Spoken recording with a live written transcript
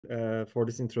for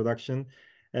this introduction.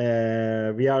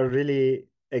 We are really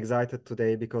excited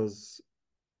today because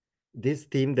this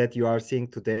team that you are seeing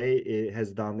today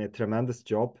has done a tremendous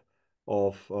job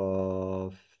of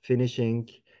finishing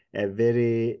a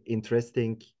very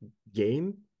interesting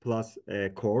game plus a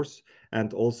course,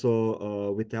 and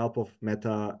also with the help of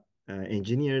Meta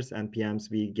engineers and PMs,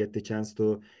 we get the chance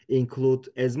to include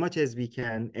as much as we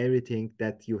can everything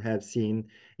that you have seen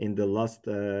in the last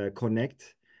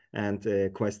Connect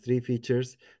and Quest 3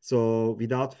 features. So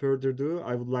without further ado,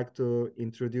 I would like to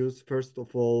introduce first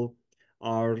of all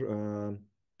are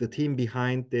the team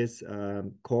behind this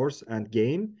course and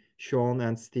game, Sean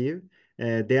and Steve.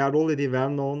 They are already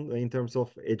well known in terms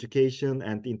of education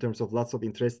and in terms of lots of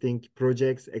interesting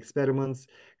projects, experiments,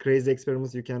 crazy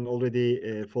experiments. You can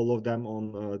already follow them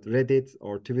on Reddit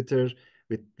or Twitter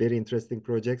with very interesting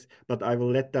projects. But I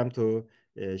will let them to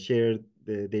share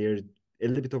their a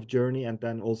little bit of journey, and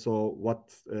then also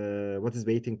what is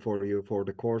waiting for you for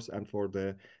the course and for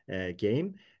the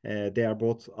game. They are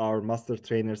both our master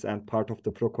trainers and part of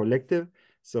the Pro Collective.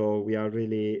 So we are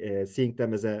really seeing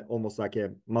them as almost like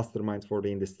a mastermind for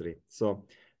the industry. So,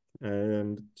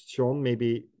 Sean,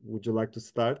 maybe would you like to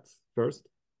start first?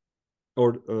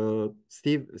 Or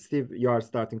Steve, you are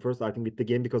starting first, I think, with the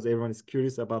game because everyone is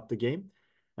curious about the game.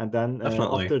 And then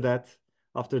Definitely.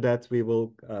 after that, we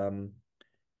will um,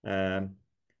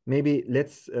 maybe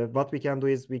let's what we can do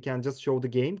is we can just show the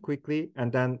game quickly,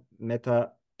 and then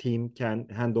Meta team can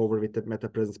hand over with the Meta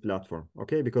Presence platform.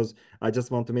 Okay, because I just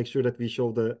want to make sure that we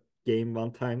show the game one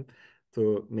time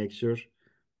to make sure.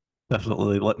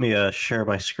 Definitely. Let me share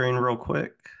my screen real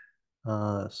quick. So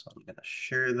I'm going to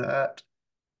share that.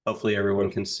 Hopefully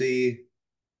everyone can Perfect. see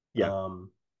Yeah.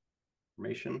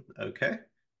 information. Okay.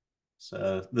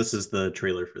 So this is the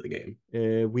trailer for the game.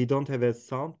 We don't have a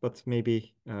sound, but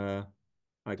maybe I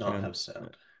Don't can. have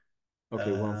sound.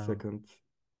 Okay, one Um, second.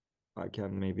 I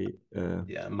can maybe.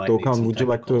 yeah, might need Dokan, some would you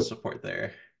like technical to? support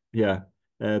there. Yeah.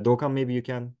 Dokan, maybe you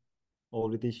can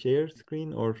already share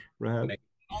screen or Rahab.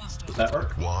 Does that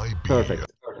work? Why be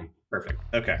Perfect. Perfect.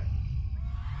 Okay.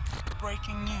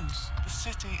 Breaking news. The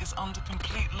city is under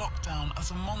complete lockdown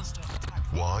as a monster attacks.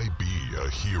 why be a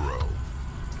hero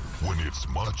when it's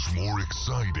much more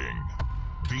exciting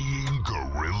being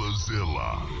GorillaZilla?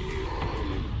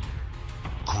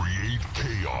 Create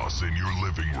chaos in your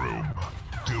living room.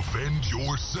 Defend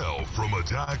yourself from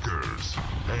attackers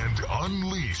and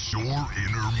unleash your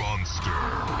inner monster.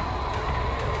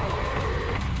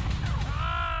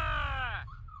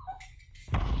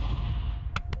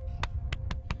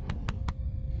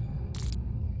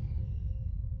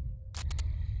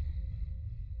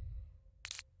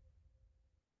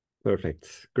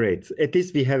 Perfect. Great. At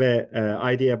least we have a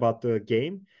idea about the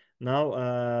game.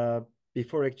 Now,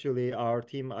 before actually our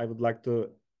team, I would like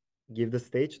to give the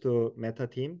stage to Meta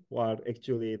team, who are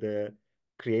actually the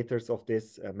creators of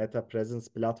this Meta Presence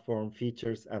platform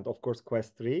features and of course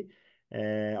Quest 3.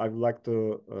 I would like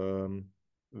to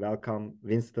welcome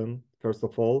Winston, first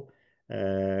of all,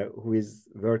 who is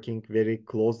working very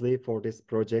closely for this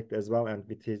project as well. And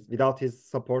without his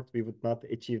support, we would not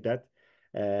achieve that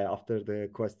after the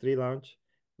Quest 3 launch.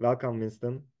 Welcome,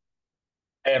 Winston.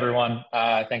 Hey everyone,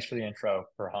 thanks for the intro,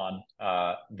 Farhan.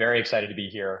 Very excited to be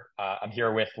here. I'm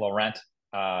here with Laurent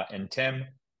and Tim.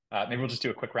 Maybe we'll just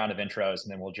do a quick round of intros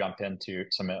and then we'll jump into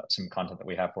some content that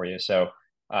we have for you. So,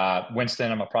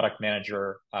 Winston, I'm a product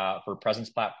manager for Presence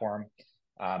Platform.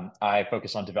 I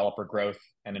focus on developer growth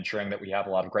and ensuring that we have a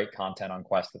lot of great content on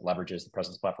Quest that leverages the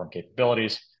Presence Platform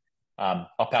capabilities. I'll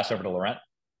pass over to Laurent.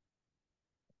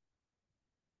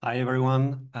 Hi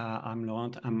everyone, I'm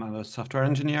Laurent. I'm a software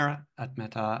engineer at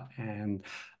Meta, and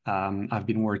I've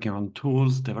been working on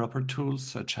tools, developer tools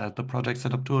such as the project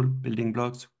setup tool, building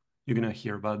blocks. You're gonna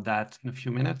hear about that in a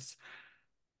few minutes.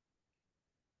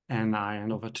 And I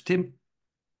hand over to Tim.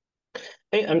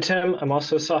 Hey, I'm Tim. I'm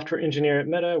also a software engineer at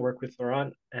Meta. Work with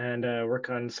Laurent and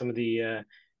work on some of the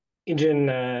engine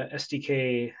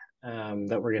SDK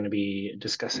that we're going to be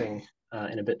discussing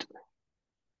in a bit.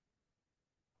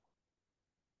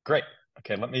 Great.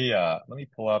 Okay, let me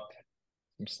pull up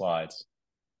some slides.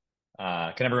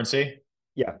 Can everyone see?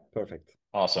 Yeah, perfect.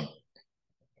 Awesome.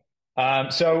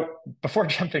 So before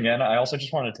jumping in, I also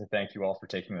just wanted to thank you all for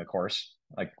taking the course.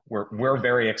 Like we're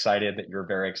very excited that you're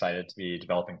very excited to be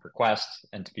developing for Quest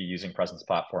and to be using Presence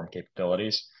Platform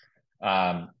capabilities.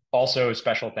 Also,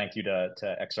 special thank you to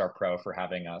XR Pro for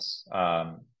having us.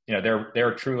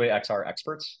 They're truly XR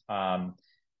experts,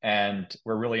 and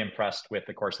we're really impressed with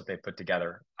the course that they've put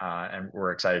together, and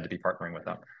we're excited to be partnering with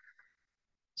them.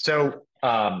 So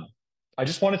I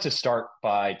just wanted to start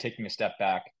by taking a step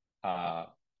back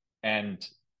and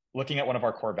looking at one of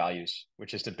our core values,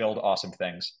 which is to build awesome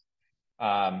things.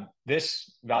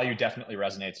 This value definitely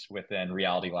resonates within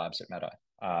Reality Labs at Meta,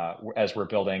 as we're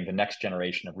building the next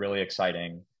generation of really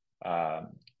exciting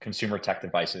consumer tech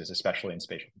devices, especially in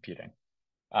spatial computing.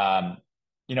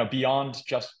 Beyond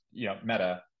just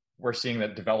Meta, we're seeing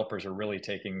that developers are really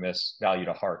taking this value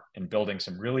to heart and building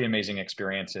some really amazing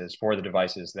experiences for the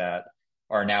devices that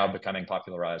are now becoming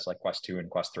popularized, like Quest 2 and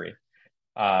Quest 3.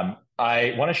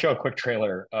 I want to show a quick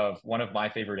trailer of one of my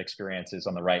favorite experiences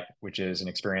on the right, which is an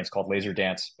experience called Laser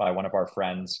Dance by one of our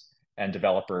friends and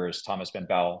developers, Thomas Ben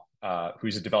Bell,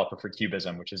 who's a developer for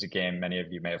Cubism, which is a game many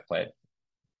of you may have played.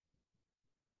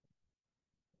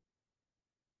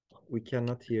 We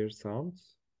cannot hear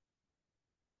sounds.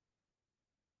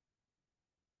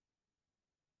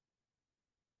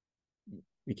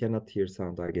 We cannot hear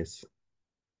sound, I guess.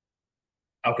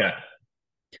 Okay.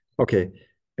 Okay.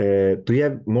 Do you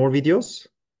have more videos?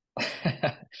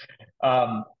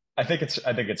 I think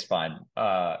it's fine.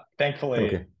 Thankfully,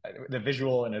 Okay. the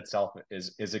visual in itself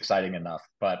is exciting enough,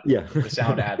 but Yeah. the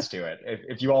sound adds to it.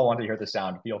 If you all want to hear the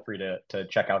sound, feel free to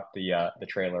check out the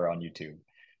trailer on YouTube.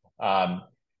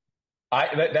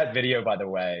 That video, by the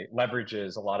way,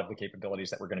 leverages a lot of the capabilities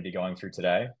that we're going to be going through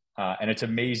today. And it's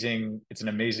amazing. It's an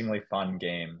amazingly fun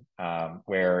game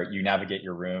where you navigate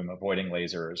your room, avoiding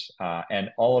lasers, and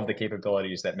all of the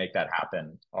capabilities that make that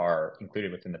happen are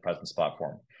included within the Presence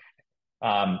platform.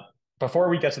 Before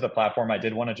we get to the platform, I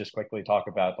did want to just quickly talk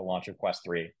about the launch of Quest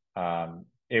 3.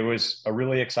 It was a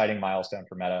really exciting milestone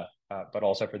for Meta, but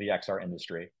also for the XR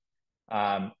industry.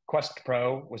 Quest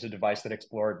Pro was a device that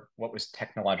explored what was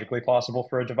technologically possible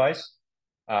for a device,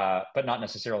 but not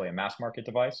necessarily a mass market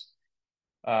device.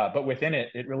 But within it,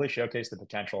 it really showcased the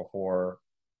potential for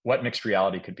what mixed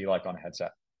reality could be like on a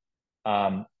headset.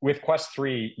 With Quest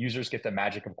 3, users get the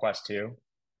magic of Quest 2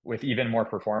 with even more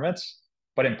performance,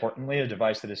 but importantly, a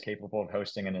device that is capable of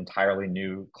hosting an entirely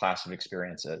new class of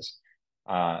experiences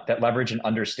that leverage an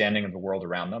understanding of the world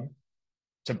around them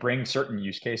to bring certain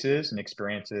use cases and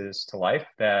experiences to life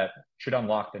that should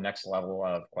unlock the next level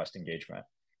of Quest engagement.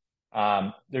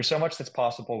 There's so much that's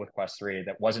possible with Quest 3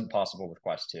 that wasn't possible with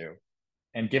Quest 2.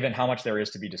 And given how much there is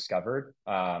to be discovered,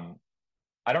 I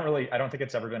don't think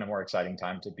it's ever been a more exciting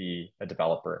time to be a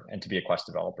developer and to be a Quest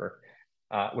developer,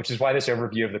 which is why this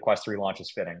overview of the Quest 3 launch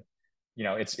is fitting.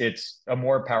 It's a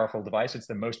more powerful device. It's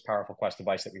the most powerful Quest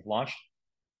device that we've launched,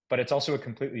 but it's also a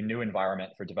completely new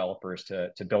environment for developers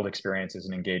to build experiences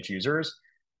and engage users.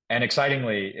 And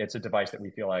excitingly, it's a device that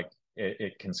we feel like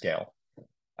it can scale.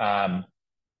 And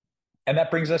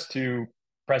that brings us to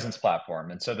Presence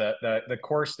platform. And so the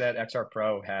course that XR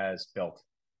Pro has built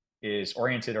is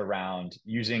oriented around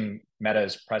using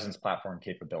Meta's Presence platform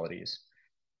capabilities.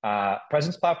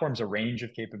 Presence platform is a range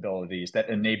of capabilities that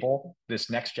enable this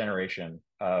next generation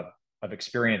of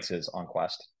experiences on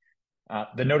Quest.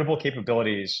 The notable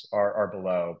capabilities are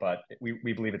below, but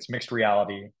we believe it's mixed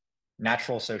reality,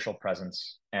 natural social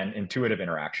presence, and intuitive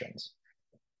interactions.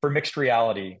 For mixed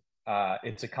reality,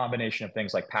 it's a combination of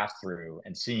things like pass-through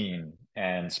and scene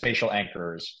and spatial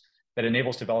anchors that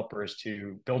enables developers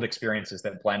to build experiences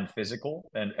that blend physical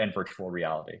and virtual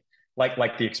reality,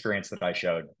 like the experience that I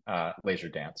showed, Laser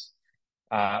Dance.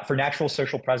 For natural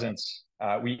social presence,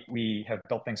 we have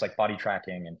built things like body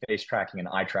tracking and face tracking and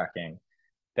eye tracking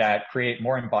that create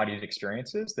more embodied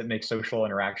experiences that make social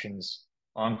interactions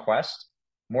on Quest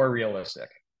more realistic.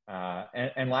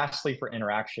 And lastly, for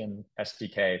interaction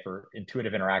SDK, for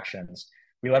intuitive interactions,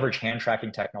 we leverage hand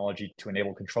tracking technology to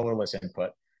enable controllerless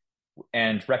input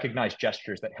and recognize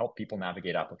gestures that help people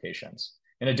navigate applications.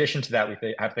 In addition to that,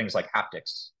 we have things like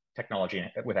haptics technology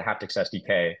with a haptics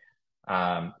SDK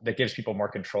that gives people more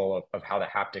control of how the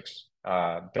haptics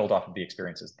build off of the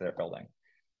experiences they're building.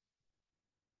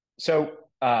 So,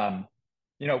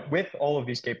 with all of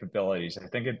these capabilities, I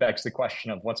think it begs the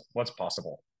question of what's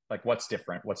possible, like what's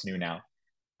different, what's new now.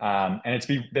 And it's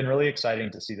been really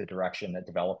exciting to see the direction that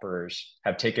developers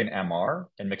have taken MR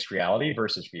and mixed reality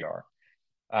versus VR.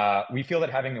 We feel that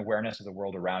having awareness of the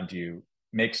world around you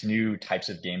makes new types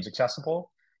of games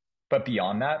accessible, but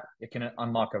beyond that, it can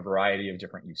unlock a variety of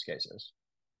different use cases.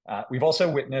 We've also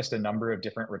witnessed a number of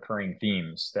different recurring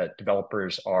themes that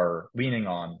developers are leaning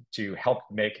on to help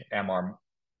make MR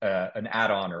an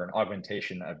add-on or an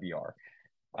augmentation of VR.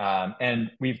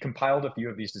 And we've compiled a few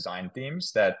of these design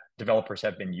themes that developers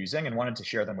have been using and wanted to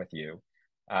share them with you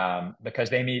because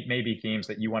they may be themes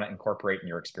that you want to incorporate in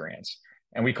your experience.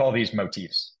 And we call these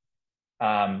motifs.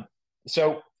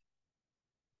 So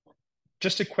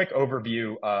just a quick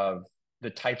overview of the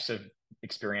types of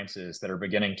experiences that are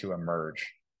beginning to emerge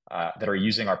that are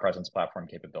using our Presence platform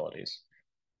capabilities.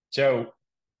 So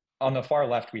On the far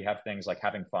left, we have things like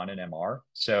having fun in MR.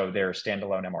 So there are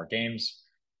standalone MR games.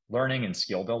 Learning and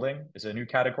skill building is a new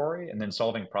category. And then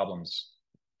solving problems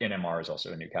in MR is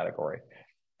also a new category.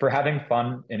 For having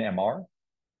fun in MR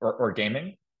or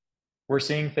gaming, we're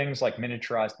seeing things like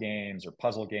miniaturized games or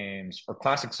puzzle games or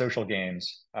classic social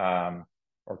games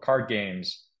or card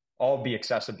games all be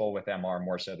accessible with MR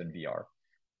more so than VR.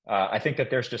 I think that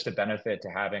there's just a benefit to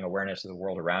having awareness of the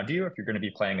world around you if you're going to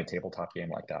be playing a tabletop game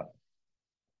like that.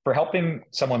 For helping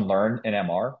someone learn in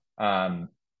MR,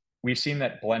 we've seen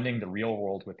that blending the real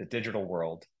world with the digital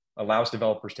world allows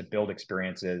developers to build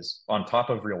experiences on top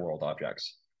of real world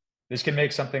objects. This can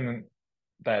make something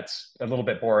that's a little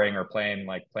bit boring or playing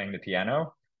the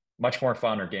piano much more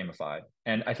fun or gamified.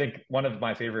 And I think one of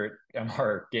my favorite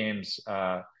MR games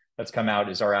that's come out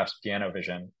is our app's Piano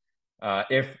Vision.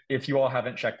 If you all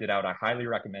haven't checked it out, I highly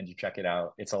recommend you check it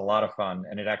out. It's a lot of fun,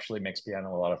 and it actually makes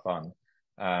piano a lot of fun,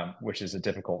 which is a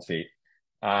difficult feat.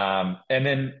 And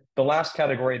then the last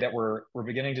category that we're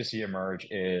beginning to see emerge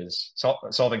is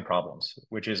solving problems,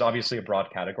 which is obviously a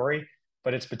broad category,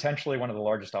 but it's potentially one of the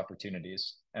largest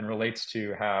opportunities and relates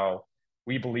to how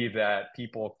we believe that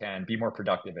people can be more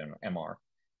productive in MR.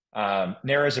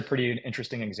 Nair is a pretty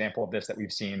interesting example of this that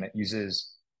we've seen that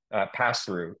uses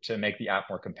pass-through to make the app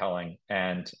more compelling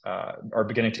and are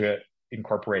beginning to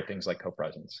incorporate things like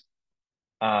co-presence.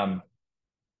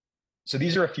 So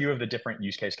these are a few of the different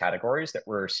use case categories that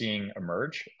we're seeing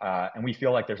emerge. And we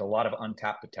feel like there's a lot of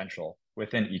untapped potential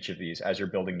within each of these as you're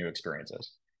building new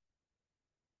experiences.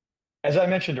 As I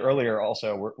mentioned earlier,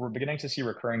 also, we're beginning to see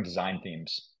recurring design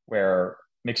themes where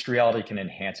mixed reality can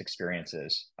enhance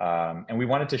experiences. And we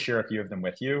wanted to share a few of them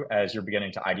with you as you're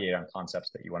beginning to ideate on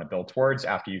concepts that you want to build towards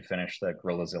after you finish the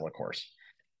GorillaZilla course.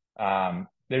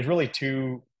 There's really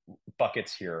two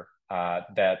buckets here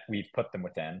that we've put them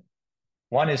within.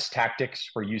 One is tactics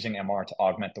for using MR to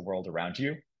augment the world around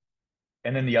you.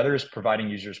 And then the other is providing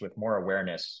users with more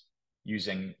awareness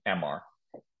using MR.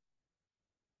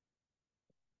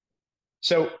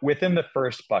 So within the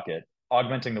first bucket,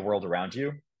 augmenting the world around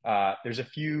you, there's a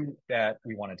few that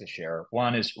we wanted to share.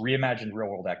 One is reimagined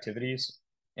real-world activities,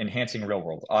 enhancing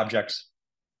real-world objects,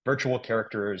 virtual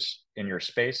characters in your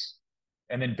space,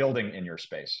 and then building in your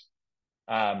space.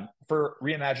 For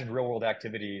reimagined real-world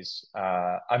activities,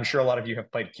 I'm sure a lot of you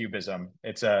have played Cubism.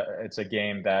 It's a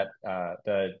game that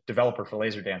the developer for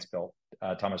LaserDance built,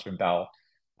 Thomas Van Bell.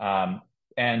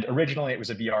 And originally it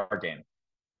was a VR game.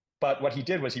 But what he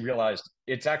did was he realized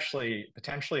it's actually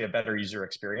potentially a better user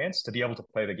experience to be able to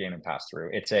play the game and pass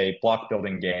through. It's a block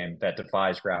building game that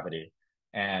defies gravity,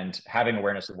 and having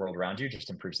awareness of the world around you just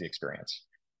improves the experience.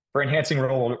 For enhancing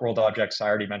real world objects, I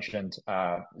already mentioned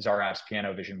Zaraff's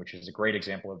Piano Vision, which is a great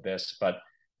example of this, but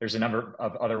there's a number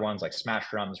of other ones like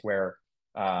Smash Drums where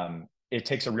it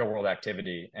takes a real world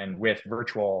activity, and with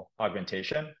virtual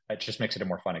augmentation, it just makes it a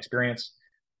more fun experience.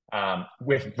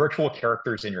 With virtual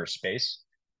characters in your space,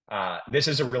 this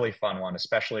is a really fun one,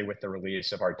 especially with the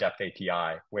release of our depth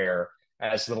API, where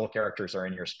as little characters are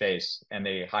in your space and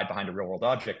they hide behind a real world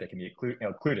object that can be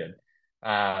included.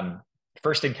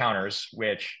 First Encounters,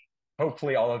 which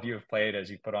hopefully all of you have played as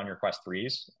you put on your Quest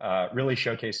 3s, really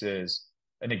showcases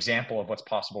an example of what's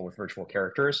possible with virtual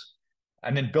characters.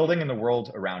 And then building in the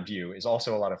world around you is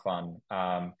also a lot of fun.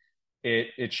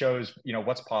 It shows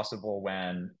what's possible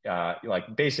when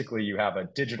like basically you have a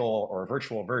digital or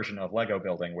virtual version of Lego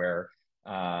building where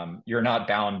you're not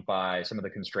bound by some of the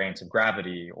constraints of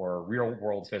gravity or real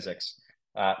world physics.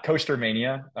 Coaster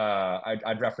Mania,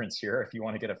 I'd reference here if you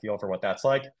want to get a feel for what that's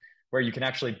like, where you can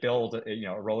actually build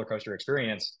a roller coaster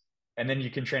experience, and then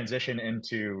you can transition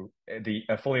into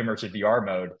a fully immersive VR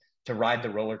mode to ride the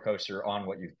roller coaster on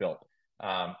what you've built,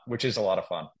 which is a lot of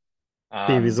fun.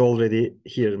 Steve is already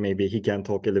here. Maybe he can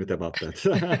talk a little bit about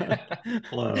that.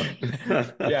 Hello.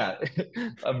 Yeah,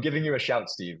 I'm giving you a shout,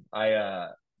 Steve. I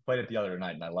played it the other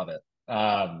night and I love it.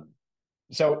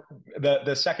 So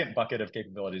the second bucket of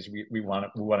capabilities we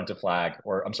wanted to flag,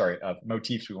 or I'm sorry,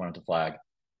 motifs we wanted to flag,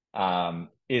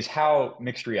 is how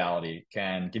mixed reality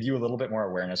can give you a little bit more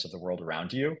awareness of the world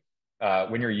around you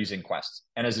when you're using Quest.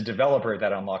 And as a developer,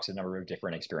 that unlocks a number of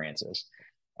different experiences.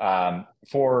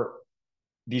 For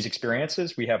these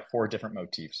experiences, we have 4 different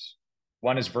motifs.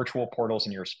 One is virtual portals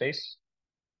in your space,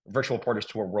 virtual portals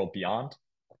to a world beyond.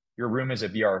 Your room is a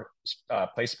VR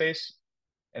play space,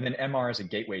 and then MR is a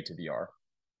gateway to VR.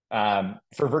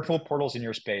 For virtual portals in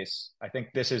your space, I think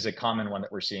this is a common one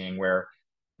that we're seeing where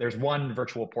there's one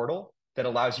virtual portal that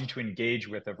allows you to engage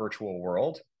with a virtual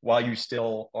world while you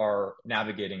still are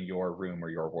navigating your room or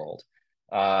your world.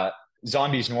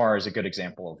 Zombies Noir is a good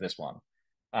example of this one.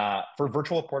 For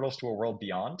virtual portals to a world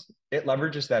beyond, it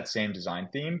leverages that same design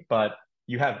theme, but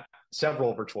you have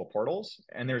several virtual portals,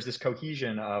 and there's this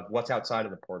cohesion of what's outside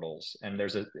of the portals, and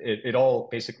it all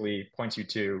basically points you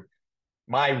to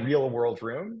my real world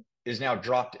room is now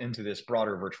dropped into this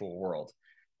broader virtual world.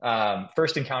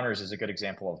 First Encounters is a good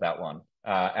example of that one.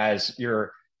 As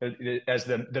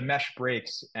the mesh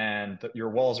breaks and your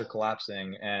walls are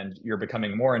collapsing and you're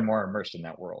becoming more and more immersed in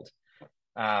that world.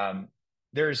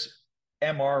 There's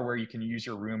MR where you can use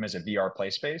your room as a VR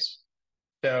play space.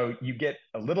 So you get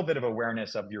a little bit of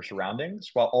awareness of your surroundings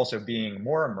while also being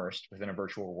more immersed within a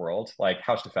virtual world like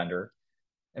House Defender.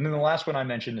 And then the last one I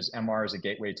mentioned is MR as a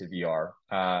gateway to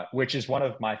VR, which is one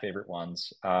of my favorite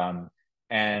ones.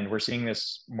 And we're seeing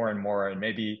this more and more. And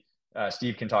maybe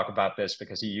Steve can talk about this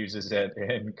because he uses it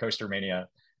in Coaster Mania,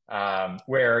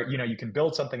 where you can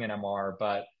build something in MR,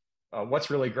 but what's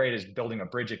really great is building a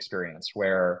bridge experience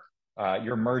where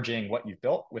you're merging what you've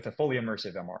built with a fully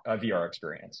immersive VR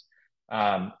experience.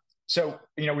 So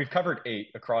we've covered 8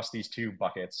 across these 2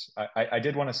 buckets. I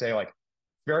did want to say, like,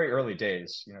 very early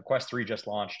days, Quest 3 just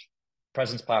launched.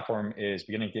 Presence Platform is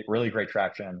beginning to get really great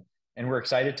traction, and we're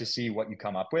excited to see what you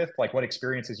come up with, like what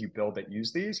experiences you build that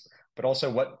use these, but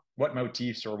also what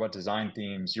motifs or what design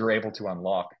themes you're able to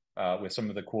unlock with some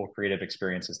of the cool creative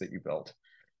experiences that you build.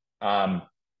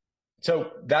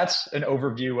 So that's an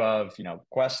overview of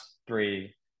Quest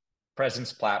 3,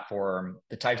 Presence Platform,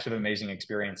 the types of amazing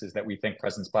experiences that we think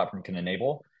Presence Platform can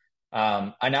enable.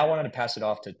 I now wanted to pass it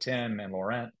off to Tim and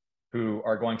Laurent, who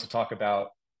are going to talk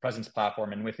about Presence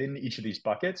Platform, and within each of these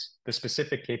buckets, the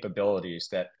specific capabilities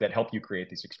that help you create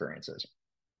these experiences.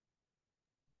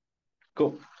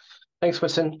 Cool. Thanks,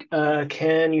 Winston.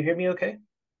 Can you hear me okay?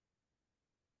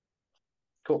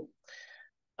 Cool.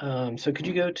 So could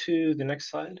you go to the next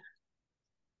slide?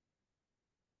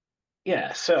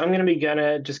 Yeah, so I'm going to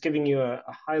be just giving you a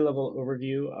high-level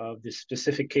overview of the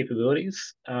specific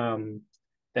capabilities that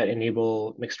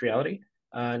enable mixed reality.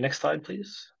 Next slide,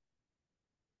 please.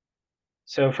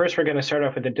 So first, we're going to start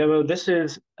off with a demo. This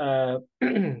is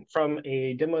from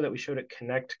a demo that we showed at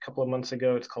Connect a couple of months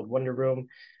ago. It's called Wonder Room,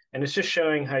 and it's just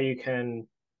showing how you can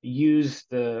use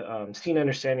the scene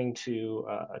understanding to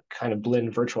kind of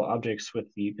blend virtual objects with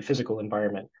the physical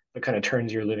environment. It kind of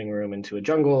turns your living room into a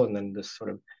jungle, and then this sort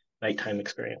of nighttime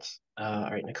experience.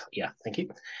 All right, next. Yeah, thank you.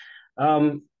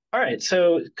 All right,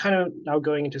 so kind of now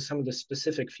going into some of the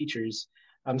specific features.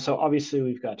 So obviously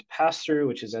we've got pass-through,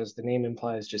 which is, as the name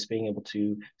implies, just being able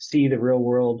to see the real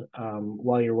world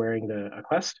while you're wearing a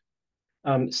Quest.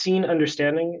 Scene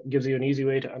understanding gives you an easy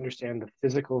way to understand the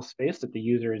physical space that the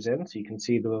user is in. So you can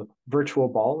see the virtual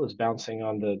ball is bouncing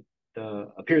on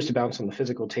appears to bounce on the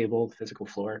physical table, the physical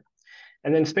floor.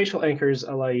 And then spatial anchors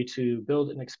allow you to build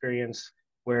an experience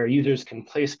where users can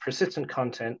place persistent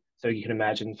content. So you can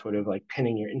imagine sort of like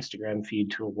pinning your Instagram feed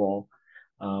to a wall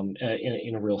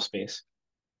in a real space.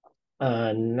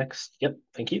 Next, yep,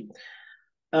 thank you.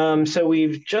 So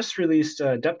we've just released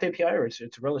a depth API, or it's a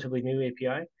relatively new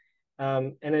API,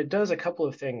 and it does a couple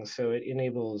of things. So it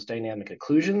enables dynamic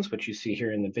occlusions, which you see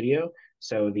here in the video.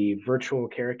 So the virtual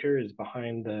character is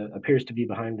appears to be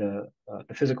behind the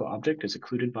physical object, is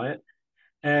occluded by it.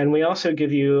 And we also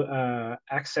give you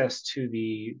access to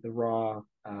the raw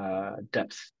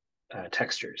depth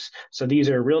textures. So these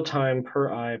are real-time,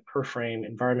 per eye, per frame,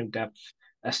 environment depth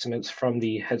estimates from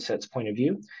the headset's point of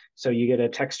view. So you get a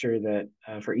texture that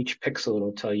for each pixel,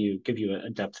 it'll give you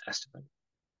a depth estimate.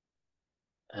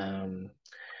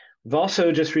 We've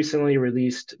also just recently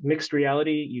released Mixed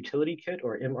Reality Utility Kit,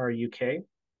 or MRUK.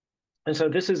 And so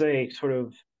this is a sort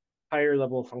of higher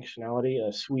level functionality,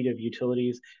 a suite of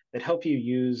utilities that help you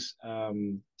use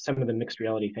some of the mixed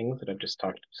reality things that I've just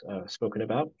spoken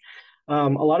about. A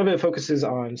lot of it focuses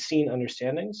on scene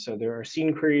understanding. So there are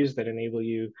scene queries that enable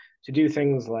you to do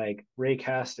things like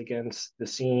raycast against the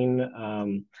scene,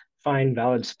 find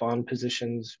valid spawn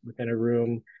positions within a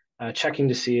room, checking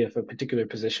to see if a particular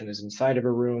position is inside of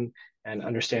a room, and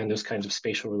understand those kinds of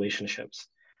spatial relationships.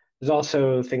 There's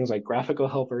also things like graphical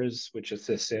helpers, which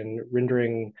assist in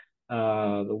rendering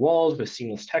the walls with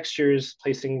seamless textures,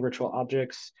 placing virtual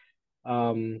objects,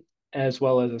 as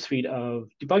well as a suite of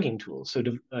debugging tools, so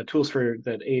tools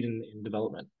that aid in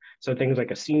development. So things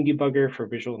like a scene debugger for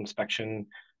visual inspection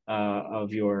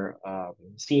of your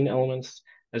scene elements,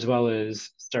 as well as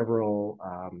several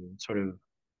sort of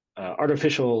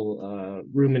artificial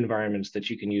room environments that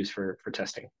you can use for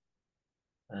testing.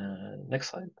 Next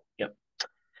slide. Yep.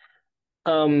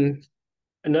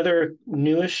 Another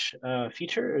newish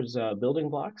feature is building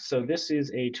blocks. So this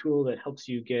is a tool that helps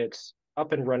you get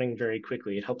up and running very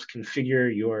quickly. It helps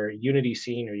configure your Unity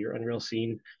scene or your Unreal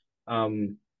scene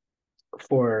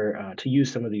to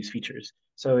use some of these features.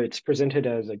 So it's presented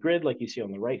as a grid like you see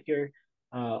on the right here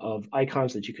of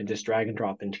icons that you can just drag and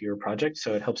drop into your project.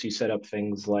 So it helps you set up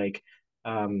things like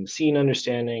scene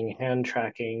understanding, hand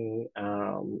tracking,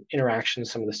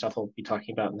 interactions, some of the stuff I'll be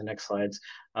talking about in the next slides.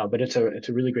 But it's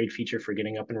a really great feature for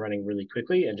getting up and running really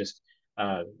quickly and just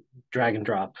drag and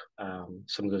drop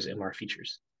some of those MR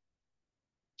features.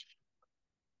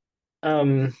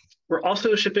 We're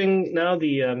also shipping now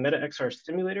the Meta XR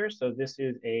simulator. So this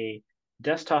is a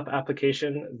desktop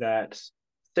application that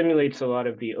simulates a lot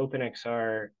of the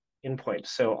OpenXR endpoints.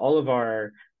 So all of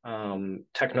our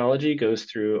technology goes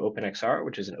through OpenXR,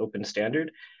 which is an open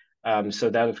standard. So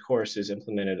that, of course, is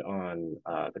implemented on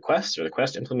the Quest, or the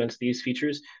Quest implements these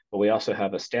features. But we also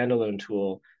have a standalone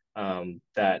tool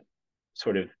that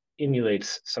sort of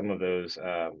emulates some of those,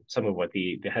 some of what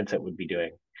the headset would be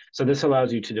doing. So this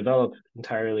allows you to develop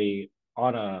entirely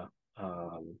on a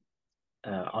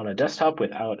desktop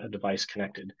without a device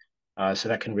connected. So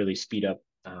that can really speed up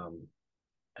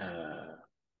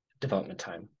development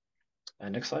time.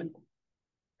 Next slide.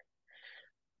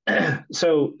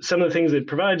 So some of the things it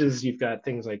provides is you've got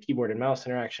things like keyboard and mouse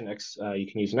interaction.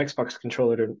 You can use an Xbox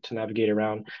controller to navigate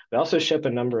around. We also ship a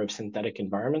number of synthetic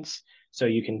environments. So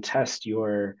you can test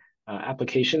your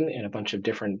application in a bunch of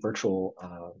different virtual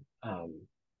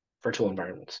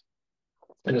environments.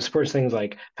 And it supports things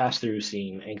like pass-through,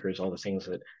 scene, anchors, all the things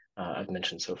that I've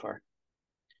mentioned so far.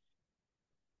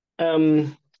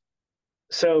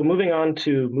 So moving on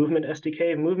to Movement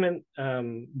SDK. Movement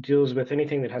deals with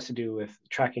anything that has to do with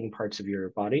tracking parts of your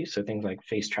body. So things like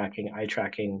face tracking, eye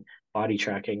tracking, body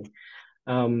tracking.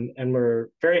 And we're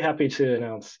very happy to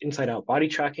announce inside-out body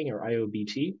tracking, or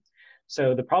IOBT.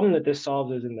 So the problem that this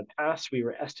solves is in the past, we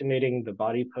were estimating the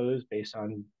body pose based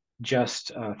on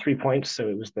just 3 points. So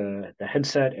it was the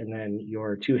headset and then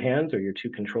your two hands or your two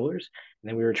controllers. And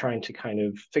then we were trying to kind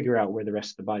of figure out where the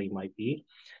rest of the body might be.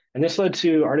 And this led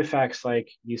to artifacts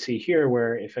like you see here,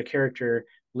 where if a character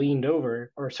leaned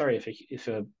over, or sorry, if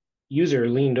a user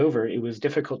leaned over, it was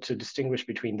difficult to distinguish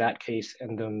between that case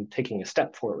and them taking a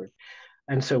step forward.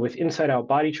 And so with inside-out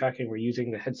body tracking, we're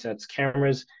using the headset's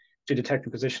cameras to detect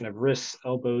the position of wrists,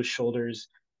 elbows, shoulders,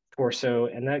 torso,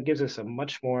 and that gives us a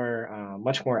much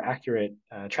more accurate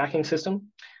tracking system.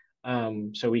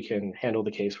 So we can handle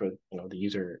the case where the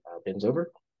user bends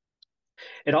over.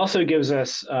 It also gives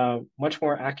us much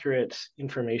more accurate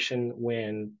information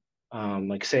when,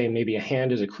 like say, maybe a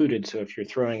hand is occluded. So if you're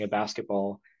throwing a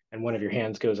basketball and one of your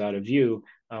hands goes out of view,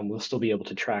 we'll still be able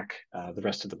to track the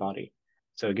rest of the body.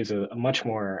 So it gives a much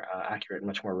more accurate,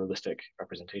 much more realistic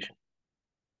representation.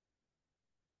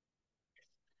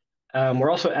 We're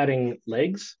also adding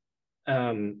legs.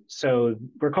 So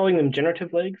we're calling them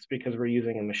generative legs because we're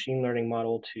using a machine learning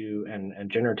model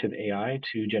and generative AI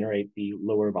to generate the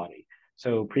lower body.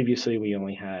 So previously we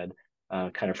only had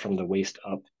kind of from the waist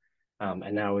up,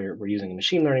 and now we're using a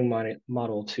machine learning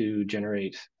model to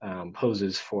generate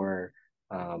poses for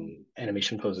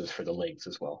animation poses for the legs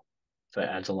as well. So it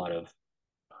adds a lot of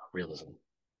realism.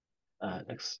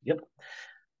 Next, yep.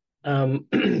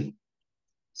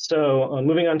 So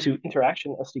moving on to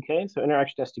Interaction SDK. So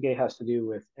Interaction SDK has to do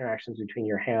with interactions between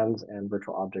your hands and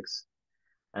virtual objects.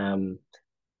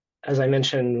 As I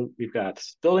mentioned, we've got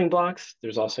building blocks.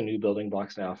 There's also new building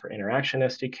blocks now for Interaction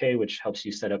SDK, which helps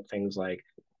you set up things like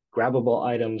grabbable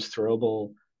items,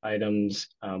 throwable items,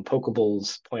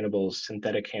 pokables, pointables,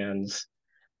 synthetic hands.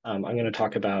 I'm going to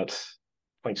talk about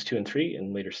points 2 and 3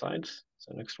 in later slides.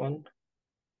 So next one.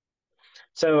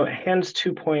 So hands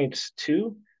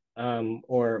 2.2.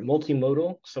 Or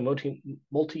multimodal. So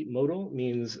multimodal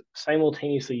means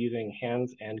simultaneously using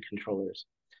hands and controllers.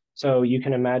 So you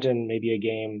can imagine maybe a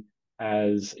game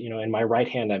as, in my right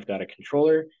hand, I've got a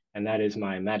controller, and that is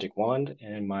my magic wand,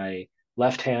 and my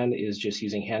left hand is just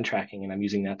using hand tracking, and I'm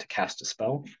using that to cast a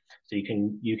spell. So you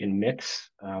can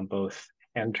mix both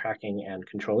hand tracking and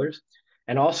controllers.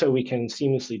 And also we can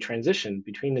seamlessly transition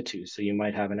between the two. So you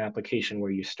might have an application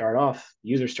where the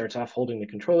user starts off holding the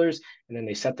controllers, and then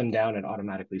they set them down and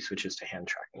automatically switches to hand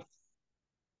tracking.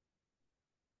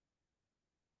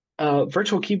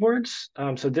 Virtual keyboards.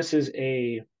 So this is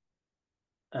a,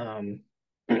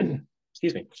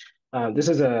 excuse me. This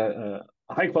is a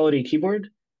high quality keyboard.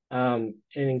 It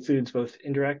includes both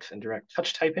indirect and direct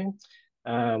touch typing.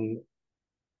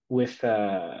 With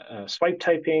swipe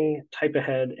typing, type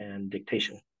ahead, and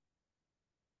dictation.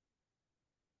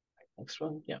 Next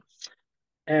one, yeah.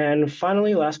 And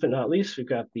finally, last but not least, we've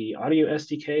got the audio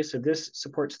SDK. So this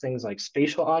supports things like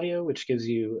spatial audio, which gives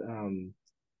you,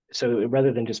 so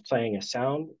rather than just playing a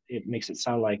sound, it makes it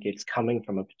sound like it's coming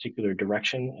from a particular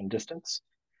direction and distance.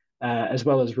 as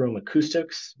well as room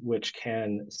acoustics, which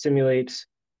can simulate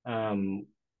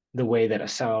the way that a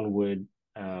sound would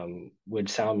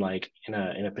sound like in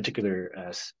a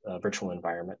particular virtual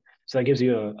environment. So that gives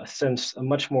you a sense, a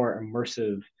much more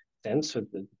immersive sense of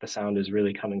the sound is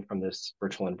really coming from this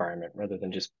virtual environment rather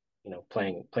than just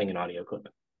playing an audio clip.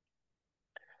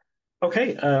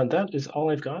 Okay, that is all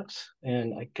I've got,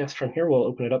 and I guess from here we'll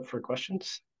open it up for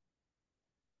questions.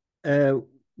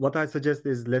 What I suggest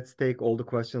is let's take all the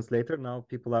questions later. Now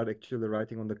people are actually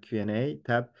writing on the Q&A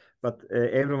tab, but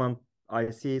everyone, I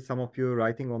see some of you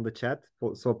writing on the chat.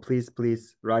 So please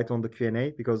write on the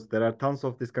Q&A because there are tons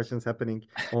of discussions happening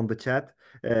on the chat.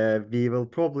 We will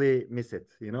probably miss it,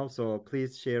 So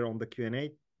please share on the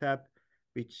Q&A tab,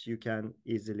 which you can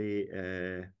easily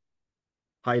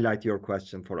highlight your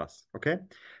question for us. Okay.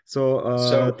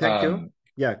 So thank you.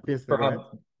 Yeah, please go ahead.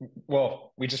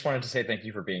 Well, we just wanted to say thank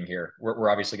you for being here.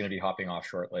 We're obviously going to be hopping off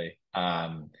shortly.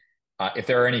 If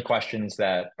there are any questions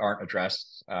that aren't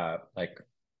addressed, like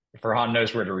Farhan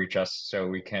knows where to reach us, so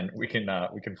we can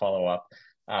follow up.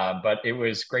 But it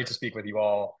was great to speak with you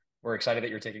all. We're excited that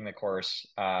you're taking the course,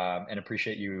 and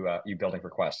appreciate you building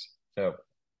for Quest. So,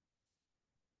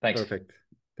 thanks. Perfect.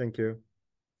 Thank you.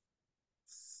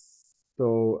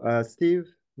 So,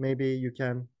 Steve, maybe you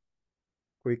can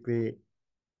quickly.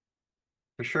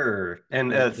 For sure.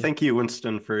 And thank you,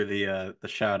 Winston, for the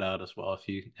shout out as well, if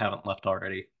you haven't left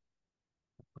already.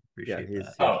 Appreciate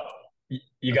that. Oh,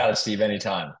 you got it, Steve,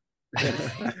 anytime.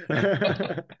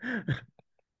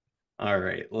 All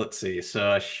right, let's see.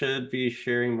 So I should be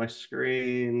sharing my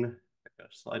screen. I got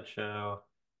a slideshow.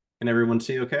 Can everyone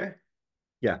see okay?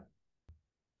 Yeah.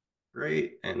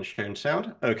 Great. And sharing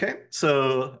sound. Okay.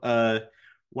 So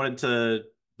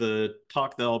the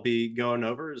talk that I'll be going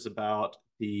over is about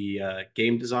the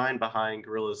game design behind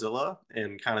GorillaZilla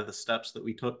and kind of the steps that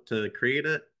we took to create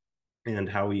it and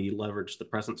how we leveraged the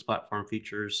presence platform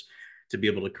features to be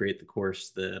able to create the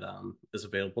course that is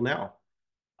available now.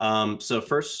 So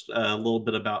first, a little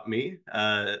bit about me.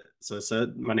 So I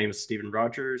said, my name is Stephen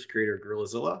Rogers, creator of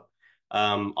GorillaZilla.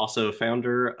 Also a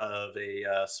founder of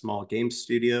a small game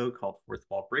studio called Fourth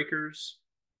Wall Breakers.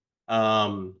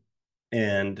 And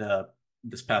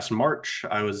this past March,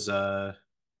 I was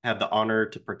had the honor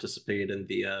to participate in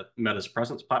the Meta's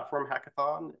Presence Platform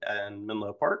Hackathon in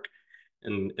Menlo Park,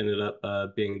 and ended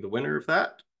up being the winner of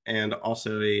that, and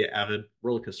also a avid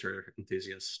roller coaster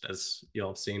enthusiast, as y'all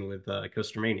have seen with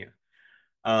Coaster Mania.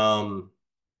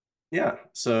 Yeah,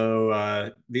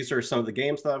 so these are some of the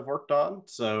games that I've worked on.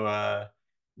 So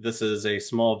this is a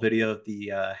small video of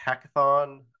the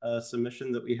hackathon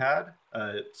submission that we had.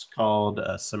 It's called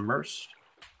Submersed,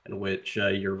 in which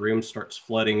your room starts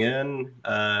flooding in,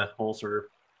 holes are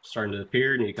starting to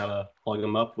appear, and you gotta plug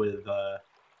them up with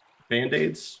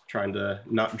Band-Aids, trying to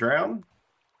not drown.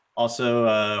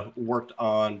 Also worked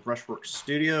on Brushworks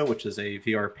Studio, which is a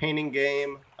VR painting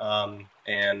game.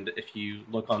 And if you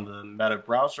look on the Meta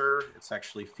browser, it's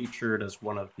actually featured as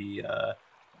one of the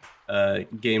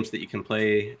games that you can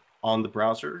play on the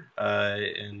browser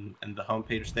in the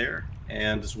homepage there,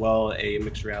 and as well a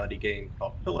mixed reality game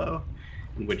called Pillow,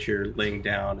 in which you're laying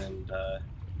down and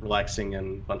relaxing,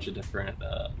 and a bunch of different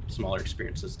smaller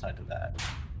experiences tied to that.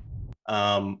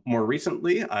 More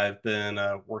recently, I've been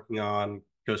working on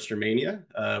Coaster Mania,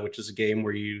 which is a game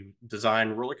where you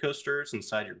design roller coasters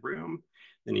inside your room.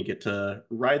 Then you get to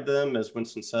ride them, as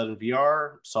Winston said, in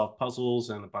VR, solve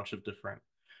puzzles, and a bunch of different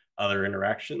other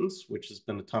interactions, which has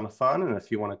been a ton of fun. And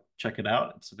if you want to check it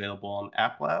out, it's available on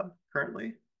AppLab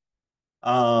currently.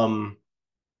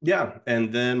 Yeah,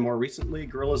 and then more recently,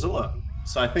 GorillaZilla.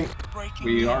 So I think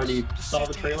we already saw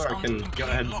the trailer. I can go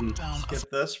ahead and skip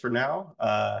this for now.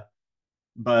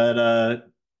 But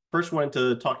first wanted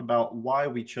to talk about why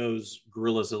we chose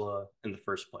GorillaZilla in the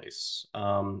first place.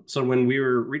 So when we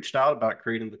were reached out about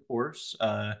creating the course,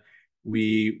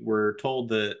 we were told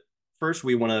that first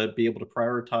we want to be able to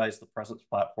prioritize the presence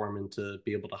platform and to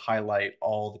be able to highlight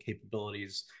all the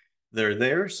capabilities that are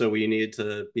there. So we needed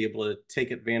to be able to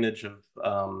take advantage of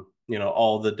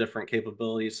all the different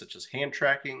capabilities, such as hand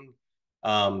tracking,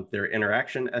 their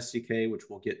interaction SDK, which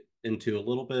we'll get into a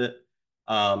little bit.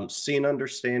 Scene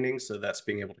understanding, so that's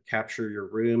being able to capture your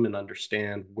room and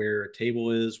understand where a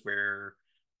table is, where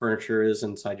furniture is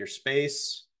inside your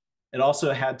space. It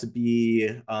also had to be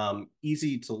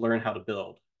easy to learn how to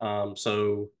build.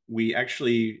 So we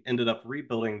actually ended up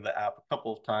rebuilding the app a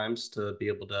couple of times to be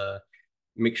able to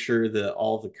make sure that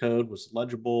all the code was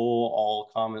legible, all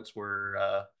comments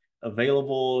were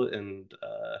available and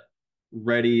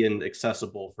ready and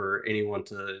accessible for anyone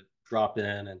to drop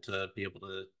in and to be able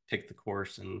to take the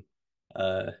course and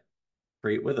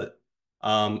create with it.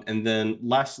 And then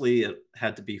lastly, it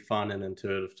had to be fun and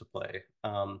intuitive to play.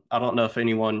 I don't know if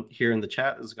anyone here in the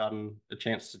chat has gotten a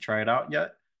chance to try it out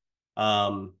yet,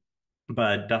 but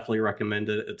I definitely recommend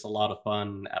it. It's a lot of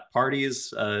fun at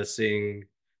parties, seeing,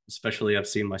 especially I've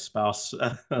seen my spouse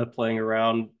playing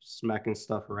around, smacking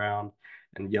stuff around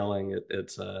and yelling.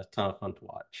 It's a ton of fun to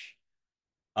watch.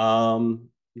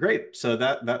 Great. So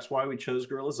that's why we chose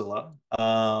GorillaZilla.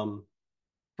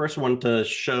 First, I wanted to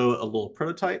show a little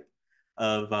prototype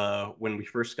of when we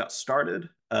first got started.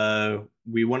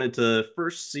 We wanted to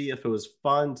first see if it was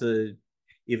fun to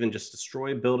even just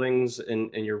destroy buildings in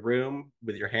your room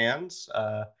with your hands,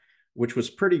 which was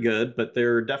pretty good, but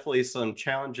there are definitely some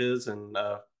challenges and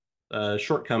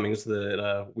shortcomings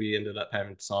that we ended up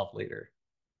having to solve later.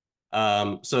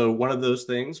 So one of those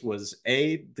things was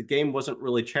the game wasn't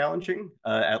really challenging,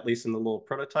 at least in the little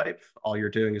prototype. All you're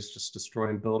doing is just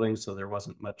destroying buildings, so there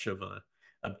wasn't much of a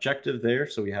objective there,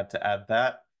 so we had to add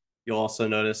that. You'll also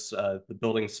notice the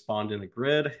buildings spawned in a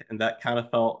grid, and that kind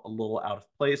of felt a little out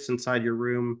of place inside your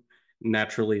room.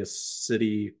 Naturally, a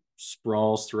city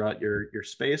sprawls throughout your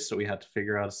space, so we had to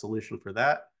figure out a solution for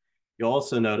that. You'll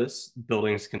also notice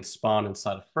buildings can spawn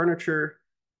inside of furniture,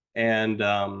 and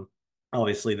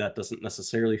obviously, that doesn't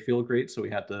necessarily feel great, so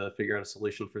we had to figure out a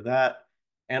solution for that.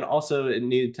 And also, it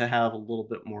needed to have a little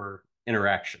bit more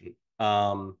interaction.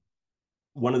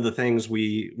 One of the things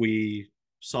we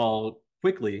saw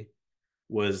quickly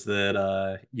was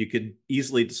that you could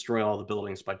easily destroy all the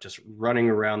buildings by just running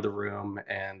around the room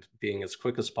and being as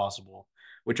quick as possible,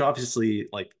 which obviously,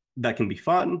 like, that can be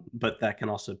fun, but that can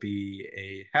also be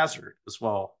a hazard as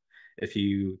well if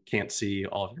you can't see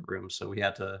all of your rooms. So we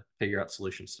had to figure out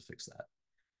solutions to fix that.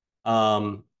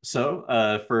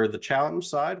 For the challenge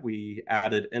side, we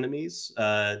added enemies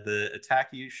that attack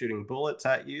you, shooting bullets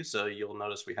at you. So you'll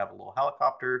notice we have a little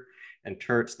helicopter and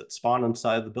turrets that spawn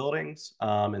inside the buildings,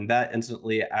 and that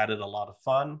instantly added a lot of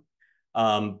fun.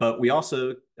 But we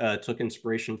also took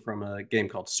inspiration from a game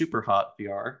called Super Hot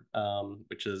VR,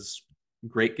 which is a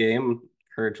great game.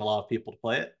 Encourage a lot of people to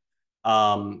play it.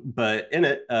 But in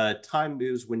it, time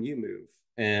moves when you move,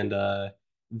 and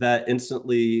that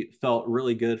instantly felt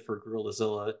really good for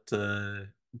GorillaZilla to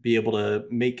be able to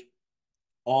make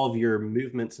all of your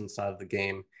movements inside of the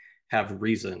game have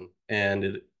reason,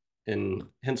 and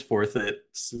henceforth it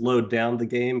slowed down the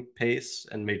game pace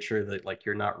and made sure that, like,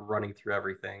 you're not running through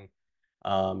everything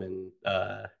and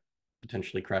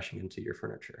potentially crashing into your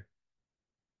furniture.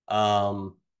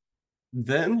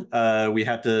 Then we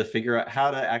had to figure out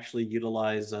how to actually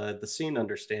utilize the scene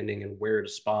understanding and where to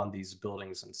spawn these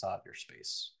buildings inside your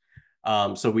space.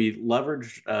 So we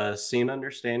leveraged scene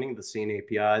understanding, the scene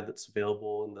API that's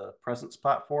available in the Presence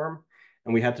platform,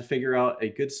 and we had to figure out a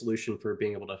good solution for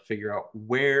being able to figure out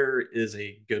where is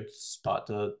a good spot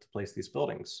to place these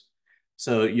buildings.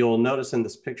 So you'll notice in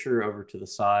this picture over to the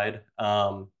side,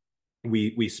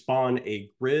 we spawn a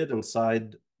grid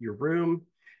inside your room,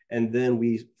 and then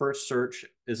we first search,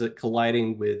 is it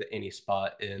colliding with any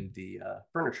spot in the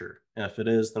furniture? And if it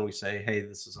is, then we say, hey,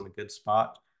 this isn't a good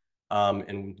spot.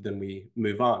 And then we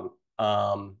move on.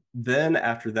 Then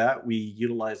after that, we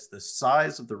utilize the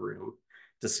size of the room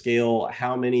to scale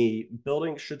how many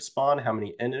buildings should spawn, how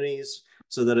many enemies,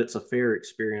 so that it's a fair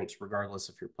experience regardless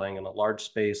if you're playing in a large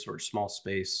space or a small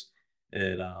space.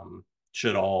 It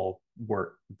should all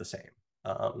work the same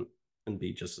and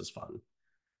be just as fun.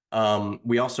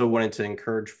 We also wanted to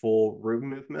encourage full room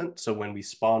movement. So when we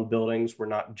spawn buildings, we're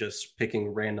not just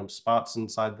picking random spots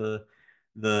inside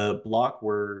the block.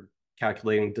 We're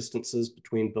calculating distances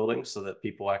between buildings so that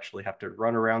people actually have to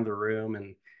run around the room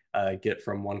and get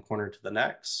from one corner to the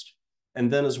next. And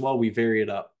then as well, we vary it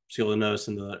up. So you'll notice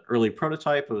in the early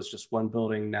prototype, it was just one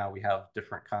building. Now we have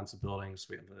different kinds of buildings.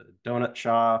 We have a donut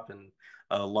shop and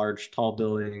a large, tall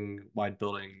building, wide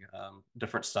building,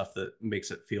 different stuff that makes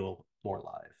it feel more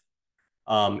live.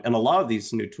 And a lot of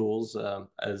these new tools,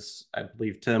 as I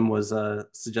believe Tim was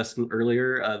suggesting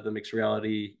earlier, the mixed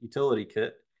reality utility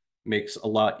kit makes a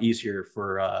lot easier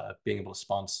for being able to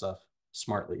spawn stuff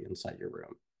smartly inside your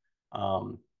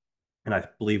room. And I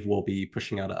believe we'll be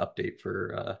pushing out an update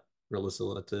for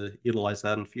GorillaZilla to utilize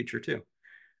that in the future too.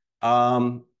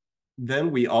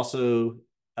 Then we also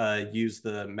use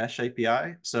the mesh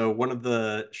API. So one of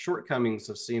the shortcomings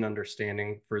of scene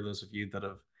understanding, for those of you that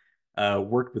have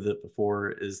worked with it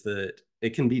before, is that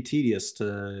it can be tedious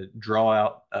to draw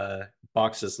out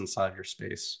boxes inside your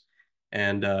space.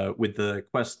 And with the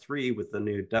Quest 3, with the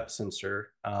new depth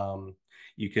sensor,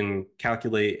 you can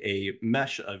calculate a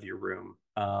mesh of your room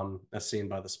as seen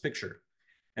by this picture.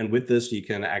 And with this, you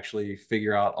can actually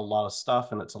figure out a lot of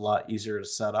stuff, and it's a lot easier to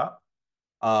set up.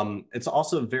 It's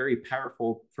also very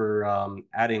powerful for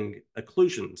adding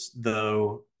occlusions,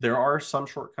 though there are some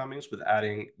shortcomings with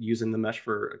using the mesh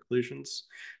for occlusions,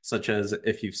 such as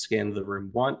if you've scanned the room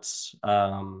once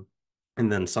and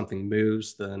then something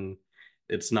moves, then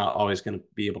it's not always going to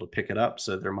be able to pick it up.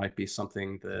 So there might be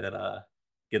something that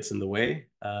gets in the way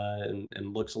and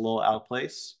looks a little out of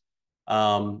place.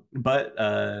 But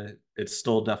it's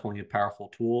still definitely a powerful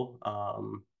tool.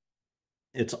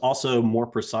 It's also more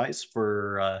precise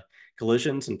for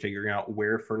collisions and figuring out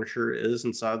where furniture is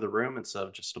inside the room instead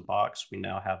of just a box. We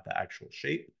now have the actual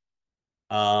shape.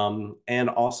 And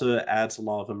also it adds a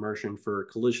lot of immersion for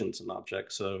collisions and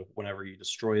objects. So whenever you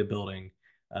destroy a building,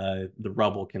 the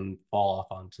rubble can fall off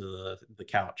onto the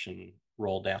couch and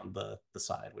roll down the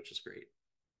side, which is great.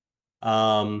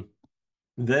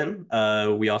 Then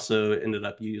we also ended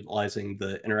up utilizing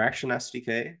the interaction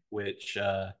SDK, which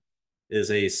is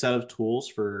a set of tools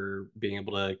for being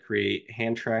able to create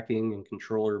hand tracking and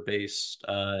controller-based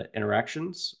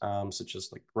interactions, such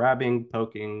as like grabbing,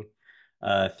 poking,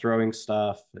 throwing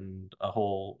stuff, and a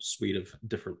whole suite of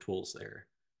different tools there.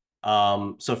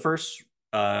 So first,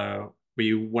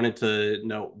 we wanted to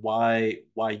know why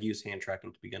use hand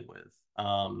tracking to begin with.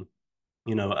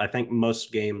 I think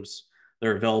most games that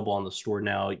are available on the store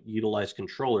now utilize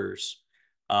controllers,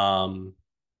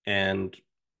 and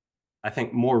I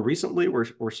think more recently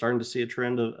we're starting to see a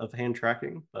trend of hand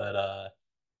tracking, but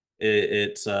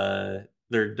it's there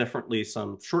are definitely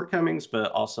some shortcomings,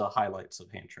 but also highlights of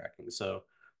hand tracking. So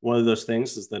one of those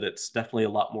things is that it's definitely a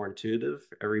lot more intuitive.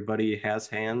 Everybody has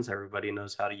hands, everybody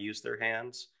knows how to use their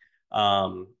hands.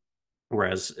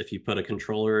 Whereas if you put a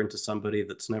controller into somebody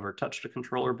that's never touched a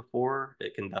controller before,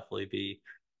 it can definitely be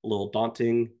a little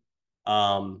daunting.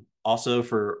 Also,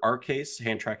 for our case,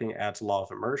 hand tracking adds a lot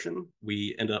of immersion.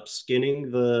 We end up skinning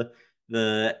the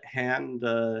hand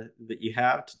that you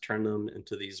have to turn them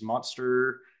into these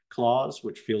monster claws,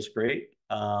 which feels great.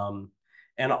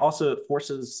 And also, it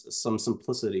forces some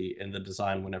simplicity in the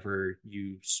design whenever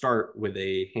you start with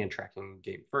a hand tracking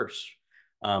game first.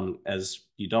 As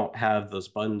you don't have those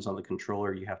buttons on the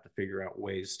controller, you have to figure out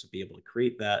ways to be able to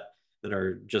create that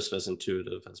are just as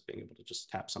intuitive as being able to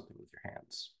just tap something with your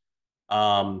hands.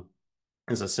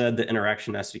 As I said, the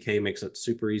interaction SDK makes it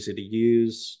super easy to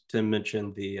use. Tim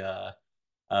mentioned the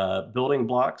building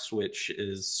blocks, which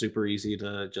is super easy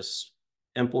to just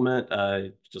implement.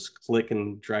 Just click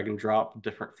and drag and drop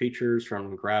different features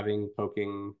from grabbing,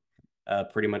 poking,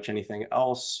 pretty much anything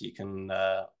else. You can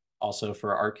also,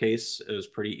 for our case, it was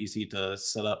pretty easy to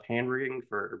set up hand rigging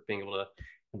for being able to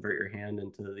convert your hand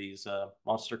into these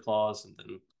monster claws, and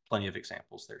then plenty of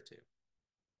examples there too.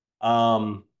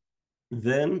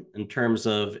 Then, in terms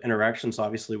of interactions,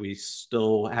 obviously we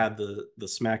still had the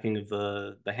smacking of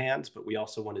the hands, but we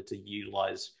also wanted to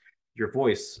utilize your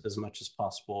voice as much as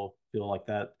possible. Feel like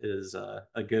that is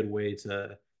a good way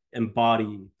to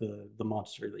embody the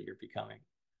monster that you're becoming.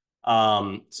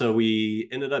 So we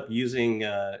ended up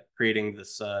creating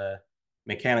this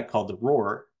mechanic called the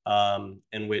roar,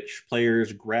 in which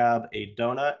players grab a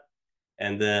donut,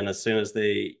 and then as soon as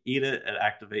they eat it, it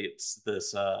activates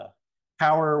this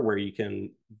power where you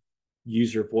can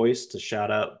use your voice to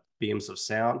shout out beams of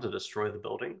sound to destroy the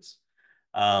buildings.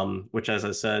 Which, as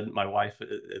I said, my wife,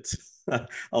 it's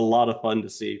a lot of fun to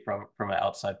see from an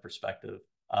outside perspective.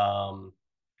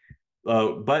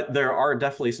 But there are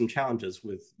definitely some challenges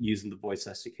with using the voice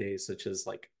SDK, such as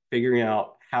like figuring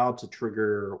out how to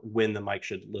trigger when the mic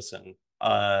should listen.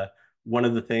 One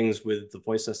of the things with the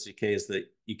voice SDK is that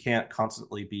you can't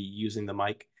constantly be using the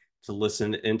mic to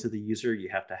listen into the user. You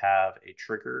have to have a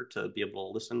trigger to be able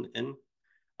to listen in.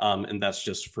 And that's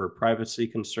just for privacy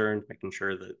concerns, making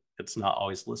sure that it's not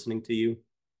always listening to you.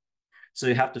 So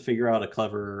you have to figure out a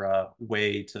clever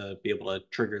way to be able to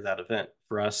trigger that event.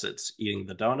 For us, it's eating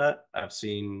the donut. I've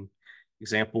seen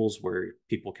examples where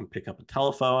people can pick up a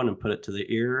telephone and put it to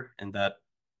the ear, and that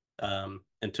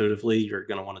intuitively you're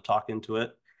going to want to talk into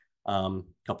it. A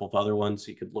couple of other ones,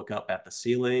 you could look up at the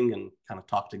ceiling and kind of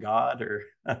talk to God or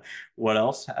what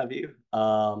else have you.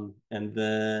 And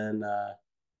then I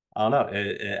don't know,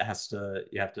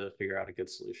 you have to figure out a good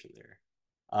solution there.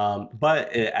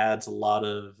 But it adds a lot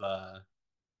of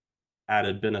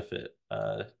added benefit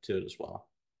to it as well.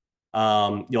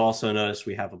 You'll also notice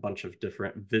we have a bunch of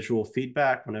different visual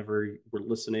feedback whenever we're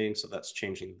listening. So that's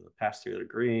changing the pass through the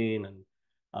green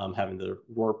and having the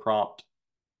roar prompt.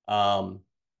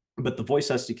 But the voice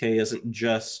SDK isn't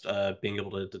just being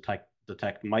able to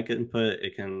detect mic input.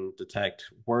 It can detect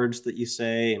words that you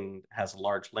say and has a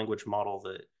large language model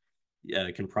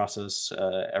that can process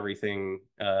everything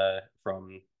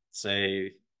from,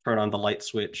 say, turn on the light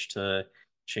switch to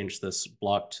change this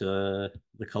block to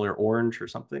the color orange or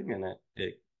something, and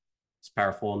it's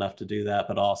powerful enough to do that,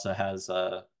 but also has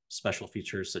special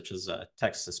features such as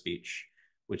text-to-speech,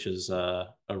 which is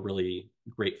a really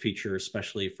great feature,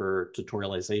 especially for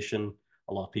tutorialization.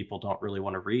 A lot of people don't really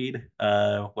want to read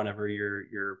whenever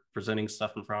you're presenting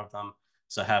stuff in front of them.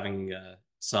 So having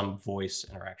some voice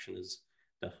interaction is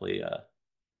definitely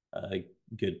a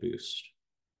good boost.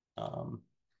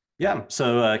 Yeah,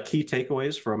 so key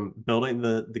takeaways from building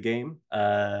the game.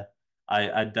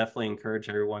 I definitely encourage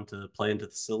everyone to play into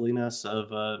the silliness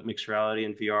of mixed reality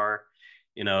and VR.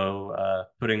 You know,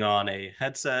 putting on a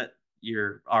headset,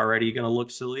 you're already going to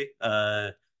look silly,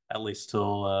 at least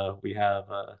till we have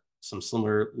some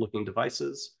similar looking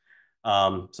devices.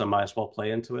 So might as well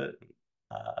play into it.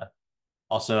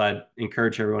 Also, I'd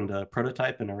encourage everyone to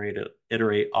prototype and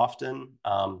iterate often.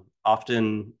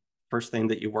 Often, first thing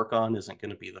that you work on isn't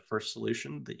going to be the first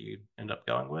solution that you end up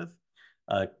going with.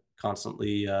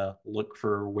 Constantly look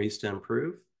for ways to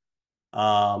improve.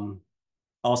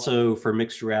 Also, for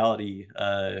mixed reality,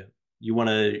 you want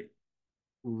to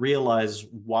realize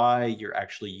why you're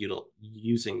actually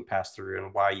using pass-through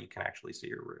and why you can actually see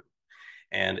your room.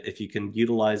 And if you can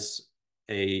utilize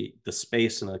the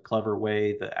space in a clever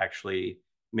way that actually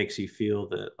makes you feel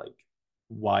that like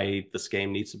why this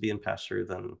game needs to be in pass-through,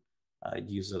 then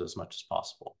use it as much as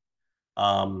possible.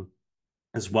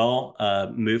 As well,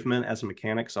 movement as a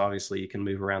mechanic. So obviously you can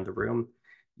move around the room.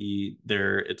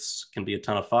 It's can be a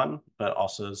ton of fun, but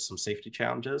also some safety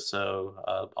challenges. So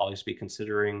always be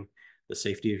considering the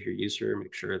safety of your user.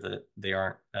 Make sure that they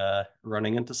aren't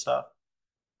running into stuff.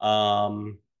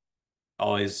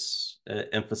 Always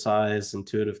emphasize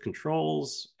intuitive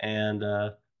controls. And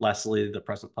lastly, the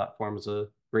present platform is a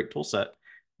great tool set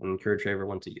and encourage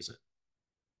everyone to use it.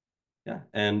 Yeah.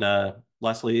 And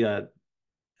lastly,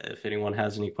 if anyone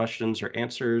has any questions or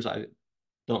answers, I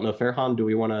don't know, Farhan, do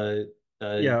we want to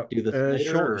do this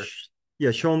later?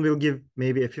 Sean will give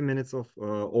maybe a few minutes of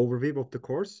overview of the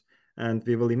course, and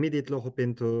we will immediately hop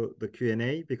into the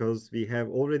Q&A because we have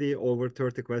already over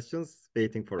 30 questions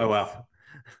waiting for us. Oh, wow.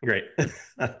 Great.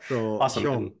 So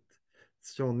awesome.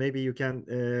 Sean, maybe you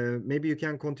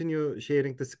can continue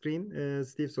sharing the screen,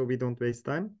 Steve, so we don't waste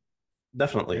time.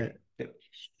 Definitely.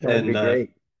 That'd be great.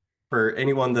 For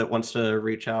anyone that wants to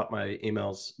reach out, my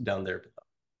email's down there.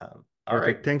 All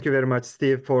right. Thank you very much,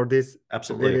 Steve, for this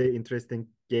very interesting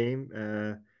game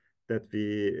that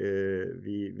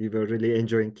we were really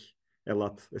enjoying a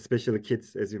lot, especially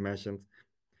kids, as you mentioned.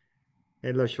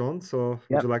 Hello, Sean. So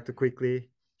would you like to quickly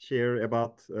share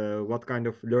about what kind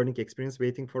of learning experience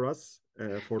waiting for us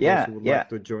for those who would like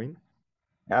to join?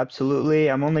 Absolutely.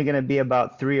 I'm only going to be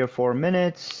about 3 or 4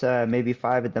 minutes, maybe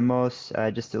 5 at the most,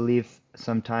 just to leave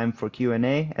some time for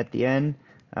Q&A at the end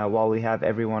while we have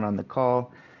everyone on the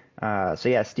call. So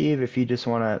yeah, Steve, if you just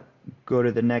want to go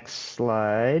to the next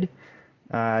slide.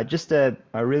 Just a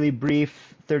really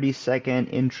brief 30-second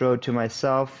intro to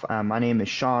myself. My name is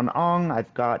Sean Ong.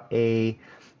 I've got a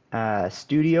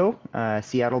studio,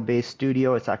 Seattle-based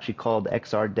studio. It's actually called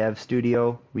XR Dev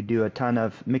Studio. We do a ton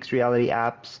of mixed reality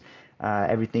apps,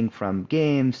 everything from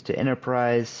games to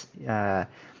enterprise,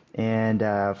 and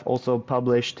I've also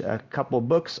published a couple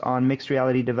books on mixed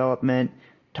reality development,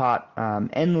 taught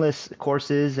endless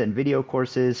courses and video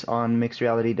courses on mixed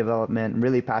reality development. I'm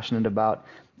really passionate about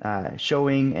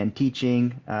showing and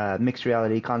teaching mixed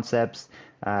reality concepts.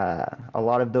 A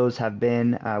lot of those have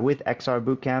been with XR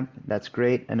Bootcamp. That's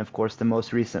great. And of course, the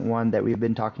most recent one that we've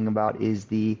been talking about is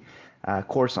the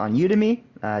course on Udemy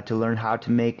to learn how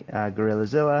to make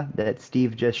GorillaZilla that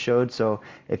Steve just showed. So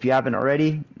if you haven't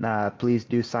already, please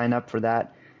do sign up for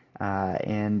that.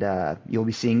 And you'll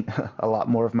be seeing a lot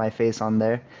more of my face on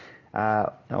there. I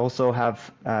also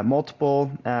have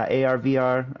multiple AR,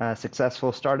 VR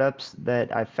successful startups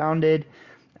that I've founded,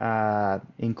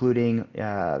 including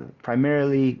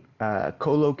primarily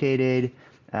co-located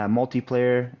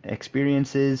multiplayer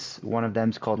experiences. One of them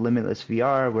is called Limitless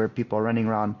VR, where people are running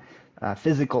around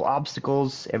physical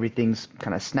obstacles. Everything's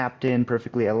kind of snapped in,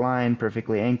 perfectly aligned,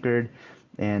 perfectly anchored.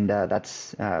 And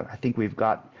that's, I think we've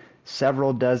got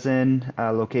several dozen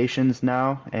locations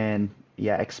now, and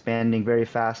yeah, expanding very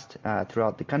fast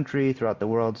throughout the country, throughout the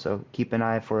world. So keep an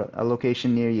eye for a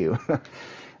location near you.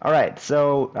 All right,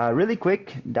 so really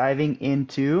quick, diving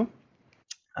into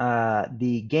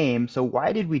the game. So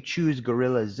why did we choose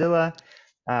GorillaZilla?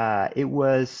 It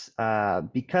was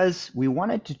because we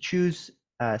wanted to choose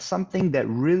something that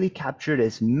really captured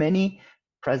as many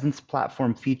presence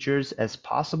platform features as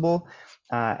possible.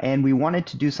 And we wanted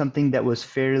to do something that was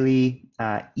fairly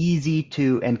easy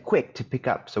to and quick to pick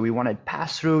up. So we wanted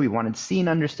pass-through, we wanted scene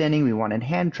understanding, we wanted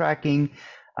hand tracking,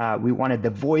 We wanted the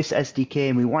voice SDK,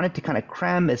 and we wanted to kind of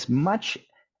cram as much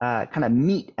kind of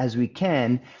meat as we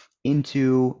can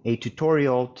into a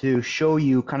tutorial to show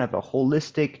you kind of a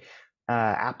holistic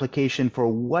application for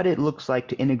what it looks like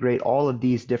to integrate all of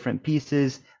these different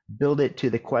pieces, build it to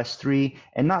the Quest 3,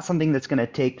 and not something that's going to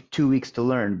take 2 weeks to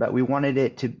learn, but we wanted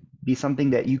it to be something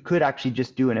that you could actually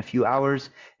just do in a few hours.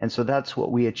 And so that's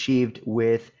what we achieved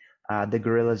with the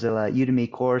GorillaZilla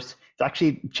Udemy course. It's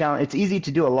actually it's easy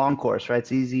to do a long course, right?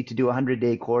 It's easy to do a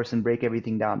 100-day course and break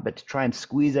everything down, but to try and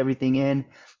squeeze everything in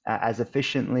as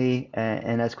efficiently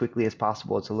and as quickly as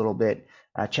possible, it's a little bit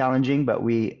challenging, but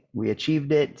we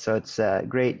achieved it. So it's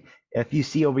great. If you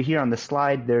see over here on the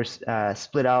slide, there's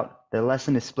the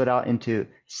lesson is split out into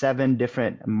 7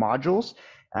 different modules.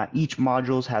 Each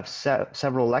modules have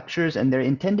several lectures, and they're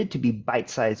intended to be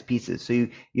bite-sized pieces. So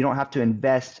you don't have to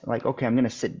invest like, okay, I'm going to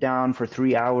sit down for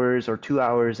 3 hours or 2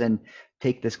 hours and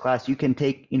take this class. You can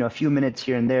take, a few minutes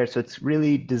here and there. So it's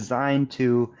really designed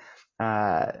to,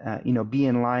 be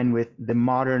in line with the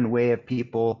modern way of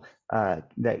people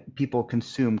that people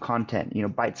consume content.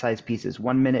 Bite-sized pieces,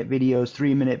 1-minute videos,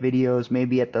 3-minute videos.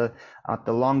 Maybe at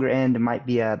the longer end, it might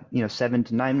be a 7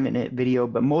 to 9 minute video.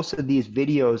 But most of these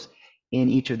videos in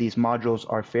each of these modules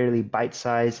are fairly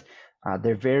bite-sized.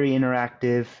 They're very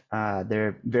interactive.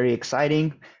 They're very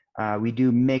exciting. We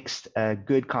do mixed a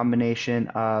good combination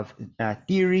of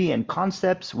theory and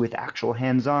concepts with actual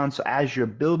hands-on. So as you're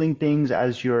building things,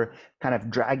 as you're kind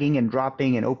of dragging and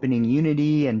dropping and opening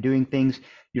Unity and doing things,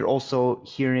 you're also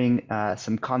hearing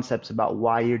some concepts about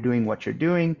why you're doing what you're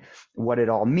doing, what it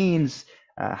all means,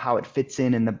 how it fits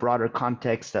in the broader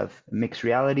context of mixed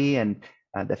reality and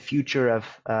the future of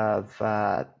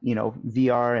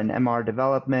VR and MR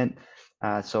development.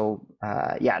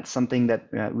 It's something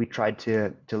that we tried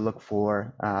to look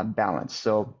for balance.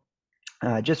 So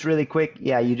just really quick,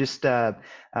 you just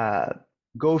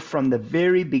go from the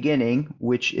very beginning,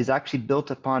 which is actually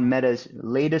built upon Meta's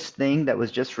latest thing that was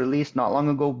just released not long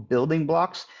ago, Building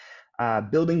Blocks.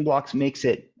 Building Blocks makes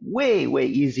it way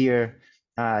easier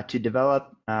to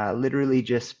develop. Literally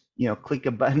just click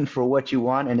a button for what you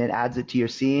want and it adds it to your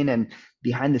scene, and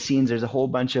behind the scenes there's a whole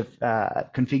bunch of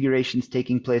configurations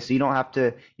taking place, so you don't have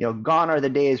to, gone are the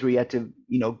days where you have to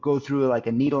go through like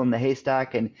a needle in the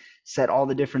haystack and set all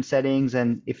the different settings,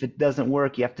 and if it doesn't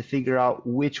work you have to figure out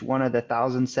which one of the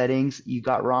 1,000 settings you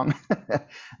got wrong.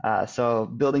 So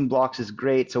Building Blocks is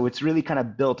great. So it's really kind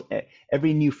of built,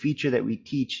 every new feature that we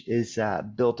teach is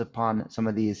built upon some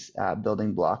of these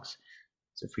building blocks.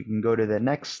 So if we can go to the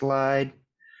next slide.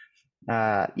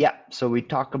 So we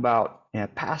talk about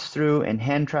pass-through and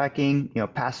hand tracking,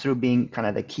 pass-through being kind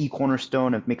of the key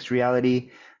cornerstone of mixed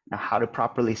reality, how to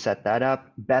properly set that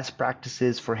up, best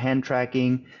practices for hand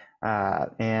tracking,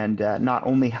 and not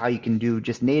only how you can do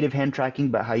just native hand tracking,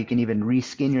 but how you can even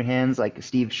reskin your hands, like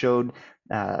Steve showed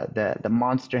the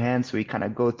monster hands. So we kind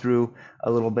of go through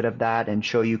a little bit of that and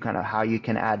show you kind of how you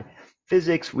can add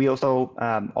physics. We also,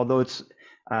 although it's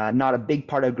not a big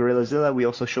part of GorillaZilla, we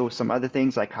also show some other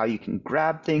things like how you can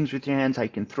grab things with your hands, how you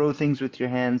can throw things with your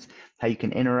hands, how you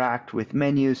can interact with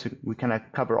menus. So we kind of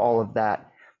cover all of that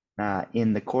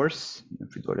in the course.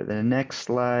 If we go to the next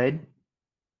slide,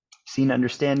 scene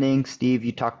understanding. Steve,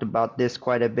 you talked about this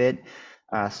quite a bit.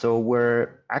 So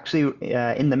we're actually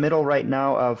in the middle right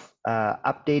now of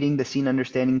updating the scene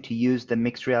understanding to use the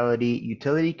mixed reality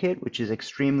utility kit, which is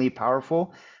extremely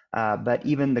powerful. But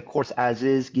even the course as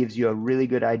is gives you a really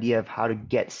good idea of how to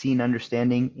get scene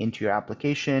understanding into your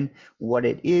application, what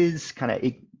it is,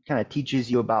 it kind of teaches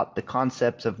you about the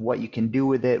concepts of what you can do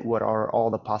with it, what are all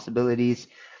the possibilities,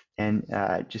 and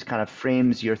just kind of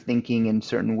frames your thinking in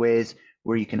certain ways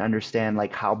where you can understand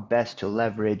like how best to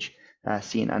leverage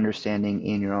scene understanding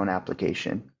in your own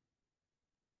application.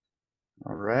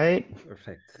 All right.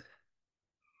 Perfect.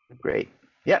 Great.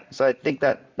 Yeah, so I think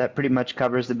that pretty much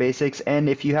covers the basics. And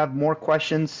if you have more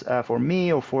questions for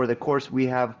me or for the course, we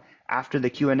have, after the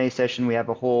Q&A session, we have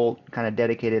a whole kind of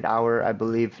dedicated hour, I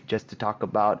believe, just to talk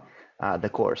about the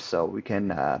course. So we can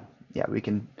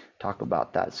talk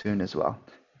about that soon as well.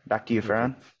 Back to you,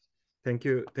 Farhan. Thank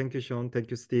you, Sean. Thank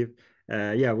you, Steve.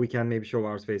 We can maybe show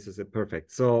our faces.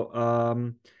 Perfect.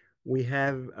 So we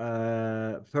have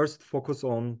first focus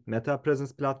on Meta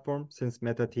Presence Platform, since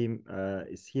Meta team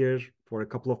is here for a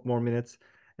couple of more minutes.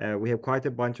 We have quite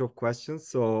a bunch of questions,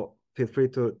 so feel free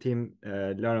to, team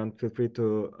Laurent, feel free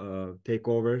to take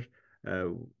over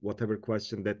whatever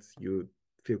question that you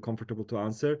feel comfortable to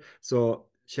answer. So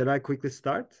shall I quickly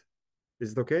start?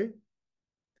 Is it okay?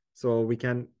 So we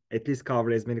can at least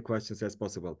cover as many questions as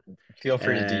possible. Feel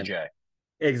free to DJ.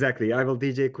 Exactly. I will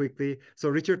DJ quickly. So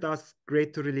Richard asks,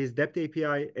 great to release depth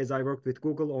API. As I worked with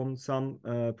Google on some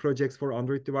projects for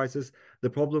Android devices, the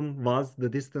problem was the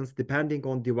distance depending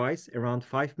on device, around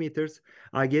 5 meters.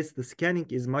 I guess the scanning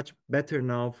is much better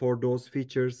now for those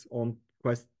features on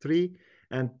Quest 3.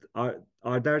 And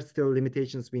are there still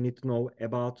limitations we need to know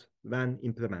about when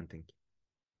implementing?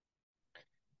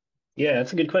 Yeah,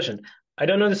 that's a good question. I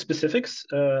don't know the specifics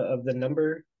of the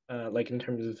number, like in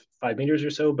terms of 5 meters or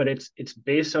so, but it's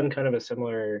based on kind of a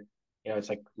similar, it's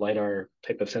like LiDAR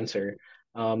type of sensor.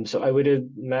 So I would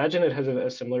imagine it has a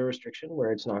similar restriction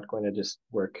where it's not going to just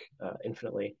work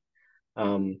infinitely.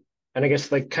 And I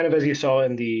guess like kind of as you saw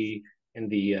in the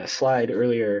slide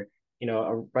earlier,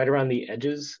 right around the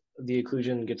edges, the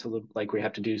occlusion gets a little like we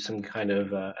have to do some kind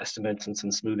of estimates and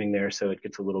some smoothing there, so it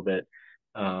gets a little bit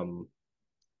um,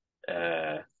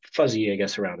 fuzzy, I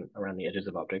guess, around the edges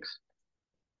of objects.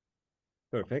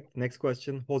 Perfect. Next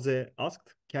question. Jose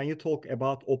asked, can you talk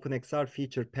about OpenXR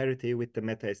feature parity with the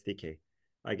Meta SDK?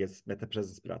 I guess Meta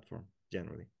Presence Platform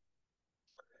generally.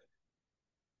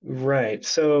 Right.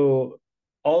 So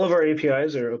all of our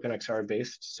APIs are OpenXR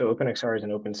based. So OpenXR is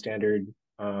an open standard,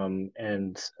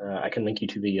 and I can link you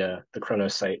to the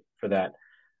Chronos site for that.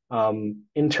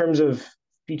 In terms of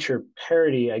feature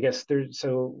parity, I guess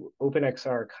so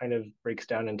OpenXR kind of breaks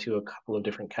down into a couple of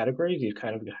different categories. You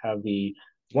kind of have the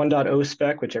 1.0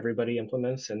 spec, which everybody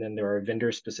implements, and then there are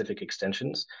vendor-specific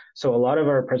extensions. So a lot of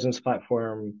our presence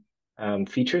platform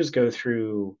features go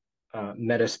through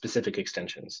meta-specific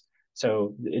extensions.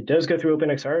 So it does go through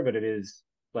OpenXR, but it is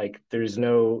like there's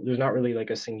not really like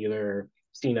a singular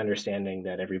scene understanding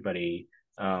that everybody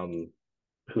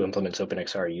who implements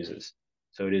OpenXR uses.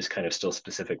 So it is kind of still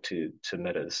specific to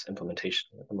Meta's implementation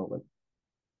at the moment.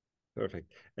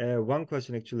 Perfect. One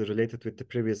question actually related with the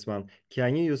previous one.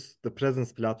 Can you use the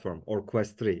presence platform or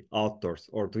Quest 3 outdoors,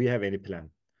 or do you have any plan?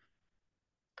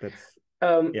 That's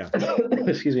yeah.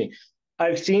 Excuse me.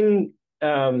 I've seen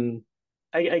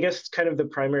I guess kind of the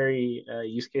primary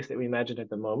use case that we imagine at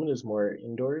the moment is more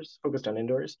indoors, focused on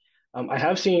indoors. I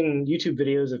have seen YouTube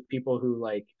videos of people who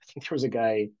I think there was a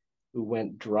guy who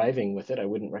went driving with it. I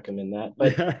wouldn't recommend that,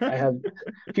 but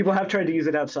people have tried to use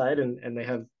it outside and they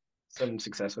have some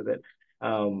success with it.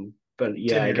 But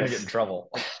yeah, Tim, you're gonna get in trouble.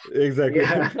 Exactly.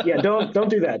 Yeah, don't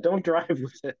do that. Don't drive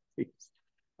with it, please.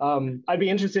 I'd be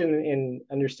interested in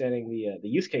understanding the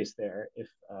use case there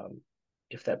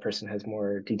if that person has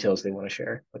more details they want to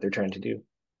share what they're trying to do.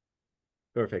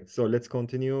 Perfect. So let's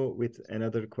continue with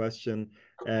another question.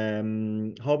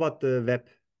 How about the web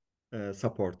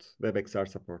support, WebXR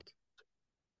support?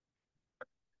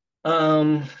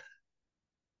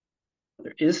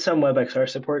 There is some WebXR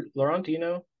support. Laurent, do you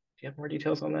know? Do you have more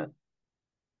details on that?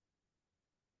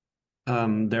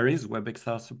 There is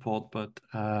WebXR support, but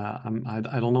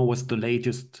I don't know what's the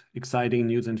latest exciting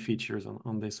news and features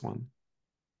on this one.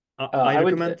 I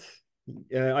recommend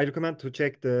to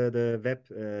check the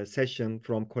web session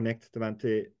from Connect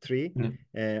 23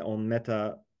 on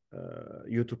Meta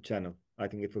YouTube channel. I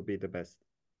think it would be the best.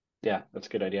 Yeah, that's a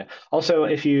good idea. Also,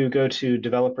 if you go to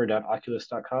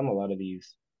developer.oculus.com, a lot of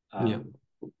these, it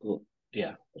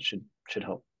should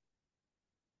help.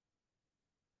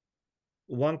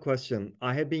 One question.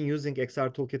 I have been using XR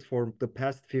Toolkit for the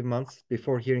past few months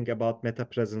before hearing about Meta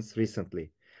Presence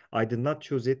recently. I did not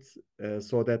choose it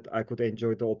so that I could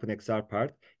enjoy the OpenXR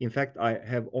part. In fact, I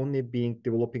have only been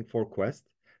developing for Quest.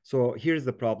 So here's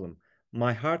the problem.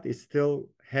 My heart is still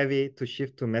heavy to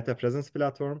shift to Meta Presence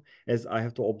platform as I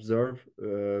have to observe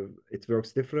it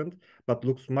works different, but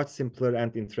looks much simpler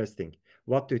and interesting.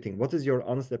 What do you think? What is your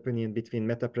honest opinion between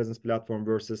Meta Presence platform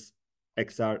versus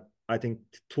XR? I think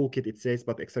toolkit it says,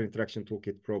 but XR interaction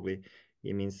toolkit probably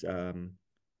it means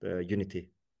the Unity.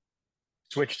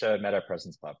 Switch to Meta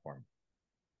Presence Platform.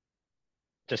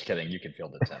 Just kidding. You can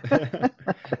field it, Tim.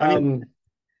 I mean,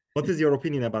 what is your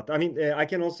opinion about? I mean, our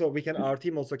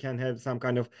team also can have some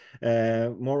kind of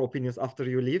more opinions after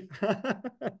you leave.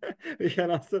 We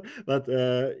can also, but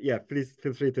yeah, please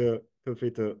feel free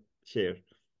to share.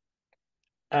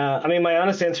 I mean, my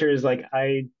honest answer is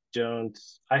I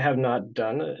have not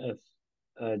done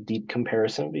a deep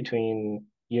comparison between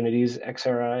Unity's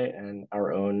XRI and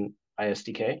our own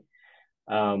ISDK.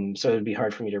 So it'd be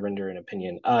hard for me to render an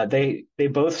opinion. They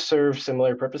both serve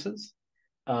similar purposes.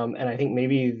 And I think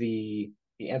maybe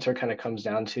the answer kind of comes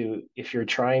down to if you're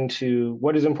trying to,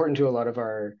 what is important to a lot of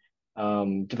our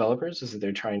developers is that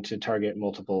they're trying to target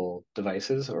multiple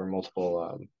devices or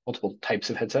multiple types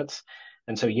of headsets.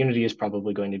 And so Unity is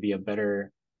probably going to be a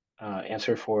better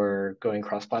answer for going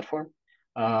cross-platform.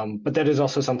 But that is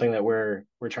also something that we're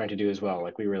trying to do as well.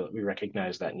 We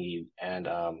recognize that need, and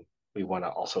we want to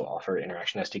also offer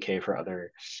Interaction SDK for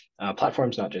other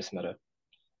platforms, not just Meta.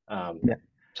 Yeah.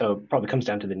 So it probably comes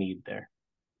down to the need there.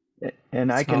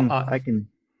 And I So, can,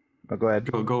 oh, go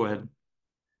ahead. go ahead.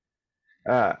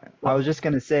 I was just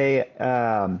going to say,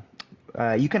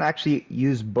 you can actually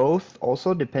use both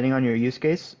also depending on your use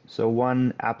case. So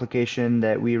one application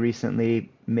that we recently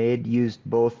made used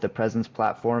both the Presence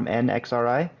platform and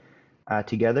XRI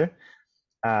together,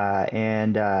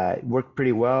 and worked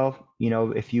pretty well. You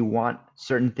know, if you want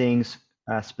certain things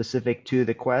specific to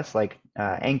the Quest, like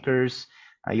anchors,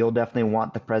 you'll definitely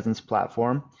want the Presence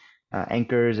platform,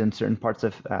 anchors and certain parts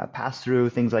of pass-through,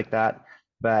 things like that.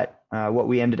 But what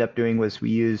we ended up doing was we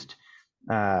used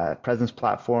Presence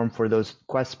platform for those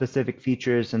Quest specific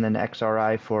features, and then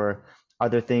XRI for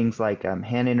other things like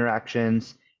hand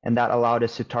interactions, and that allowed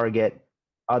us to target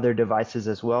other devices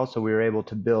as well. So we were able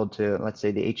to build to, let's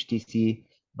say, the HTC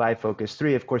Vive Focus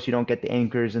 3. Of course, you don't get the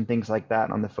anchors and things like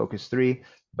that on the Focus 3,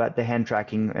 but the hand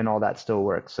tracking and all that still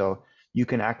works. So you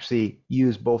can actually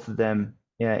use both of them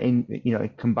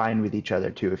combined with each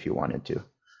other too, if you wanted to.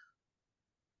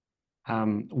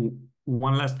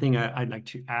 One last thing I'd like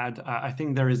to add. I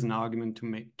think there is an argument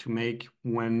to make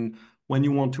when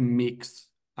you want to mix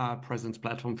Presence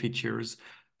platform features.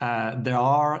 There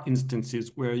are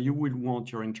instances where you would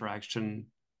want your interaction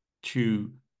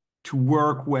to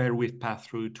work well with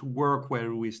pass-through, to work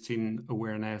well with scene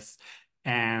awareness,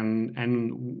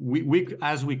 and we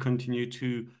as we continue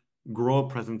to grow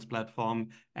Presence platform,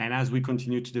 and as we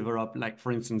continue to develop, like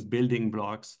for instance, building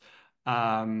blocks,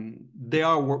 they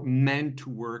are meant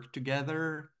to work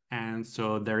together, and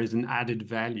so there is an added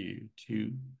value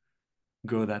to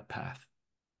go that path.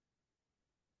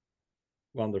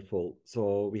 Wonderful.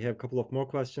 So we have a couple of more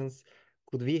questions.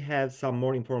 Could we have some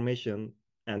more information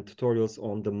and tutorials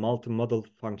on the multi-modal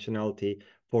functionality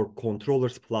for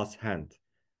controllers plus hand?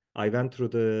 I went through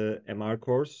the MR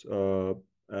course,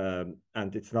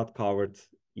 and it's not covered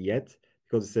yet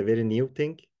because it's a very new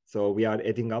thing. So we are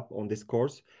adding up on this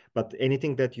course. But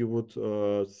anything that you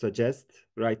would suggest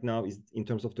right now is in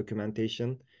terms of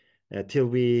documentation till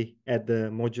we add the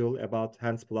module about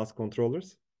hands plus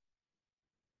controllers?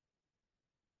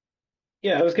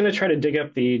 Yeah, I was going to try to dig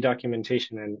up the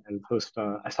documentation and post.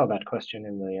 I saw that question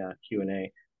in the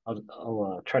Q&A.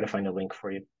 I'll try to find a link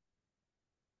for you.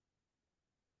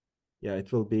 Yeah,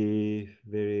 it will be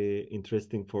very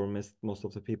interesting for most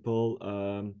of the people.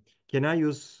 Can I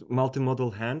use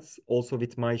multimodal hands also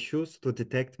with my shoes to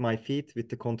detect my feet with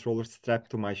the controller strapped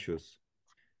to my shoes?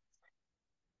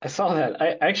 I saw that.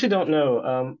 I actually don't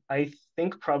know. I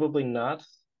think probably not.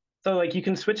 So like you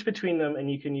can switch between them and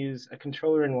you can use a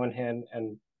controller in one hand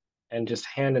and just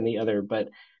hand in the other, but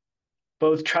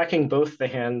both tracking both the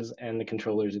hands and the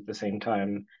controllers at the same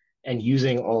time and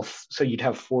using so you'd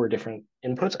have four different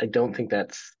inputs. I don't think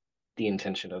that's the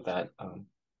intention of that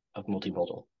of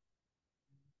multimodal.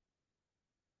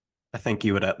 I think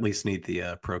you would at least need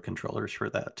the pro controllers for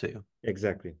that too.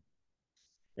 Exactly.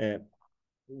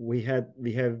 We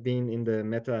have been in the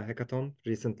Meta Hackathon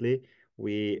recently.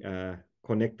 We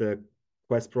connect the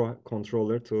Quest Pro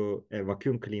controller to a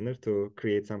vacuum cleaner to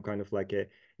create some kind of like a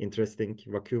interesting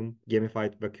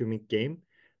gamified vacuuming game.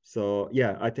 So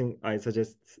yeah, I think I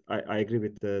agree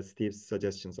with Steve's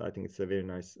suggestions. I think it's a very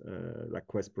nice like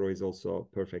Quest Pro is also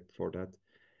perfect for that.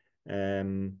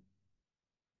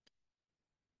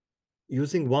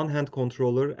 Using one hand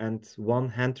controller and one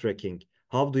hand tracking,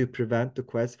 how do you prevent the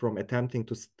Quest from attempting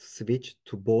to switch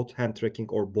to both hand tracking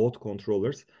or both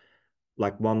controllers,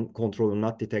 like one controller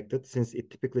not detected, since it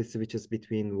typically switches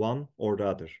between one or the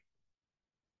other?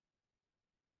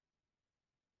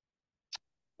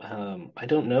 I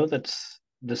don't know that's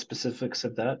the specifics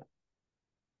of that,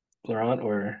 Laurent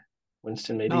or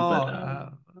Winston maybe, No,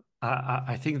 but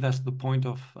I think that's the point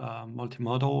of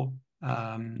multimodal.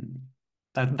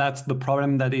 That's the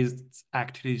problem that is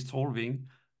actually solving,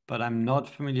 but I'm not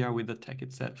familiar with the tech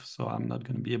itself, so I'm not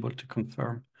going to be able to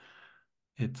confirm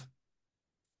it.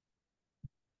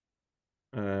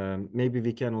 Maybe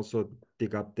we can also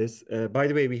dig up this. By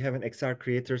the way, we have an XR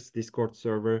Creators Discord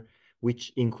server,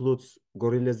 which includes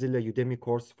GorillaZilla Udemy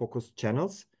course focused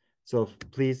channels. So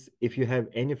please, if you have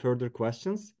any further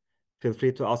questions, feel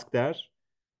free to ask there.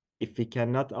 If we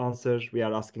cannot answer, we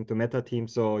are asking to Meta team,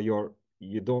 so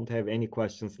you don't have any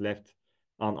questions left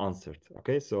unanswered.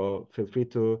 Okay, so feel free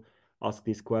to ask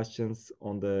these questions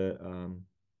on the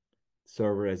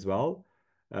server as well.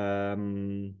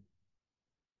 There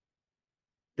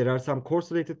are some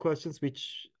course-related questions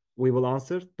which we will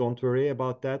answer. Don't worry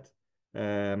about that.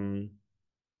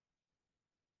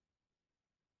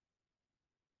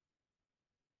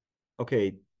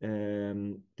 Okay,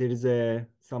 there is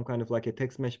some kind of like a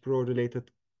text mesh pro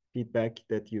related feedback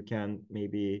that you can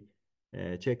maybe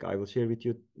check. I will share with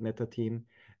you, Meta team.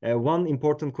 One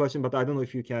important question, but I don't know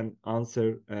if you can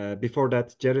answer. Before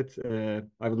that, Jared,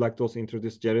 I would like to also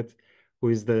introduce Jared, who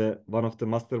is one of the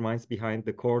masterminds behind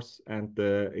the course and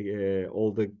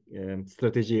all the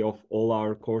strategy of all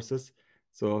our courses.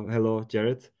 So hello,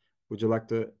 Jared. Would you like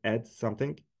to add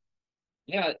something?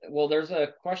 Yeah, well, there's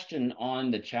a question on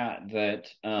the chat that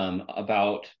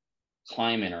about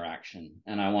climb interaction,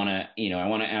 and I want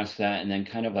to ask that, and then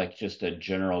kind of like just a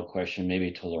general question,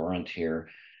 maybe to Laurent here.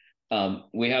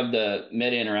 We have the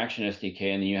Meta Interaction SDK,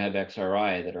 and then you have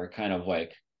XRI that are kind of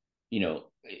like, you know,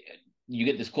 you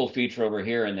get this cool feature over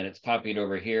here, and then it's copied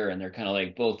over here, and they're kind of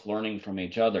like both learning from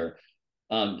each other.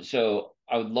 So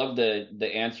I would love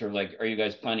the answer, like, are you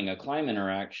guys planning a climb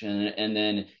interaction? And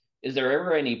then is there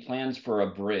ever any plans for a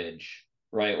bridge,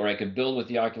 right? Where I could build with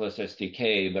the Oculus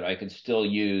SDK, but I could still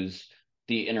use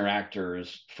the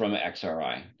interactors from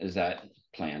XRI? Is that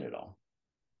planned at all?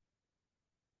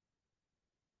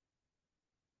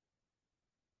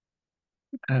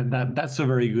 That's a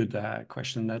very good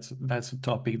question. That's a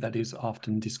topic that is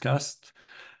often discussed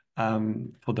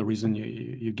for the reason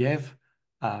you gave.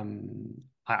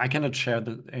 I cannot share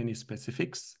any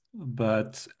specifics,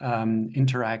 but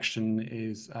interaction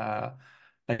is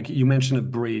like you mentioned a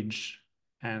bridge,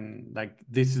 and like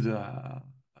this is a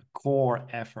core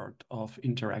effort of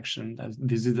interaction.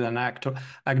 This is an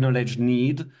acknowledged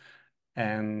need,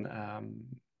 and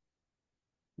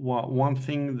one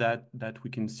thing that we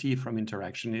can see from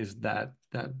interaction is that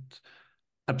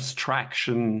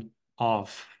abstraction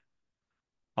of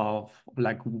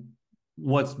like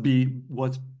what's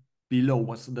below,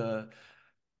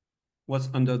 what's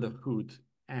under the hood,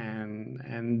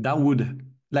 and that would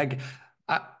like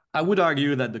I would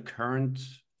argue that the current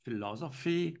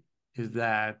philosophy is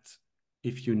that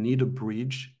if you need a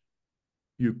bridge,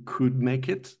 you could make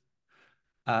it.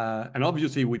 And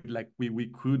obviously we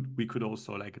could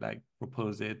also like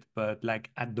propose it, but like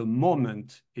at the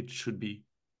moment it should be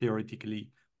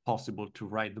theoretically possible to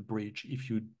write the bridge if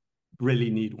you really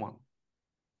need one.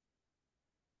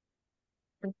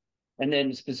 And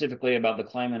then specifically about the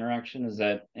climb interaction, is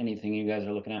that anything you guys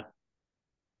are looking at?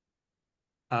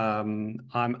 I'm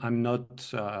not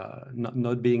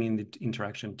being in the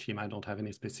interaction team. I don't have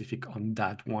any specific on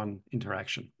that one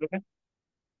interaction. Okay.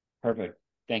 Perfect.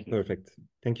 Thank you. Perfect.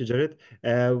 Thank you, Jared.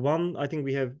 I think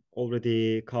we have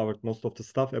already covered most of the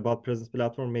stuff about Presence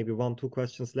Platform. Maybe 2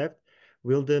 questions left.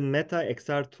 Will the Meta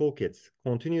XR toolkits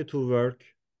continue to work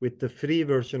with the free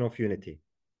version of Unity?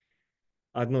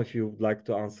 I don't know if you would like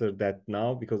to answer that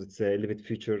now because it's a little bit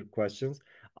future questions.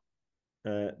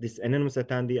 This anonymous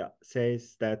attendee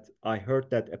says that I heard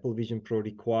that Apple Vision Pro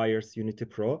requires Unity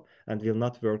Pro and will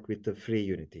not work with the free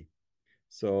Unity.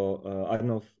 So I don't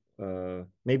know if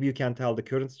maybe you can tell the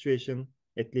current situation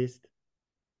at least.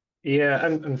 Yeah,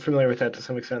 I'm familiar with that to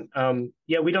some extent.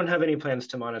 Yeah, we don't have any plans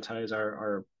to monetize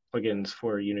our plugins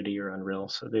for Unity or Unreal,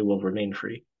 so they will remain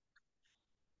free.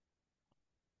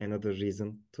 Another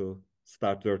reason to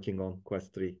start working on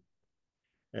Quest 3.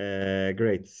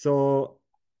 Great. So,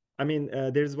 I mean,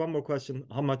 there's one more question.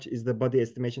 How much is the body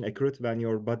estimation accurate when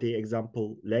your body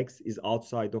example legs is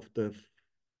outside of the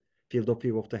field of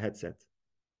view of the headset?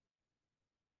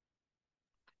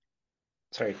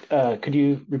 Sorry, could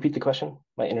you repeat the question?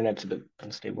 My internet's a bit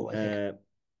unstable, I think.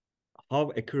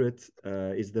 How accurate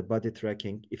is the body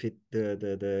tracking if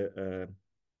the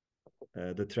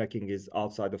tracking is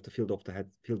outside of the field of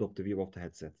the view of the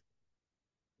headset?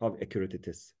 How accurate it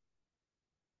is?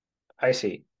 I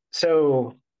see.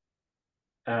 So,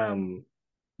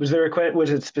 was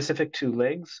it specific to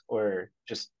legs or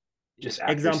just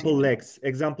example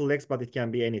accuracy? legs, but it can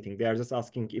be anything. They are just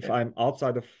asking if I'm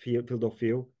outside of field of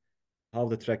view, how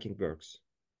the tracking works.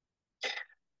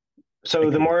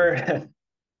 So the more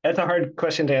that's a hard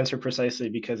question to answer precisely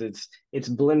because it's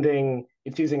blending,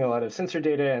 it's using a lot of sensor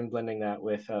data and blending that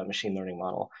with a machine learning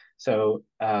model. So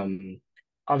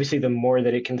obviously the more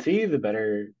that it can see, the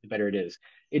better it is.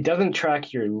 It doesn't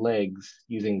track your legs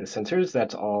using the sensors.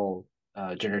 That's all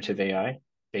generative AI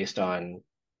based on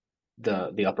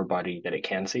the upper body that it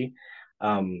can see.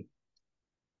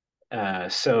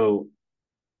 So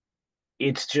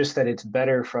it's just that it's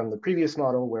better from the previous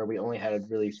model where we only had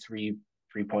really three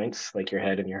points, like your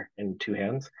head and 2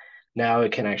 hands. Now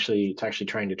it's actually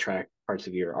trying to track parts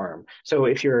of your arm. So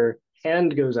if your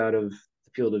hand goes out of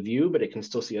the field of view, but it can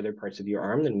still see other parts of your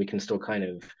arm, then we can still kind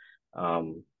of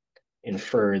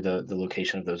infer the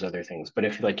location of those other things. But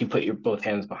if like you put your both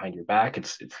hands behind your back,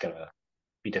 it's gonna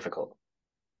be difficult.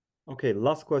 Okay,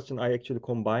 last question I actually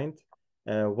combined.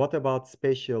 What about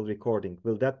spatial recording?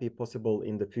 Will that be possible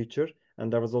in the future?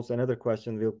 And there was also another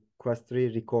question, will Quest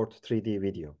 3 record 3D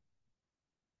video?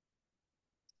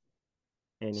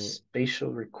 Any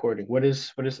spatial recording? What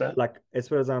is that? Like, as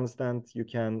far as I understand, you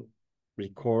can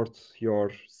record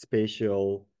your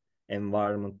spatial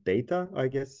environment data, I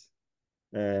guess.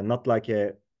 Not like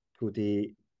a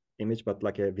 2D image, but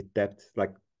like a with depth,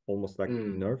 like almost like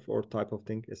nerf or type of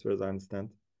thing, as far as I understand.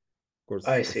 Of course,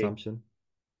 I see. assumption.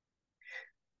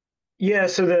 Yeah,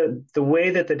 so the way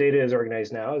that the data is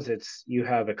organized now is you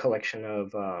have a collection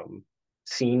of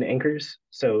scene anchors.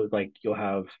 So like you'll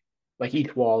have like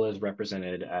each wall is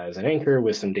represented as an anchor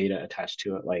with some data attached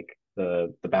to it, like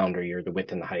the boundary or the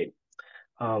width and the height.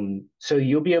 So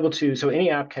you'll be able to, so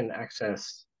any app can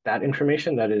access that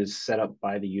information that is set up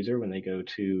by the user when they go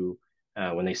to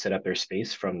when they set up their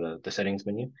space from the settings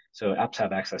menu. So apps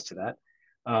have access to that.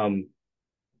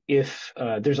 If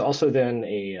there's also then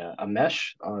a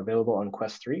mesh available on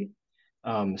Quest 3.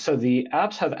 So the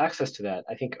apps have access to that.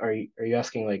 I think, are you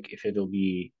asking like if it'll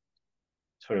be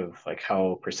sort of like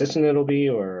how persistent it'll be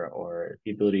or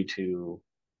the ability to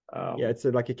Yeah, it's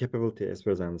like a capability as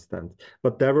far as I understand.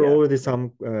 But there were Yeah. already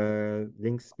some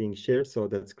links being shared, so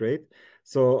that's great.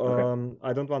 So Okay.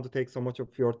 I don't want to take so much of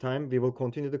your time. We will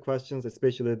continue the questions,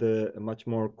 especially the much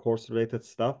more course-related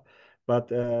stuff.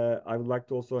 But I would like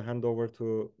to also hand over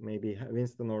to maybe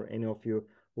Winston or any of you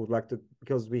who would like to,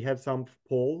 because we have some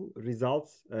poll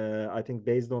results. I think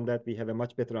based on that, we have a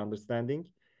much better understanding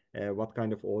what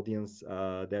kind of audience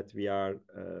that we are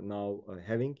now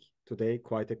having today,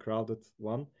 quite a crowded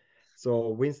one. So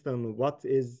Winston, what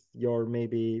is your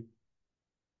maybe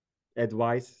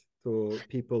advice to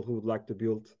people who would like to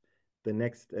build the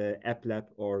next AppLab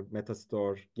or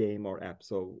MetaStore game or app?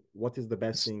 So what is the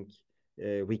best thing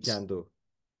we can do?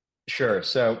 Sure.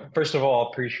 So first of all,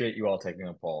 appreciate you all taking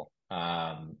the poll.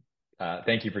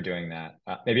 Thank you for doing that.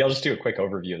 Maybe I'll just do a quick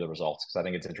overview of the results because I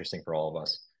think it's interesting for all of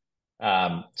us.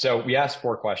 So we asked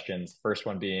 4 questions. The first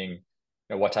one being,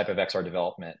 what type of XR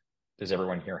development does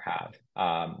everyone here have?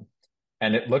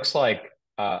 And it looks like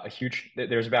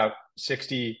there's about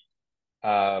 60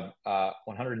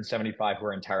 175 who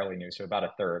are entirely new, so about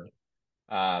a third,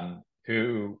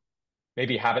 who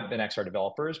maybe haven't been XR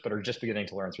developers, but are just beginning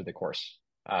to learn through the course,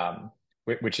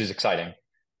 which is exciting.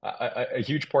 A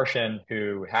huge portion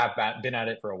who have been at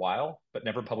it for a while, but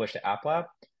never published to AppLab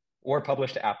or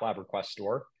published to AppLab Request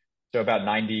Store. So about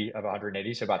 90 of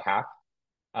 180, so about half.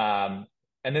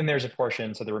 And then there's a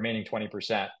portion, so the remaining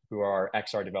 20% who are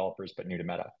XR developers, but new to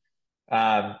Meta.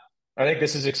 I think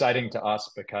this is exciting to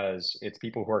us because it's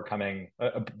people who are coming,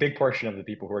 a big portion of the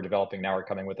people who are developing now are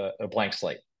coming with a blank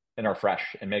slate and are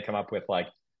fresh and may come up with like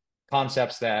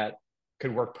concepts that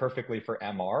could work perfectly for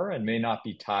MR and may not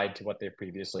be tied to what they've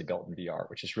previously built in VR,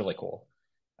 which is really cool.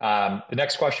 The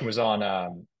next question was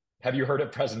on, have you heard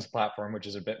of Presence Platform, which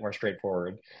is a bit more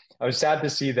straightforward. I was sad to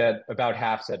see that about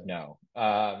half said no.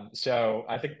 So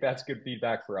I think that's good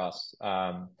feedback for us.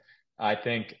 I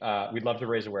think we'd love to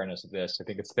raise awareness of this. I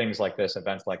think it's things like this,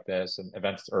 events like this, and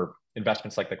events or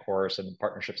investments like the course and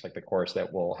partnerships like the course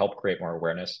that will help create more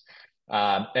awareness.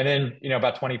 And then,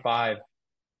 about 25,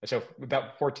 so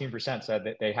about 14% said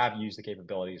that they have used the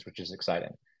capabilities, which is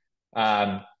exciting.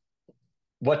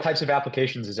 What types of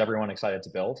applications is everyone excited to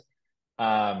build?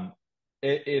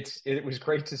 It was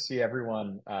great to see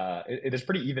everyone. There's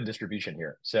pretty even distribution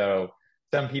here. So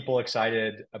some people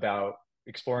excited about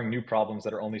exploring new problems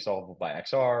that are only solvable by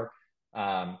XR,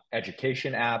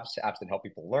 education apps that help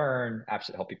people learn, apps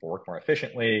that help people work more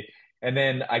efficiently. And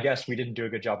then I guess we didn't do a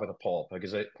good job with a poll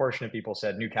because a portion of people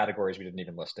said new categories, we didn't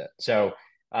even list it. So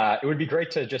it would be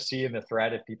great to just see in the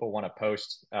thread if people want to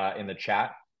post in the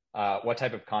chat what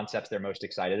type of concepts they're most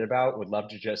excited about. Would love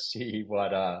to just see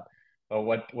what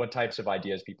types of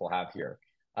ideas people have here.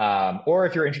 Or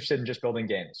if you're interested in just building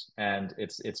games and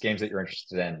it's games that you're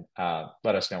interested in,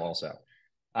 let us know also.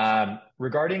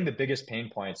 Regarding the biggest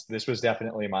pain points, this was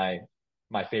definitely my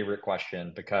favorite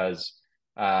question because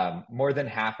more than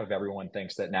half of everyone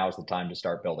thinks that now is the time to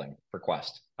start building for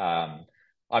Quest.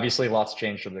 Obviously, lots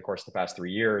changed over the course of the past 3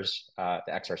 years. The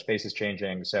XR space is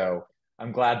changing. So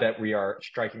I'm glad that we are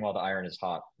striking while the iron is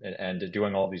hot and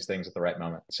doing all these things at the right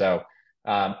moment. So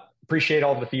appreciate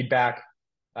all the feedback.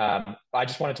 I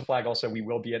just wanted to flag also, we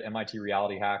will be at MIT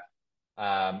Reality Hack.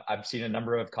 I've seen a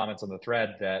number of comments on the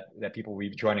thread that people will be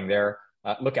joining there.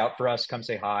 Look out for us. Come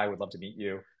say hi. Would love to meet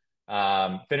you.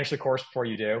 Finish the course before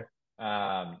you do.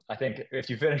 I think if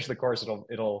you finish the course,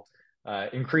 it'll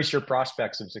increase your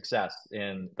prospects of success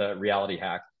in the Reality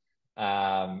Hack.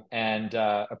 And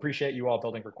appreciate you all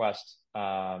building for Quest.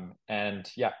 And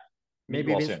yeah,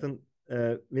 maybe Winston,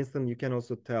 Winston, you can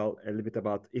also tell a little bit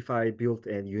about if I built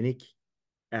a unique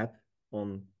app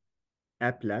on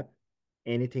AppLab,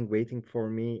 anything waiting for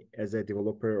me as a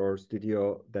developer or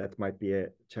studio that might be a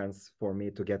chance for me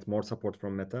to get more support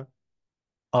from Meta?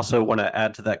 Also, want to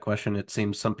add to that question. It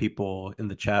seems some people in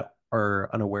the chat are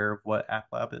unaware of what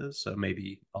AppLab is, so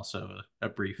maybe also a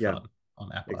brief on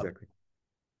AppLab. Exactly.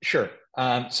 Sure.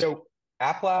 So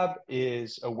AppLab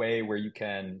is a way where you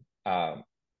can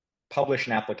publish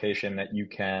an application that you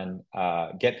can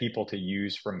get people to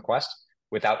use from Quest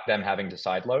without them having to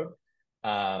sideload.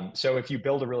 So if you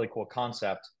build a really cool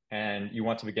concept and you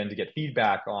want to begin to get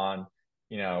feedback on,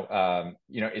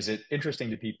 is it interesting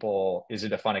to people? Is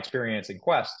it a fun experience in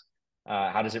Quest?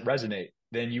 How does it resonate?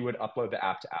 Then you would upload the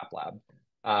app to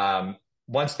AppLab.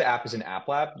 Once the app is in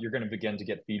AppLab, you're going to begin to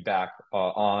get feedback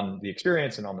on the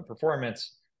experience and on the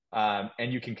performance,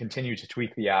 and you can continue to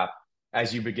tweak the app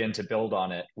as you begin to build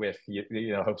on it with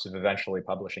hopes of eventually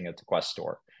publishing it to Quest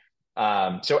Store.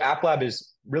 So AppLab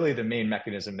is really the main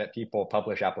mechanism that people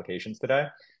publish applications today.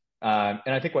 And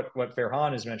I think what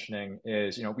Ferhan is mentioning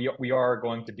is, we are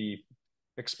going to be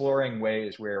exploring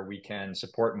ways where we can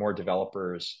support more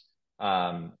developers,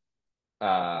 as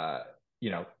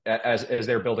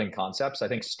they're building concepts. I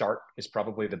think Start is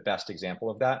probably the best example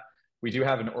of that. We do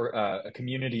have a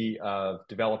community of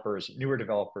developers, newer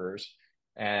developers,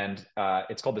 and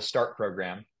it's called the Start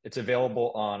program. It's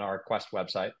available on our Quest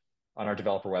website, on our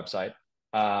developer website.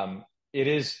 It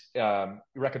is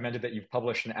recommended that you've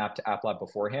published an app to AppLab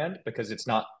beforehand, because it's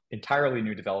not entirely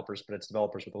new developers, but it's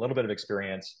developers with a little bit of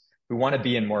experience who want to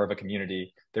be in more of a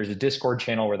community. There's a Discord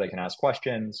channel where they can ask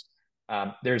questions.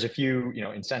 There's a few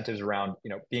incentives around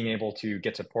being able to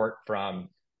get support from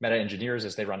Meta engineers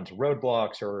as they run into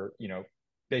roadblocks, or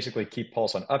basically keep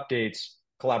pulse on updates,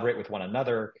 collaborate with one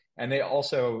another. And they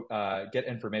also get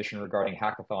information regarding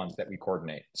hackathons that we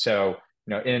coordinate. So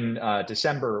in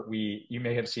December, you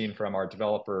may have seen from our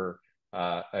developer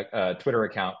Twitter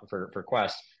account for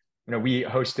Quest, we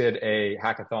hosted a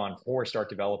hackathon for Start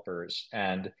developers,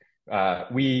 and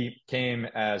we came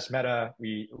as Meta.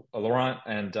 Laurent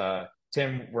and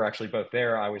Tim were actually both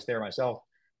there. I was there myself.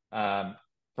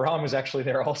 Farhan was actually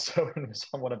there also and was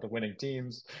on one of the winning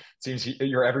teams. Seems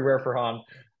you're everywhere, Farhan.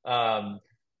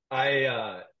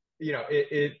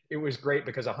 It was great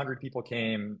because 100 people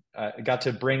came, got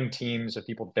to bring teams of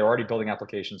people that they're already building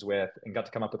applications with, and got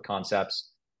to come up with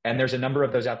concepts. And there's a number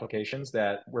of those applications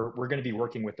that we're going to be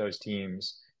working with those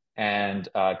teams and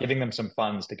giving them some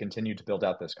funds to continue to build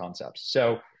out those concepts.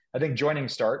 So I think joining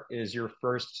Start is your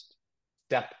first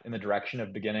step in the direction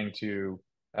of beginning to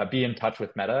be in touch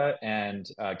with Meta and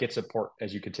get support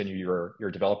as you continue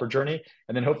your developer journey.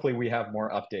 And then hopefully we have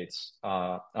more updates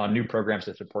on new programs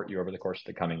that support you over the course of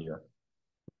the coming year.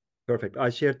 Perfect. I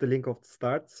shared the link of the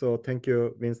Start. So thank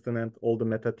you, Winston, and all the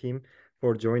Meta team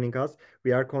for joining us.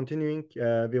 We are continuing.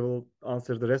 We will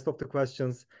answer the rest of the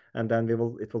questions, and then it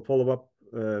will follow up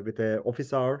with an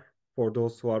office hour for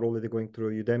those who are already going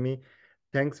through Udemy.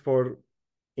 Thanks for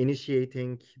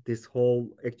initiating this whole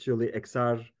actually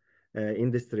XR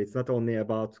industry. It's not only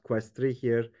about Quest 3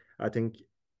 here. I think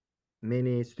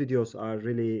many studios are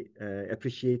really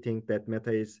appreciating that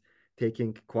Meta is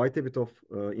taking quite a bit of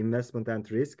investment and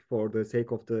risk for the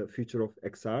sake of the future of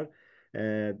XR.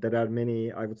 There are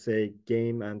many, I would say,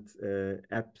 game and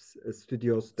apps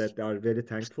studios that are very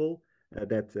thankful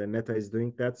that Meta is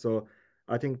doing that. So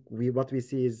I think what we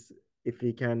see is, if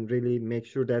we can really make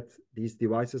sure that these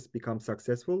devices become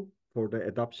successful for the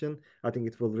adoption, I think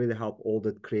it will really help all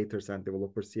the creators and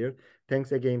developers here.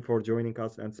 Thanks again for joining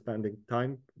us and spending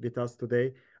time with us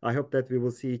today. I hope that we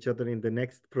will see each other in the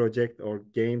next project or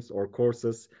games or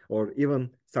courses or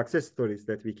even success stories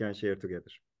that we can share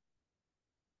together.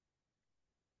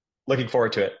 Looking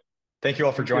forward to it. Thank you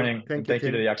all for joining. Thank you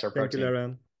to the XR Pro team. Thank you,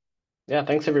 Lauren. Yeah,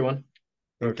 thanks everyone.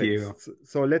 Perfect. Thank you.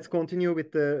 So let's continue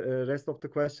with the rest of the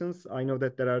questions. I know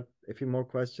that there are a few more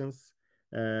questions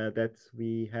that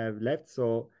we have left.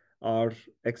 So our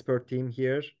expert team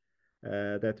here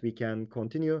that we can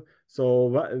continue. So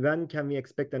when can we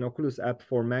expect an Oculus app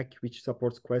for Mac which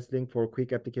supports Quest Link for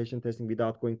quick application testing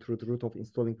without going through the route of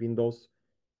installing Windows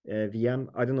VM?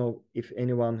 I don't know if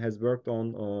anyone has worked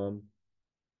on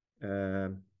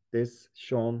this,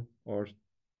 Sean or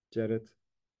Jared.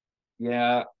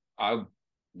 Yeah,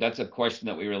 that's a question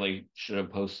that we really should have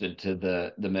posted to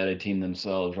the Meta team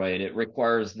themselves, right? It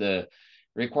requires the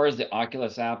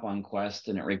Oculus app on Quest,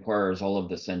 and it requires all of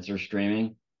the sensor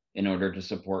streaming in order to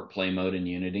support play mode in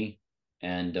Unity.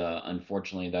 And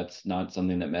unfortunately, that's not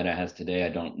something that Meta has today. I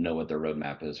don't know what their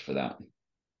roadmap is for that.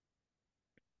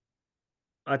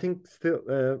 I think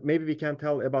still maybe we can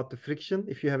tell about the friction.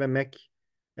 If you have a Mac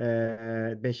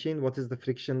machine. What is the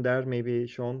friction there? Maybe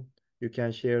Sean, you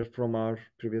can share from our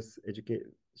previous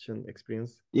education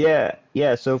experience. Yeah.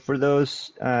 So for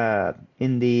those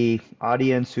in the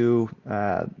audience who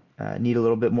need a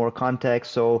little bit more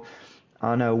context, so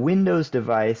on a Windows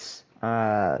device,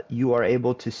 you are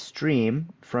able to stream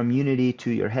from Unity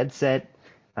to your headset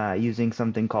using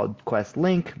something called Quest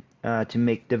Link to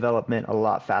make development a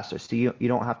lot faster. So you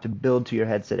don't have to build to your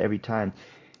headset every time.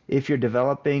 If you're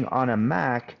developing on a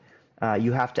Mac,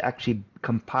 you have to actually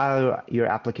compile your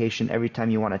application every time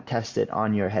you want to test it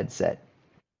on your headset.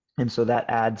 And so that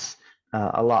adds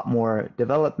a lot more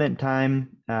development time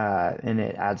and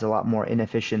it adds a lot more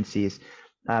inefficiencies.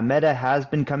 Meta has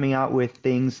been coming out with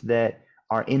things that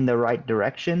are in the right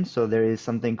direction. So there is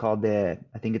something called I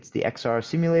think it's the XR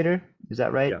simulator. Is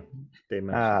that right? Yeah, they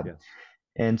mentioned, yeah.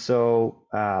 And so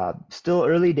still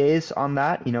early days on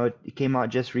that. You know, it came out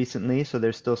just recently, so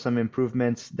there's still some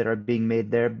improvements that are being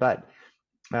made there, but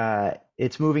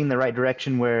it's moving in the right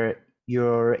direction where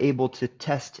you're able to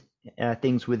test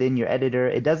things within your editor.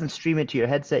 It doesn't stream it to your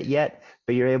headset yet,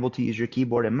 but you're able to use your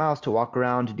keyboard and mouse to walk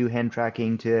around, to do hand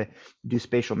tracking, to do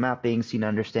spatial mapping, scene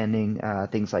understanding,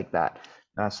 things like that.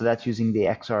 So that's using the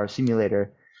XR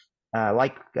simulator.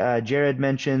 Like Jared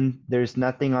mentioned, there's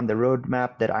nothing on the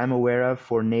roadmap that I'm aware of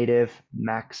for native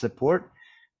Mac support.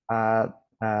 My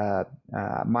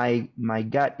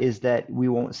gut is that we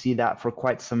won't see that for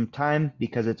quite some time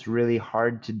because it's really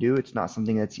hard to do. It's not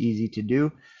something that's easy to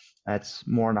do. It's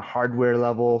more on a hardware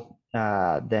level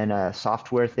than a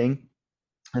software thing.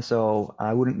 So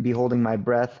I wouldn't be holding my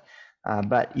breath,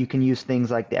 but you can use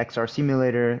things like the XR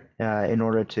simulator in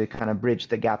order to kind of bridge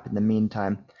the gap in the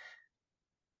meantime.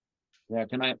 Yeah,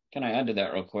 can I add to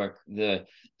that real quick?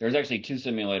 There's actually two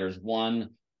simulators,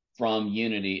 one from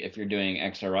Unity if you're doing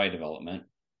XRI development,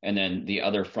 and then the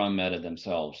other from Meta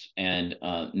themselves. And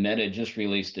Meta just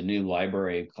released a new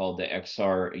library called the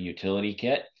XR Utility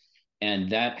Kit, and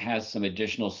that has some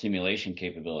additional simulation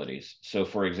capabilities. So,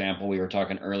 for example, we were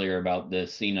talking earlier about the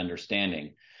scene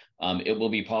understanding. It will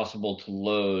be possible to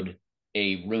load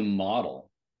a room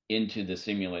model into the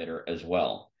simulator as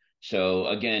well. So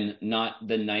again, not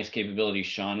the nice capabilities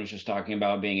Sean was just talking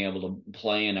about, being able to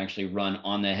play and actually run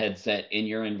on the headset in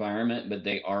your environment, but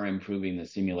they are improving the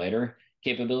simulator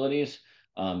capabilities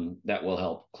that will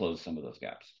help close some of those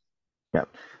gaps.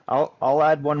 Yep. I'll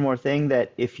add one more thing,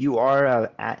 that if you are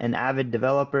an avid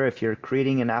developer, if you're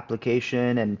creating an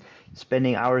application and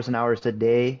spending hours and hours a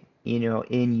day, you know,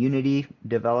 in Unity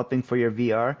developing for your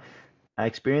VR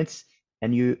experience,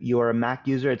 and you are a Mac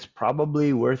user, it's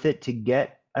probably worth it to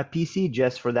get a PC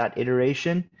just for that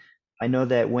iteration. I know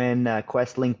that when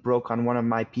Quest Link broke on one of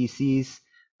my PCs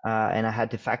and I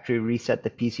had to factory reset the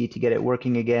PC to get it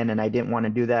working again, and I didn't want to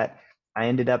do that, I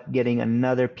ended up getting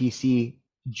another PC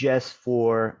just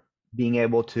for being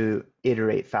able to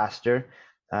iterate faster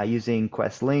using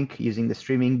Quest Link, using the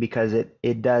streaming, because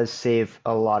it does save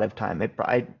a lot of time.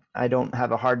 I don't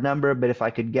have a hard number, but if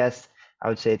I could guess, I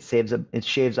would say it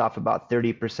shaves off about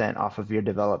 30% off of your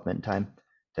development time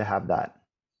to have that.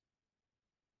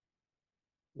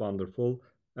 Wonderful.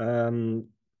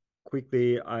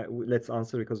 Quickly, let's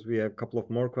answer because we have a couple of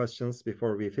more questions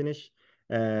before we finish.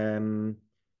 Um,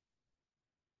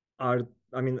 I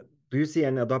mean, do you see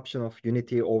an adoption of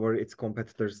Unity over its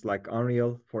competitors like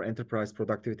Unreal for enterprise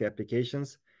productivity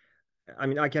applications? I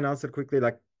mean, I can answer quickly,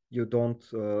 like you don't,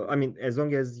 I mean, as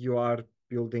long as you are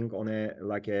building on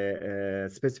a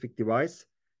specific device,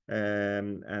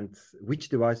 and which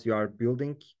device you are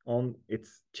building on,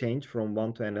 it's changed from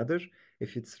one to another.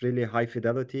 If it's really high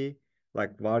fidelity,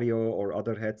 like Vario or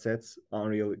other headsets,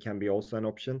 Unreal can be also an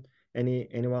option.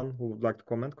 Anyone who would like to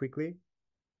comment quickly?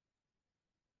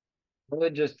 I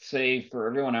would just say for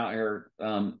everyone out here,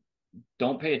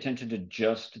 don't pay attention to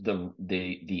just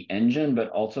the engine, but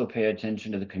also pay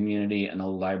attention to the community and the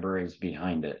libraries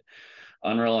behind it.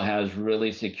 Unreal has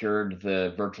really secured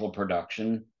the virtual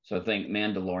production, so think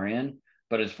Mandalorian.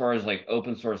 But as far as like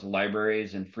open source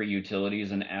libraries and free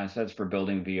utilities and assets for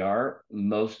building VR,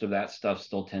 most of that stuff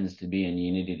still tends to be in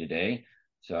Unity today.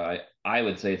 So I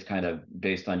would say it's kind of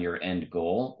based on your end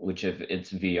goal, which if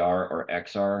it's VR or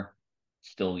XR,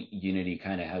 still Unity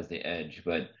kind of has the edge.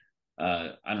 But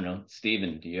I don't know,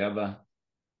 Steven, do you have a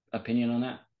opinion on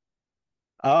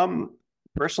that?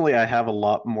 Personally, I have a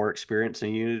lot more experience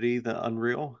in Unity than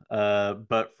Unreal.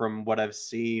 But from what I've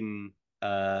seen,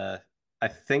 I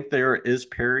think there is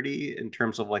parity in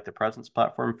terms of like the presence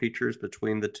platform features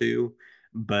between the two,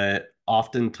 but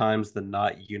oftentimes the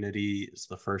not Unity is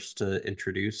the first to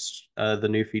introduce the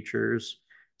new features.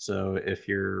 So if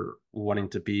you're wanting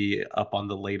to be up on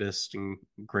the latest and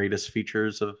greatest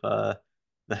features of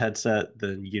the headset,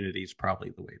 then Unity is probably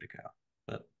the way to go.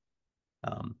 But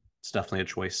it's definitely a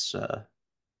choice.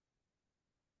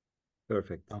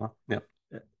 Perfect. Yep.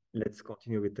 Let's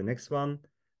continue with the next one.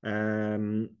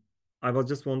 I was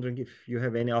just wondering if you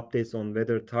have any updates on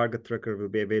whether target tracker will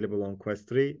be available on Quest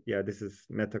 3. Yeah, this is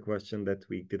meta question that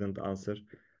we didn't answer,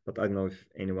 but I don't know if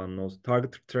anyone knows.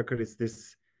 Target tracker is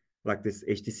this like this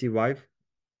HTC Vive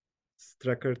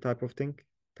tracker type of thing?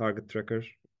 Target tracker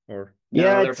or Yeah,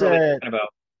 No, they're it's probably a talking about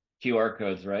QR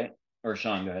codes, right? Or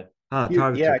Sean, go ahead.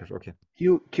 target yeah, tracker. Okay.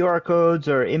 QR codes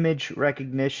or image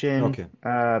recognition. Okay.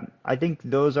 I think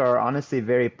those are honestly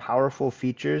very powerful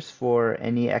features for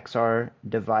any XR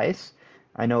device.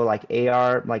 I know like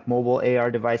AR, like mobile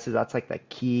AR devices, that's like the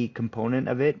key component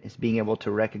of it, is being able to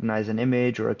recognize an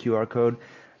image or a QR code.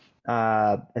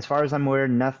 As far as I'm aware,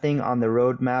 nothing on the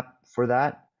roadmap for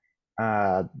that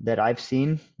that I've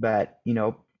seen, but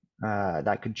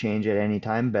that could change at any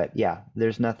time. But yeah,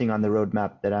 there's nothing on the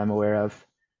roadmap that I'm aware of.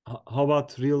 How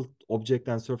about real object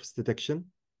and surface detection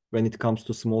when it comes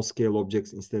to small scale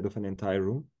objects instead of an entire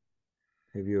room?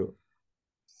 Have you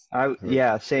heard?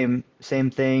 Yeah, same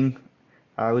thing.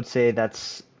 I would say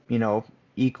that's,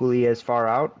 equally as far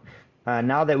out.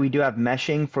 Now that we do have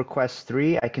meshing for Quest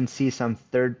 3, I can see some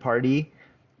third-party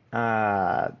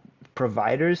uh,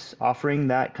 providers offering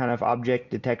that kind of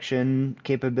object detection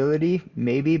capability,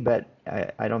 maybe, but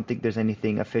I don't think there's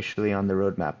anything officially on the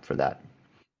roadmap for that.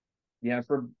 Yeah,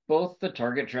 for both the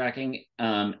target tracking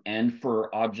and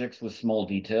for objects with small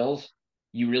details,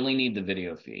 you really need the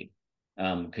video feed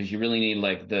because you really need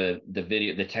like the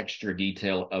video, the texture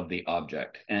detail of the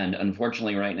object. And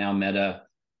unfortunately, right now, Meta,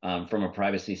 from a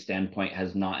privacy standpoint,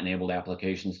 has not enabled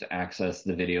applications to access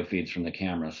the video feeds from the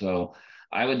camera. So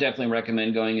I would definitely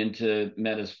recommend going into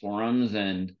Meta's forums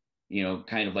and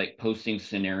kind of like posting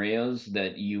scenarios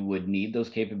that you would need those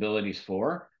capabilities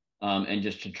for and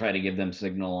just to try to give them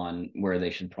signal on where they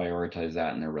should prioritize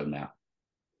that in their roadmap.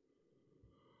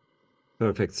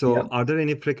 Perfect. So Yep. are there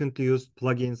any frequently used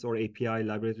plugins or API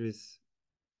libraries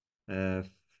uh,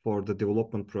 for the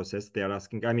development process? They are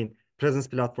asking, I mean, presence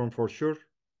platform for sure,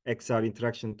 XR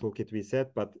interaction toolkit we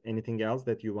said, but anything else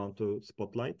that you want to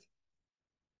spotlight?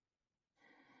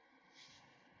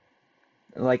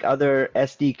 Like other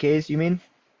SDKs, you mean?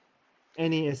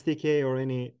 Any SDK or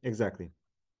any, exactly.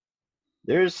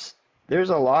 There's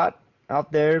there's a lot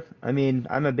out there. I mean,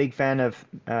 I'm a big fan of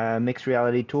Mixed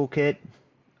Reality Toolkit,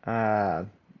 uh,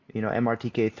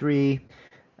 MRTK3,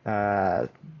 uh,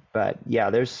 but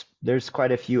yeah, there's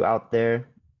quite a few out there.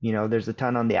 There's a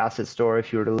ton on the asset store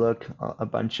if you were to look, a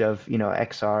bunch of,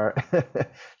 XR,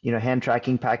 hand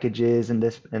tracking packages and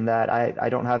this and that. I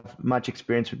don't have much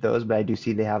experience with those, but I do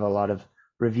see they have a lot of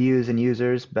reviews and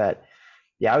users. But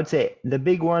yeah, I would say the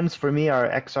big ones for me are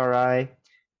XRI,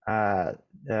 uh,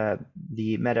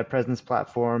 the Meta Presence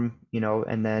platform,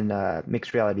 and then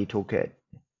Mixed Reality Toolkit.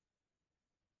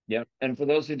 Yep. And for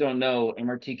those who don't know,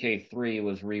 MRTK3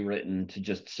 was rewritten to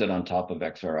just sit on top of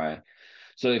XRI.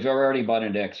 So if you've already bought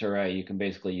into XRI, you can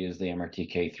basically use the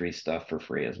MRTK3 stuff for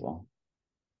free as well.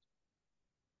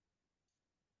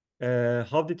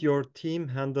 How did your team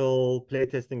handle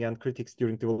playtesting and critics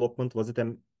during development? Was it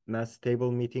a mass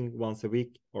table meeting once a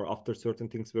week or after certain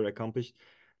things were accomplished?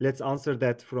 Let's answer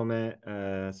that from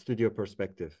a studio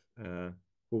perspective.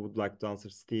 Who would like to answer,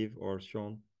 Steve or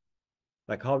Sean?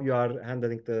 Like how you are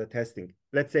handling the testing.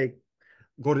 Let's say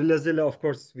GorillaZilla, of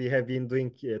course, we have been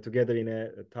doing together in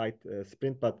a tight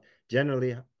sprint, but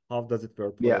generally, how does it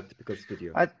work for Yeah. a typical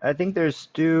studio? I think there's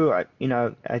two,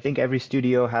 I think every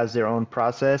studio has their own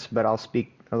process, but I'll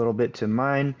speak a little bit to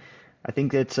mine. I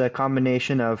think it's a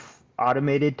combination of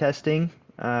automated testing,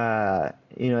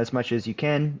 as much as you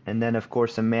can, and then of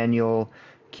course a manual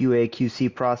QA QC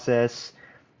process.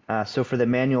 So for the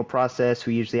manual process,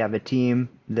 we usually have a team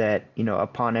that,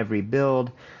 upon every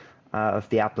build of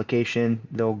the application,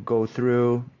 they'll go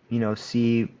through,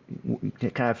 see,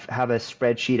 kind of have a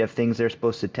spreadsheet of things they're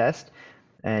supposed to test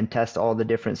and test all the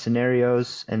different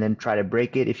scenarios and then try to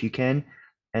break it if you can,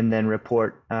 and then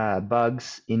report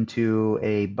bugs into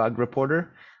a bug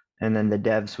reporter. And then the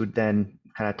devs would then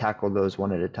kind of tackle those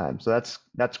one at a time. So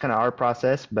that's kind of our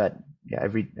process, but yeah,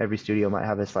 every studio might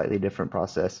have a slightly different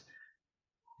process.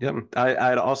 Yeah,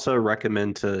 I'd also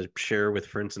recommend to share with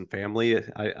friends and family.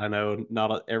 I know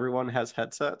not everyone has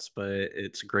headsets, but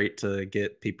it's great to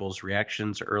get people's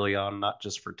reactions early on, not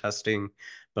just for testing,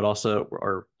 but also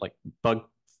or like bug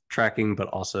tracking, but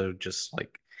also just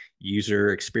like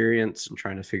user experience and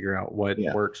trying to figure out what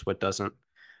Yeah. works, what doesn't.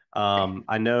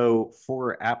 I know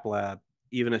for AppLab,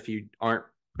 even if you aren't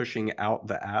pushing out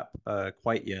the app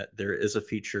quite yet, there is a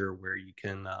feature where you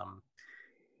can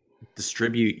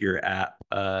distribute your app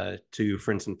to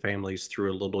friends and families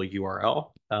through a little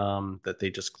URL that they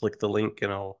just click the link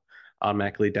and it'll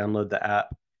automatically download the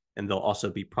app. And they'll also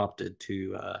be prompted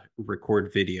to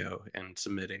record video and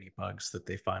submit any bugs that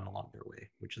they find along their way,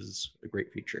 which is a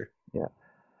great feature. Yeah.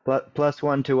 Plus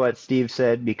one to what Steve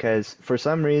said, because for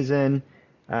some reason,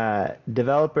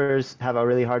 developers have a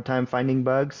really hard time finding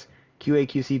bugs.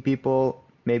 QA/QC people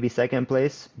maybe second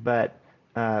place, but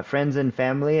friends and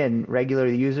family and regular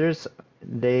users,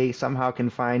 they somehow can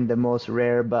find the most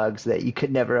rare bugs that you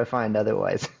could never find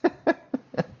otherwise.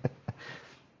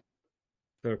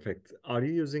 Perfect. Are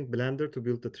you using Blender to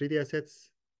build the 3D assets?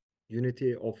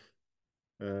 Unity of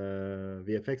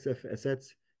VFX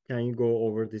assets? Can you go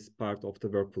over this part of the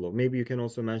workflow? Maybe you can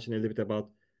also mention a little bit about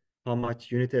how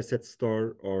much Unity assets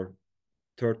store or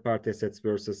third-party assets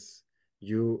versus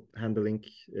you handling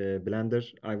Blender.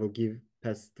 I will give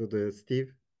pass to the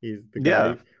Steve. He's the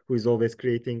Yeah. guy who is always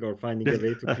creating or finding a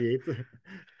way to create.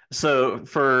 So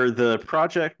for the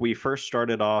project, we first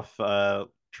started off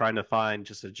trying to find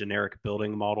just a generic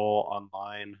building model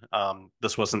online.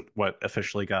 This wasn't what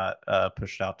officially got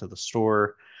pushed out to the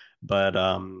store, but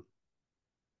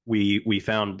we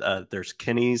found there's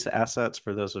Kenny's assets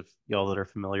for those of y'all that are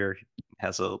familiar. He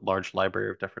has a large library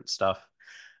of different stuff.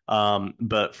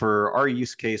 But for our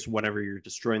use case, whenever you're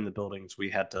destroying the buildings, we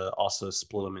had to also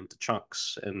split them into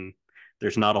chunks. And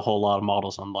there's not a whole lot of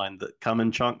models online that come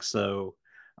in chunks. So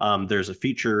there's a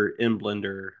feature in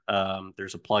Blender.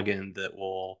 There's a plugin that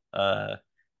will, I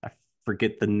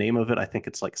forget the name of it. I think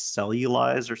it's like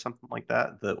Cellulize or something like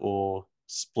that, that will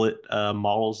split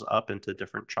models up into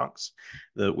different chunks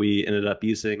that we ended up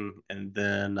using. And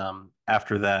then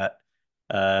after that,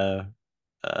 uh,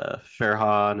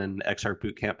 Farhan and XR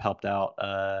Bootcamp helped out,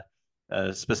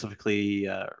 specifically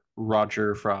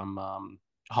Roger from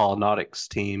Holonautics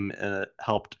team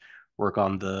helped work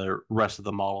on the rest of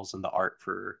the models and the art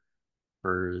for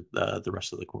the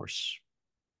rest of the course.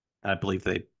 I believe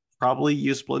they probably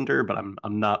use Blender, but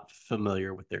I'm not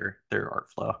familiar with their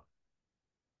art flow.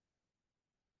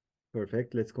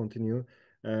 Perfect. Let's continue.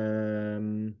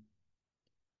 The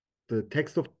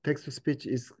text to speech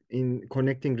is in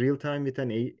connecting real time with an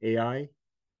AI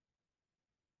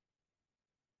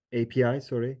API.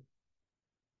 Sorry.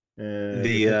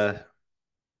 The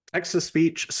text to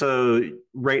speech. So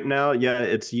right now, yeah,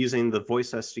 it's using the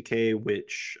voice SDK,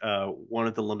 which one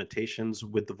of the limitations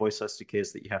with the voice SDK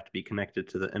is that you have to be connected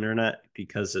to the internet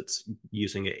because it's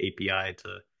using an API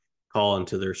to call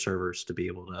into their servers to be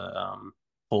able to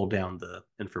pull down the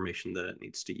information that it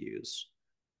needs to use.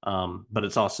 But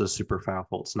it's also super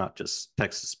powerful. It's not just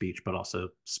text to speech, but also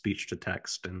speech to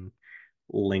text and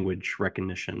language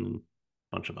recognition and a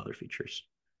bunch of other features.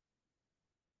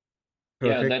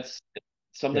 Yeah, Perfect. that's Yeah,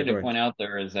 something go to ahead. point out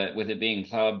there is that with it being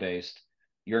cloud-based,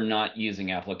 you're not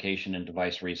using application and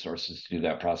device resources to do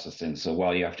that processing. So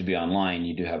while you have to be online,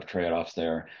 you do have trade-offs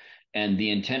there. And the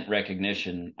intent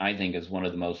recognition, I think, is one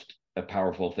of the most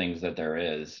powerful things that there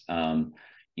is.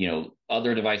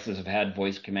 Other devices have had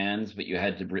voice commands, but you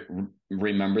had to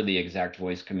remember the exact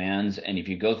voice commands. And if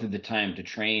you go through the time to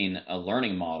train a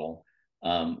learning model,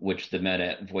 which the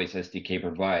Meta Voice SDK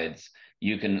provides,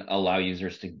 you can allow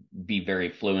users to be very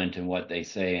fluent in what they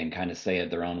say and kind of say it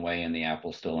their own way, and the app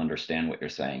will still understand what you're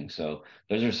saying. So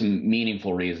those are some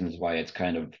meaningful reasons why it's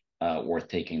kind of worth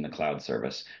taking the cloud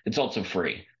service. It's also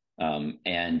free.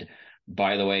 And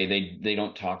by the way, they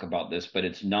don't talk about this, but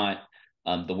it's not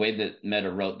the way that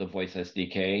Meta wrote the Voice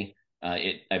SDK.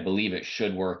 I believe it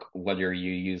should work whether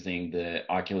you're using the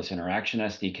Oculus Interaction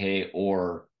SDK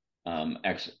or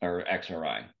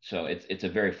XRI. So it's a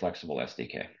very flexible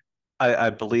SDK.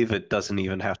 I believe it doesn't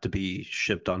even have to be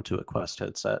shipped onto a Quest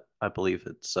headset. I believe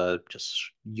it's just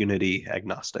Unity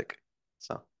agnostic.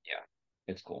 So yeah,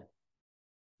 it's cool.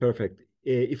 Perfect.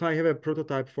 If I have a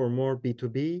prototype for more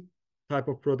B2B type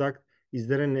of product, is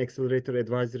there an accelerator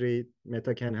advisory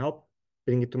Meta can help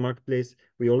bring it to marketplace?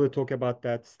 We already talk about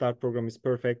that. Start program is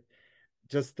perfect.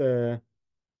 Just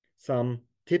some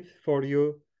tip for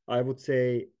you. I would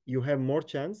say you have more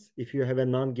chance if you have a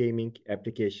non-gaming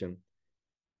application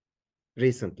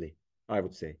recently, I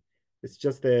would say. It's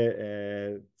just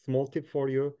a small tip for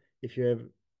you if you have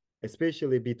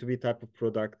especially B2B type of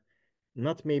product,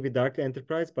 not maybe dark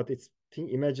enterprise, but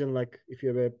imagine like if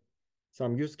you have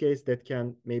some use case that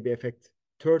can maybe affect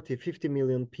 30, 50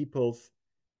 million people's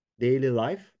daily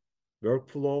life,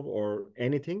 workflow, or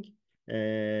anything,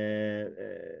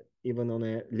 even on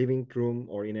a living room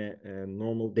or in a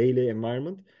normal daily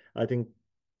environment. I think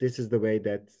this is the way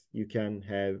that you can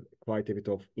have quite a bit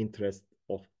of interest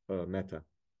of Meta.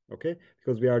 Okay,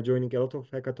 because we are joining a lot of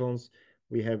hackathons,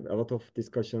 we have a lot of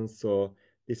discussions, so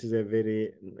this is a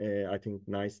very, I think,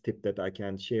 nice tip that I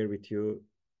can share with you,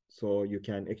 so you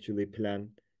can actually plan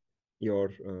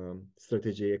your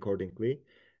strategy accordingly.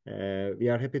 We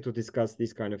are happy to discuss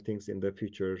these kind of things in the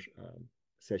future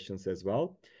sessions as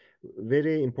well.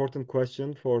 Very important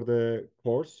question for the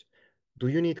course. Do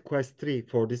you need Quest 3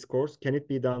 for this course? Can it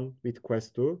be done with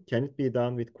Quest 2? Can it be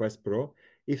done with Quest Pro?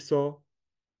 If so,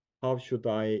 what should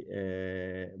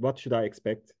I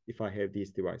expect if I have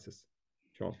these devices?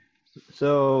 Sean.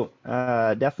 So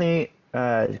definitely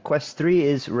Quest 3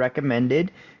 is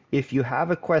recommended. If you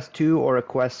have a Quest 2 or a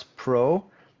Quest Pro,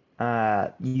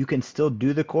 you can still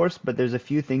do the course, but there's a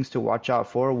few things to watch out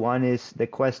for. One is the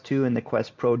Quest 2 and the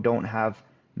Quest Pro don't have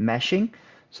meshing,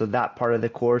 so that part of the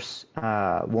course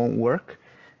won't work.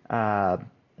 I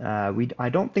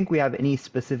don't think we have any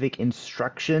specific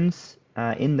instructions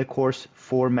in the course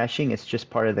for meshing. It's just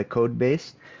part of the code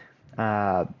base.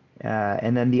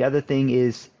 And then the other thing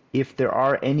is if there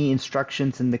are any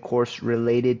instructions in the course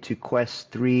related to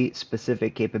Quest 3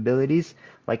 specific capabilities,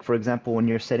 like for example, when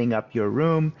you're setting up your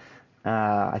room,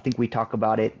 I think we talk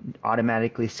about it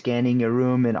automatically scanning your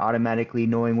room and automatically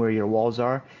knowing where your walls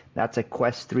are. That's a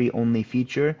Quest 3 only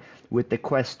feature. With the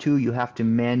Quest 2, you have to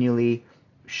manually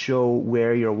show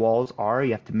where your walls are.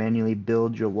 You have to manually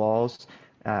build your walls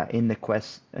in the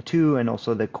Quest 2 and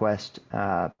also the Quest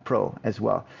Pro as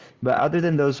well. But other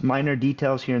than those minor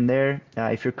details here and there,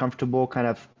 if you're comfortable kind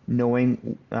of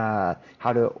knowing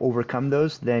how to overcome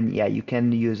those, then yeah, you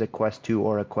can use a Quest 2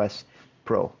 or a Quest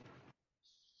Pro.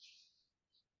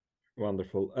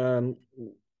 Wonderful.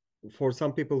 For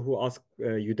some people who ask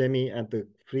Udemy and the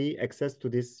free access to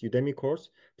this Udemy course,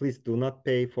 please do not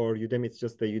pay for Udemy. It's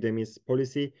just the Udemy's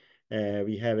policy.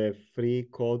 We have a free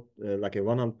code, like a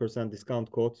 100%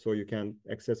 discount code, so you can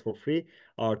access for free.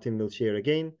 Our team will share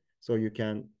again, so you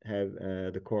can have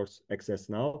the course access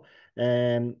now.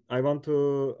 I want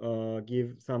to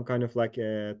give some kind of like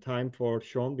a time for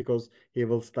Sean because he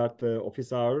will start the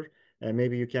office hour.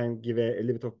 Maybe you can give a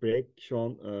little bit of break,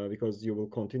 Sean, because you will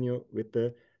continue with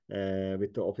the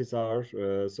office hour.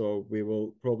 So we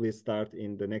will probably start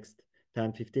in the next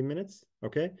 10-15 minutes.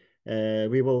 Okay.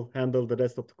 We will handle the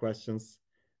rest of the questions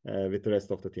with the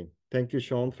rest of the team. Thank you,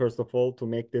 Sean, first of all, to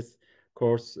make this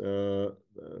course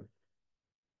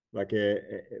like a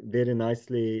very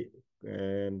nicely,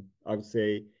 I would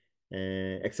say,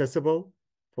 accessible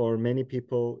for many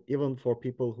people, even for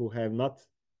people who have not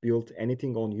built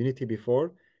anything on Unity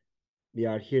before. We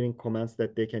are hearing comments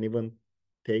that they can even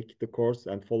take the course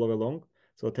and follow along.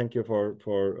 So thank you for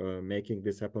making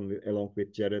this happen along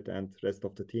with Jared and rest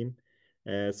of the team.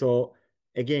 So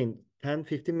again,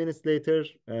 10-15 minutes later,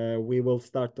 we will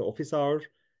start the office hour.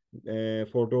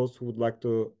 For those who would like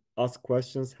to ask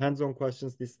questions, hands-on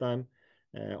questions this time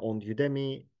on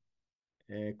Udemy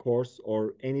course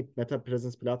or any Meta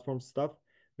Presence platform stuff,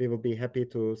 we will be happy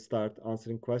to start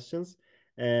answering questions.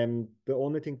 And the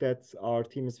only thing that our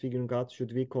team is figuring out,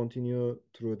 should we continue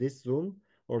through this Zoom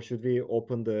or should we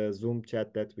open the Zoom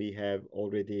chat that we have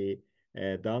already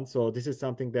done? So this is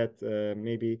something that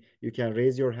maybe you can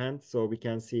raise your hand so we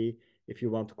can see if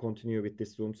you want to continue with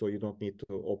this Zoom, so you don't need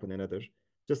to open another.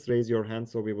 Just raise your hand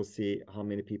so we will see how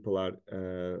many people are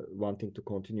wanting to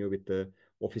continue with the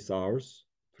office hours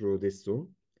through this Zoom.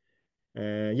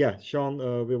 Yeah,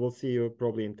 Sean, we will see you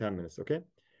probably in 10 minutes, okay?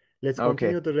 Let's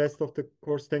continue the rest of the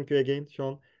course. Thank you again,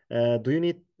 Sean. Do you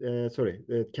need,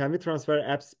 can we transfer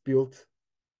apps built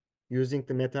using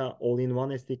the Meta all-in-one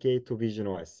SDK to Vision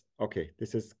OS? Okay,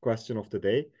 this is question of the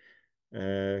day.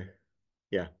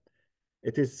 Yeah,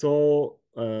 it is so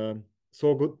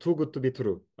good, too good to be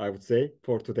true, I would say,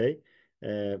 for today.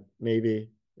 Maybe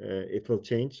it will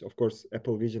change. Of course,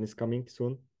 Apple Vision is coming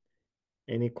soon.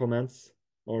 Any comments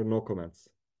or no comments?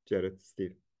 Jared,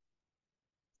 Steve.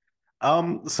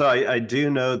 So I do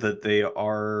know that they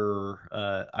are.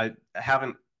 I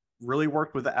haven't really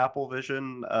worked with the Apple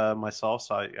Vision myself,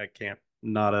 so I can't,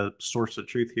 not a source of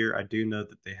truth here. I do know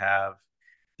that they have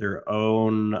their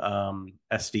own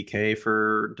SDK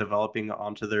for developing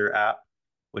onto their app,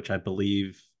 which I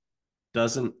believe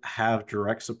doesn't have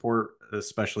direct support,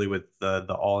 especially with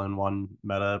the all-in-one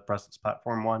Meta Presence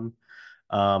Platform one.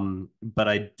 But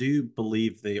I do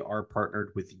believe they are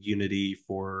partnered with Unity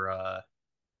for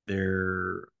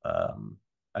their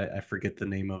I forget the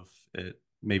name of it.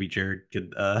 Maybe Jared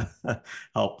could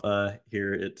help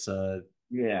here. It's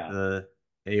the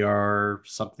AR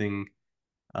something.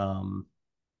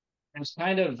 There's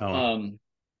kind of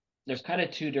there's kind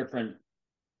of two different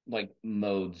like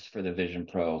modes for the Vision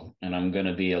Pro, and I'm going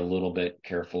to be a little bit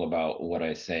careful about what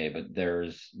I say, but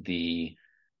there's the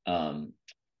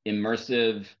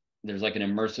immersive, there's like an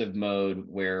immersive mode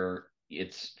where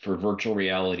it's for virtual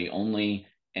reality only,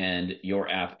 and your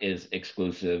app is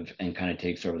exclusive and kind of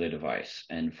takes over the device.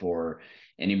 And for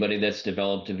anybody that's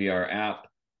developed a VR app,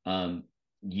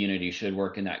 Unity should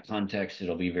work in that context.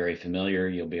 It'll be very familiar.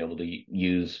 You'll be able to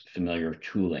use familiar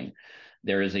tooling.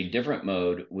 There is a different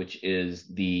mode, which is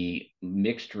the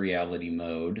mixed reality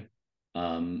mode,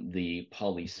 the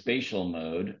polyspatial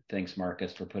mode. Thanks,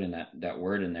 Marcus, for putting that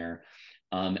word in there.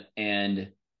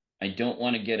 And I don't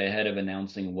want to get ahead of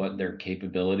announcing what their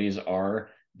capabilities are.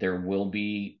 There will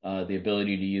be the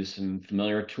ability to use some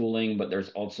familiar tooling, but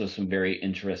there's also some very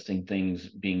interesting things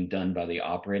being done by the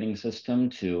operating system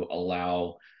to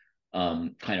allow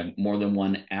kind of more than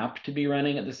one app to be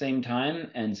running at the same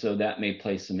time. And so that may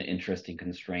place some interesting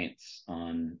constraints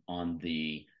on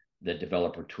the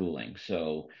developer tooling.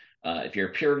 So if you're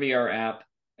a pure VR app,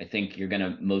 I think you're going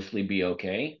to mostly be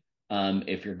okay.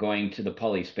 If you're going to the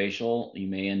polyspatial, you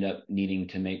may end up needing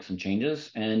to make some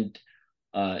changes, and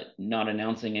not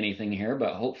announcing anything here,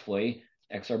 but hopefully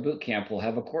XR Bootcamp will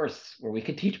have a course where we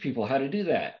could teach people how to do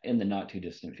that in the not too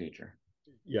distant future.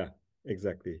 Yeah,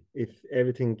 exactly. If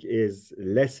everything is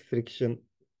less friction,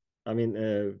 I mean,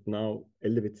 now a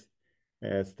little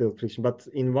bit still friction, but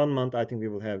in 1 month, I think we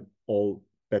will have all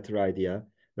better idea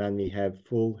when we have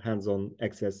full hands-on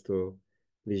access to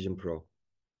Vision Pro.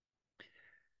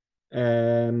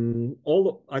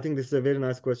 I think this is a very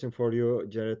nice question for you,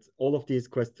 Jared. All of these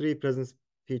Quest 3 presence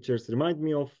features remind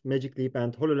me of Magic Leap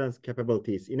and HoloLens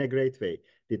capabilities in a great way.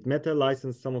 Did Meta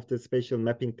license some of the spatial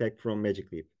mapping tech from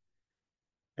Magic Leap?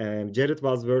 Jared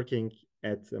was working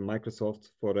at Microsoft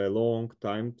for a long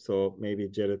time, so maybe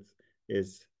Jared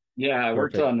is Yeah, I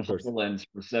worked perfect on person. HoloLens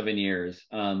for 7 years.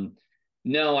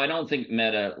 No, I don't think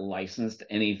Meta licensed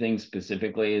anything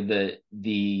specifically. The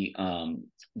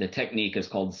technique is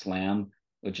called SLAM,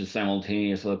 which is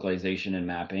simultaneous localization and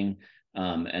mapping.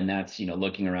 And that's,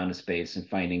 looking around a space and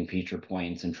finding feature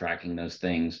points and tracking those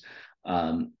things.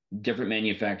 Different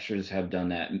manufacturers have done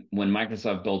that. When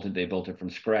Microsoft built it, they built it from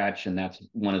scratch, and that's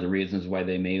one of the reasons why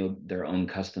they made their own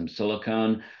custom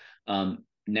silicone.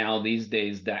 Now these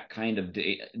days, that kind of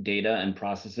data and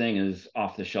processing is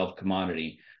off the shelf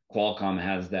commodity. Qualcomm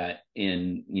has that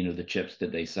in the chips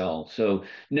that they sell. So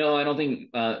no, I don't think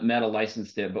Meta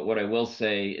licensed it. But what I will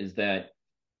say is that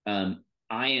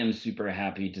I am super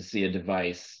happy to see a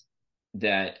device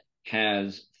that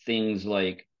has things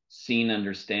like scene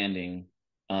understanding,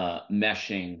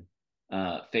 meshing,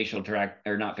 facial track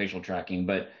or not facial tracking,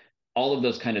 but all of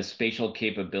those kind of spatial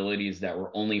capabilities that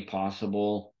were only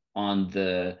possible on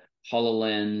the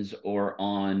HoloLens or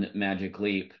on Magic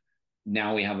Leap.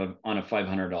 Now we have on a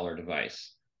 $500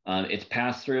 device. It's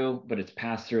pass through, but its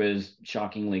pass through is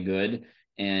shockingly good.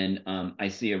 And I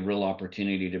see a real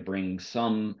opportunity to bring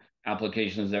some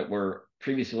applications that were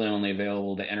previously only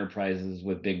available to enterprises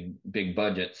with big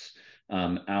budgets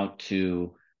out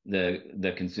to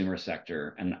the consumer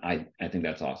sector. And I think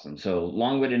that's awesome. So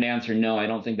long-winded answer, no, I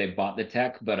don't think they bought the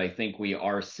tech, but I think we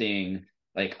are seeing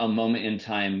like a moment in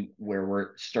time where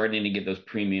we're starting to get those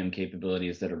premium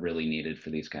capabilities that are really needed for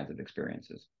these kinds of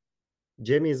experiences.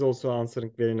 Jamie is also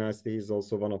answering very nicely. He's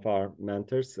also one of our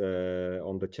mentors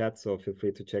on the chat, so feel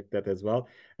free to check that as well.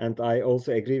 And I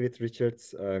also agree with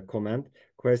Richard's comment.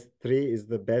 Quest 3 is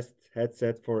the best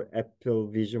headset for Apple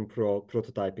Vision Pro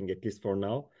prototyping, at least for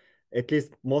now. At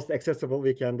least most accessible,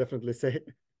 we can definitely say.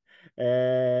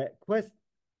 Quest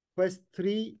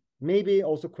 3, maybe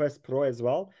also Quest Pro as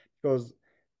well, because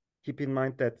keep in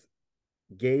mind that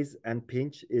gaze and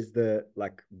pinch is the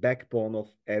backbone of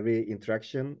every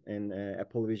interaction in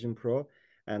Apple Vision Pro,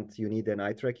 and you need an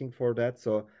eye tracking for that.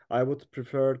 So I would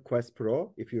prefer Quest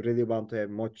Pro if you really want to have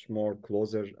much more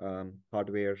closer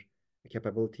hardware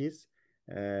capabilities.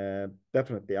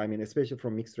 Definitely, I mean, especially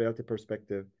from mixed reality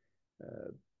perspective,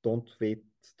 don't wait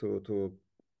to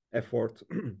afford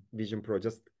Vision Pro.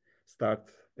 Just start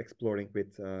exploring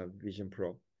with Vision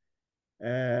Pro.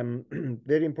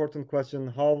 Very important question.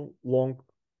 How long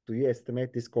do you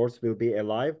estimate this course will be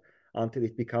alive until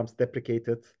it becomes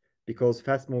deprecated because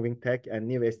fast-moving tech and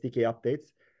new SDK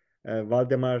updates?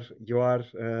 Valdemar, you are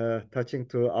touching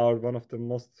to one of the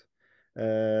most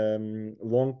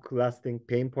long-lasting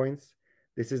pain points.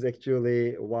 This is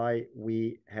actually why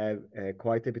we have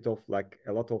quite a bit of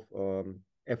a lot of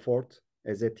effort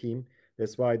as a team.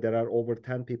 That's why there are over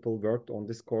 10 people worked on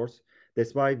this course.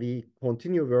 That's why we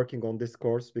continue working on this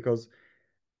course, because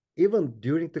even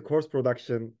during the course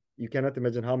production, you cannot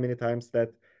imagine how many times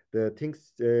that the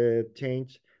things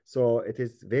change. So it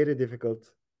is very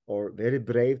difficult or very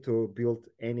brave to build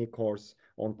any course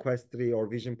on Quest 3 or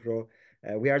Vision Pro.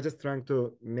 We are just trying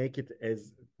to make it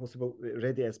as possible,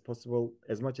 ready as possible,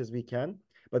 as much as we can.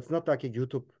 but it's not like a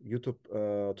YouTube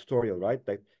tutorial, right?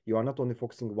 Like you are not only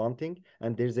focusing one thing,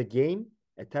 and there's a game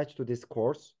attached to this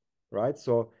course, right?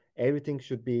 So everything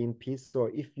should be in piece. So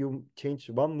if you change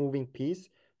one moving piece,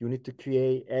 you need to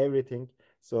create everything.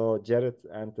 So Jared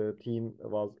and the team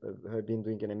have been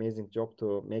doing an amazing job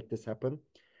to make this happen.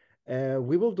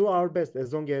 We will do our best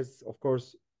as long as, of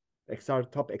course,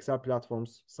 top XR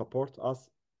platforms support us.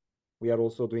 We are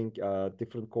also doing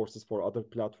different courses for other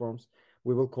platforms.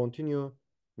 We will continue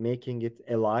making it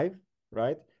alive,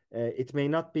 right? It may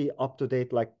not be up to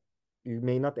date, like you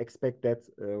may not expect that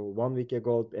 1 week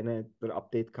ago another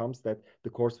update comes that the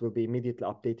course will be immediately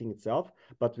updating itself,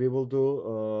 but we will do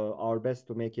our best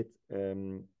to make it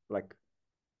like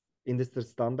industry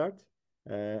standard.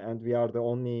 And we are the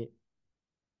only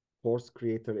course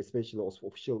creator, especially also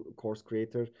official course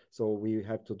creator. So we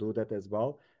have to do that as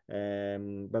well.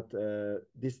 But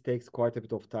this takes quite a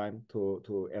bit of time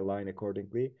to align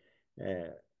accordingly.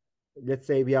 Let's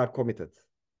say we are committed,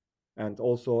 and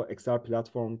also XR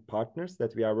platform partners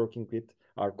that we are working with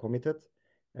are committed.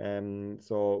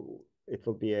 So it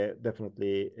will be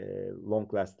definitely long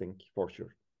lasting for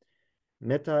sure.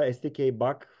 Meta SDK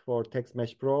bug for Text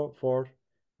Mesh Pro 4.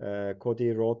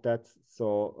 Cody wrote that,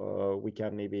 so we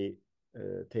can maybe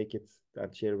take it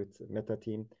and share with Meta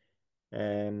team.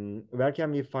 Where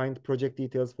can we find project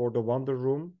details for the Wonder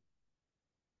Room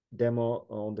demo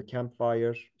on the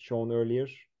campfire shown earlier?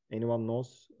 Anyone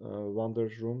knows Wonder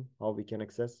Room, how we can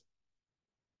access?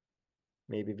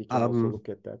 Maybe we can also look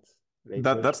at that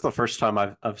later. That's the first time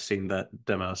I've seen that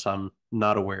demo, so I'm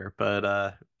not aware,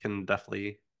 but can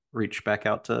definitely reach back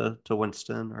out to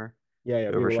Winston or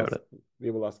whoever showed it. We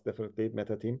will ask definitely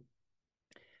Meta team.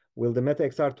 Will the Meta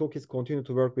XR toolkits continue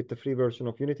to work with the free version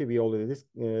of Unity? We already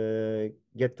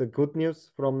get the good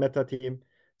news from Meta team,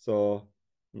 so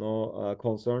no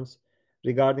concerns.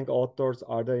 Regarding outdoors,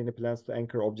 are there any plans to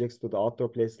anchor objects to the outdoor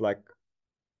place like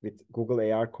with Google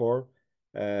AR Core?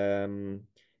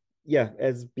 Yeah,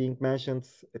 as being mentioned,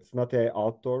 it's not a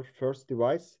outdoor first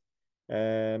device,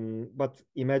 but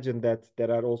imagine that there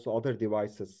are also other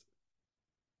devices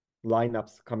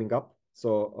lineups coming up.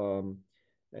 So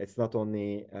it's not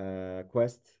only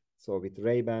Quest. So with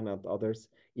Ray-Ban and others,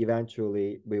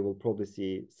 eventually we will probably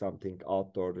see something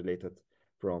outdoor related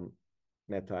from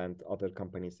Meta and other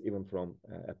companies, even from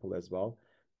Apple as well.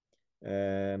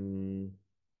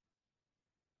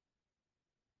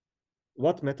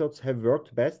 What methods have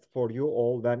worked best for you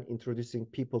all when introducing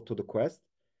people to the Quest?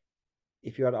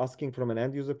 If you are asking from an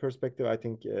end user perspective, I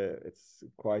think it's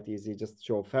quite easy. Just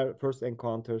show first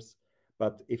encounters.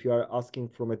 But if you are asking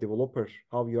from a developer,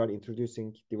 how you are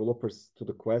introducing developers to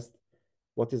the Quest,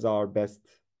 what is our best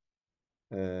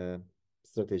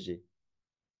strategy,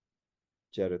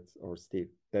 Jared or Steve?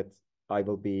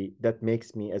 That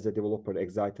makes me as a developer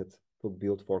excited to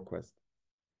build for Quest.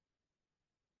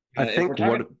 I think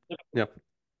yeah.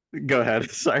 Go ahead.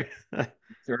 Sorry.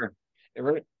 Sure.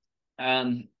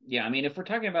 Yeah, I mean, if we're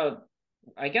talking about,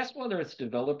 I guess whether it's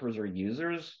developers or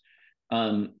users,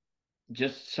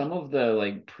 just some of the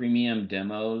like premium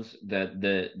demos that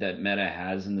Meta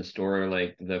has in the store,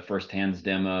 like the first hands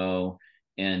demo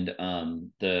and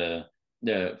the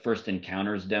first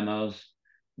encounters demos,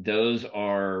 those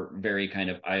are very kind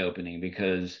of eye-opening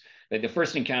because like the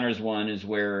first encounters one is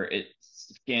where it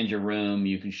scans your room,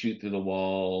 you can shoot through the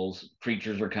walls,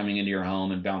 creatures are coming into your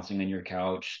home and bouncing on your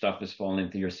couch, stuff is falling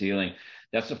through your ceiling.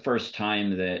 That's the first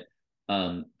time that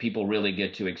people really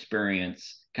get to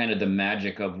experience kind of the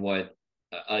magic of what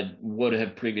would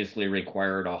have previously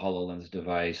required a HoloLens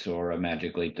device or a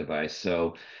Magic Leap device.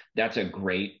 So that's a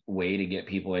great way to get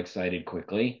people excited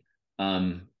quickly.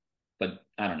 But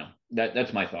I don't know.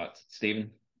 That's my thoughts.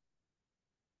 Steven?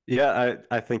 Yeah,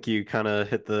 I think you kind of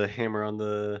hit the hammer on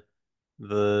the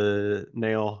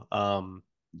nail.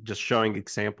 Just showing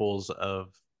examples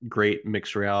of great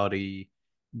mixed reality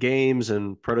games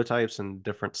and prototypes and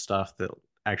different stuff that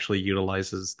actually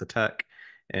utilizes the tech.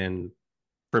 And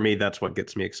for me, that's what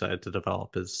gets me excited to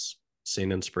develop is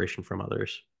seeing inspiration from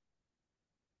others.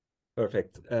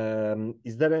 Perfect.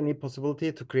 Is there any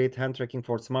possibility to create hand tracking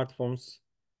for smartphones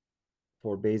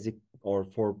for basic or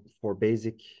for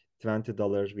basic $20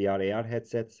 VR AR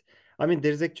headsets? I mean,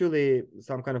 there's actually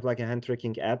some kind of like a hand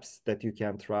tracking apps that you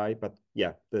can try, but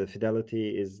yeah, the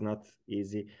fidelity is not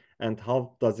easy. And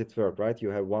how does it work, right? You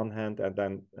have one hand and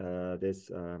then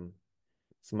this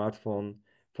smartphone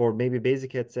for maybe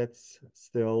basic headsets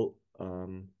still.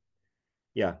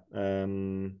 Yeah. I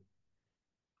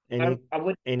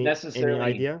wouldn't Any necessarily,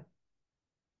 idea?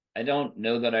 I don't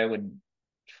know that I would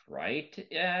try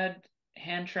to add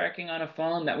hand tracking on a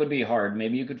phone. That would be hard.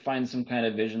 Maybe you could find some kind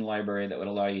of vision library that would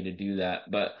allow you to do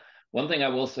that. But One thing I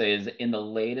will say is in the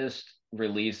latest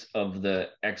release of the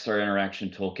XR Interaction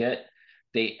Toolkit,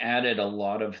 they added a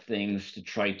lot of things to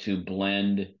try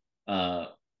to uh,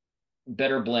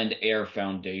 better blend Air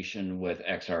Foundation with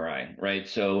XRI, right?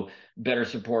 So better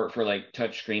support for like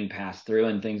touchscreen pass through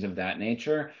and things of that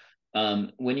nature.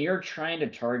 When you're trying to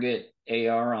target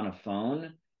AR on a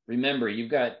phone, remember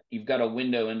you've got a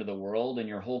window into the world, and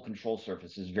your whole control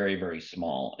surface is very, very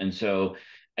small. And so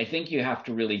I think you have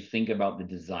to really think about the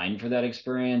design for that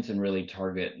experience and really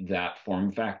target that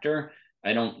form factor.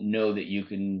 I don't know that you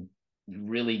can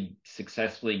really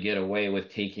successfully get away with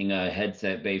taking a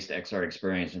headset based XR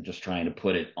experience and just trying to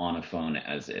put it on a phone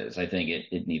as is. I think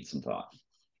it needs some thought.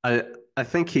 I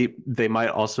think they might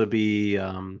also be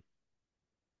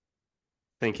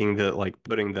thinking that like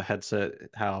putting the headset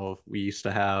how we used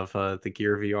to have the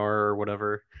Gear VR or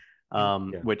whatever, Yeah.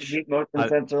 which Motion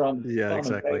sensor on the yeah, phone,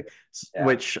 exactly. right? Yeah.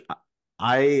 Which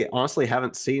I honestly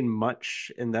haven't seen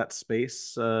much in that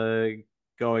space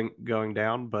going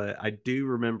down, but I do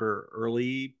remember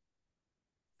early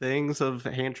things of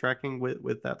hand tracking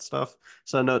with that stuff.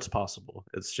 So I know it's possible.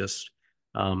 It's just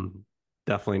um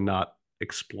definitely not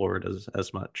explored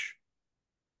as much.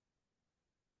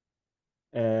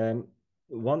 Um,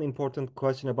 One important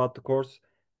question about the course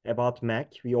about Mac.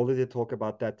 We already talked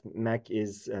about that Mac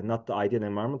is not the ideal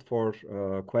environment for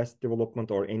Quest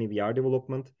development or any VR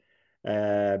development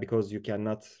because you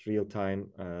cannot real time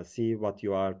see what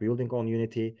you are building on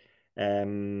Unity.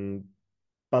 Um,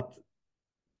 but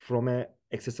from a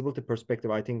accessibility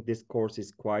perspective, I think this course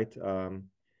is quite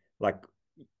like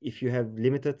if you have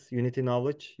limited Unity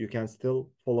knowledge, you can still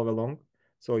follow along.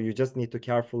 So you just need to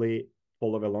carefully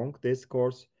follow along this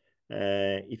course.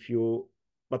 If you,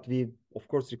 but we of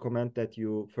course recommend that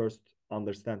you first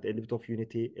understand a little bit of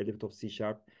Unity, a little bit of C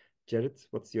Sharp. Jared,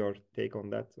 what's your take on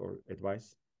that or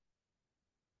advice?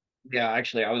 Yeah,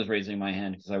 actually, I was raising my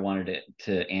hand because I wanted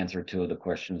to answer two of the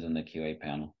questions in the QA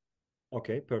panel.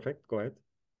 Okay, perfect. Go ahead.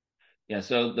 Yeah,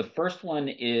 so the first one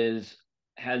is,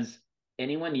 has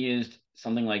anyone used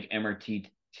something like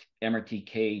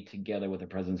MRTK together with a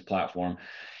presence platform?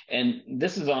 And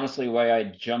this is honestly why I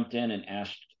jumped in and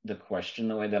asked the question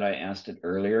the way that I asked it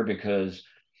earlier, because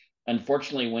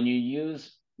unfortunately, when you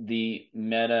use the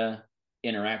Meta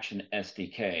Interaction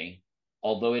SDK,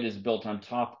 although it is built on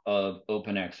top of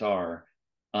OpenXR,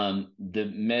 the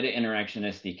Meta Interaction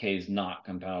SDK is not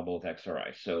compatible with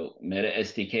XRI. So Meta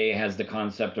SDK has the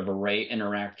concept of array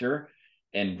interactor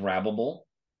and grabbable,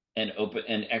 and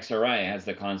XRI has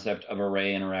the concept of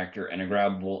array interactor and a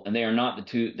grabbable, and they are not the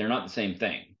two. They're not the same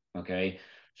thing. Okay.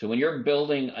 So when you're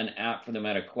building an app for the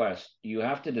Meta Quest, you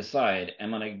have to decide: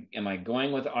 am I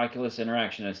going with Oculus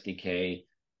Interaction SDK,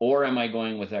 or am I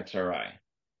going with XRI?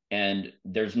 And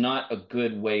there's not a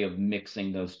good way of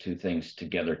mixing those two things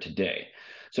together today.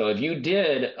 So if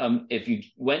you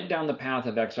went down the path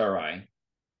of XRI,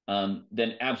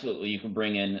 then absolutely you can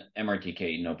bring in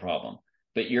MRTK, no problem.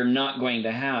 But you're not going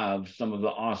to have some of the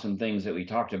awesome things that we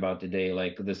talked about today,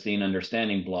 like the scene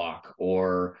understanding block,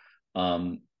 or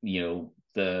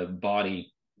the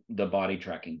body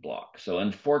tracking block. So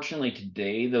unfortunately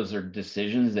today, those are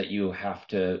decisions that you have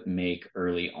to make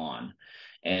early on.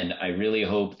 And I really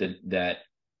hope that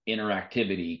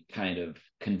interactivity kind of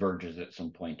converges at some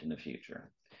point in the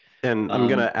future. And I'm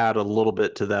going to add a little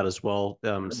bit to that as well,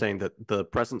 saying that the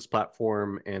presence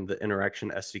platform and the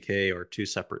interaction SDK are two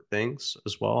separate things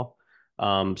as well.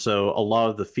 So a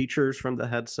lot of the features from the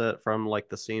headset, from like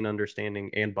the scene understanding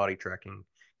and body tracking,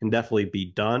 can definitely be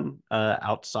done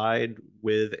outside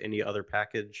with any other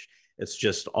package. It's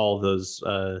just all those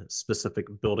specific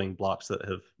building blocks that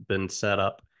have been set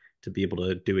up to be able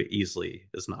to do it easily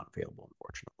is not available,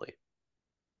 unfortunately.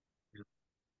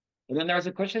 And then there was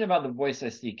a question about the voice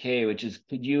SDK, which is,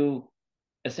 could you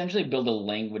essentially build a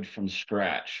language from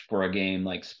scratch for a game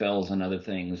like spells and other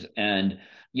things? And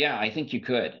yeah, I think you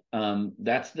could.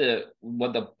 That's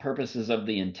what the purposes of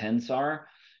the intents are.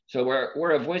 So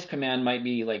where a voice command might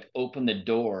be like open the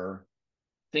door,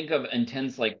 think of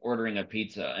intents like ordering a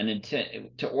pizza. An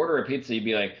intent to order a pizza, you'd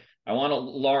be like, I want a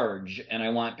large and I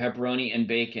want pepperoni and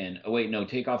bacon. Oh wait, no,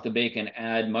 take off the bacon,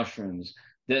 add mushrooms.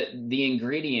 The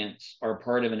ingredients are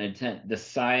part of an intent. The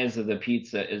size of the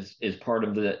pizza is part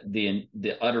of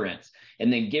the utterance.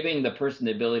 And then giving the person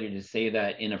the ability to say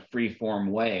that in a free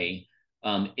form way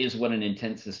is what an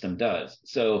intent system does.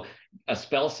 So a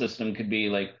spell system could be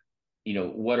like,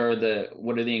 what are the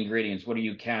ingredients? What are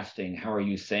you casting? How are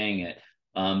you saying it?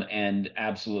 And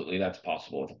absolutely, that's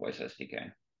possible with a voice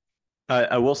SDK.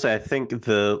 I will say, I think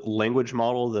the language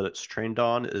model that it's trained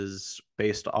on is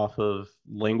based off of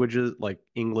languages like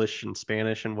English and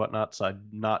Spanish and whatnot. So I'm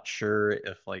not sure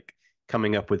if like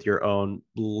coming up with your own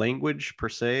language per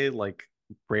se, like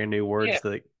brand new words Yeah,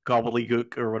 that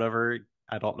gobbledygook or whatever.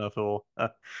 I don't know if it'll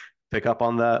pick up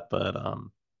on that, but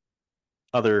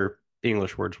other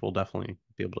English words will definitely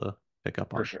be able to pick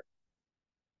up for on. sure.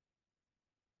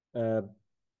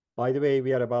 By the way,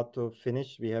 we are about to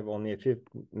finish. We have only a few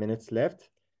minutes left.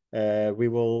 We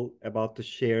will about to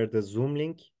share the Zoom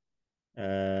link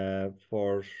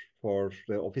for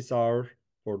the office hour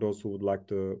for those who would like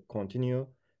to continue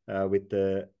with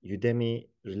the Udemy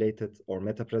related or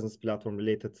Meta Presence platform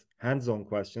related hands-on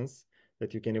questions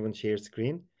that you can even share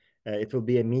screen. It will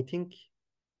be a meeting,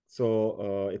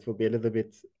 so it will be a little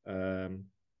bit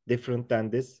different than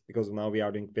this because now we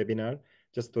are doing webinar.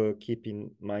 Just to keep in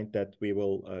mind that we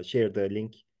will share the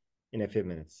link in a few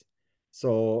minutes.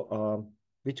 So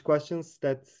which questions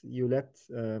that you left,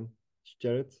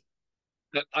 Jared?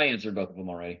 I answered both of them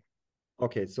already.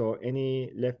 Okay, so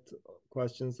any left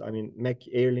questions? I mean, Mac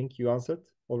Airlink, you answered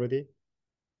already?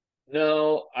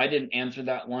 No, I didn't answer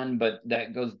that one, but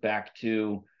that goes back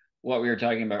to what we were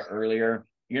talking about earlier.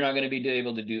 You're not going to be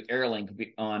able to do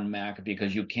AirLink on Mac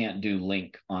because you can't do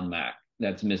Link on Mac.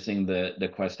 That's missing the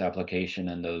Quest application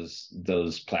and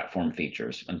those platform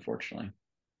features, unfortunately.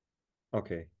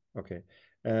 Okay, okay.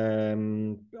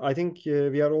 I think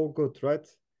we are all good, right?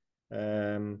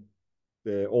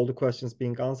 All the questions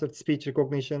being answered. Speech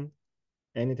recognition,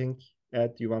 anything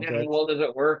you want to Yeah, add? well, does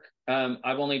it work?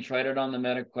 I've only tried it on the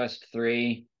Meta Quest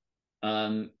 3.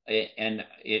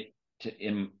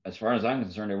 As far as I'm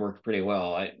concerned, it worked pretty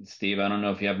well. Steve, I don't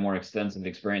know if you have more extensive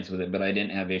experience with it, but I didn't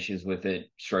have issues with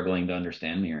it struggling to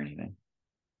understand me or anything.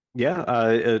 Yeah,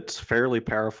 it's fairly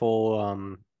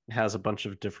powerful. Has a bunch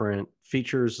of different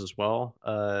features as well.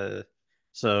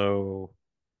 So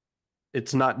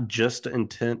it's not just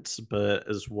intense, but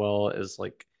as well as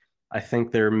like I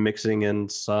think they're mixing in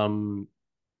some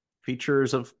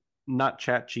features of not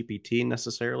Chat GPT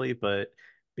necessarily, but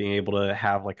being able to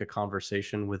have like a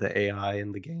conversation with the AI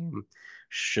in the game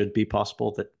should be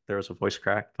possible. That there's a voice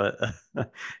crack, but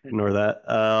ignore that.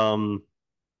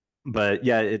 But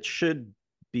yeah, it should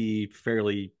be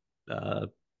fairly uh,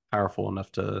 powerful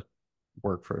enough to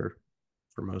work for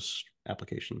most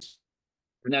applications.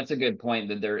 And that's a good point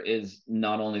that there is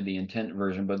not only the intent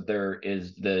version, but there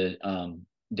is the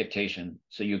dictation.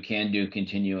 So you can do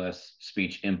continuous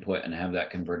speech input and have that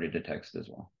converted to text as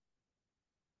well.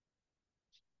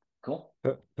 Cool.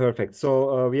 Perfect.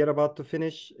 So we are about to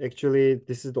finish. Actually,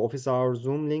 this is the office hour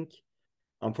Zoom link.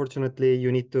 Unfortunately,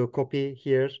 you need to copy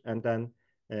here and then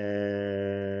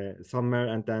somewhere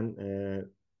and then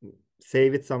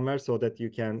save it somewhere so that you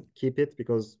can keep it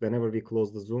because whenever we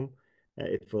close the Zoom,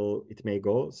 it may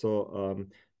go. So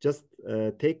just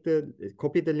take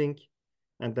copy the link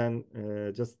and then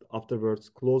just afterwards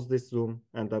close this Zoom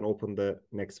and then open the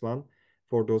next one.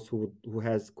 For those who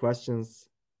has questions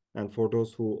and for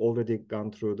those who already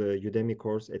gone through the Udemy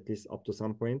course at least up to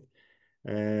some point.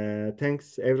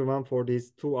 Thanks everyone for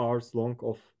these 2 hours long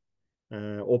of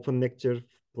open lecture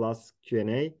plus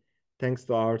Q&A. Thanks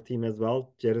to our team as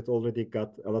well. Jared already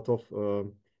got a lot of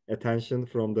attention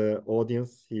from the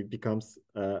audience.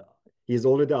 He's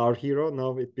already our hero.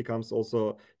 Now it becomes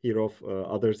also hero of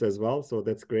others as well. So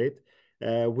that's great.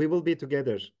 We will be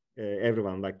together,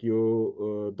 everyone. Like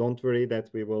you, don't worry that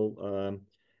we will.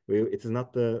 It is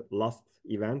not the last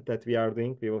event that we are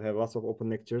doing. We will have lots of open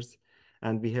lectures.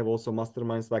 And we have also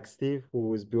masterminds like Steve,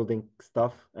 who is building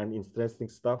stuff and interesting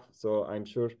stuff. So I'm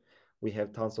sure we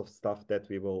have tons of stuff that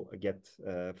we will get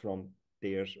from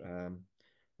their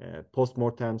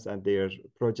postmortems and their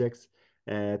projects.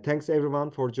 Thanks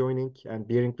everyone for joining and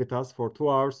bearing with us for 2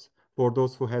 hours. For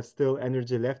those who have still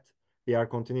energy left, we are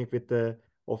continuing with the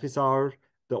office hour.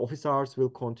 The office hours will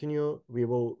continue. We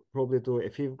will probably do a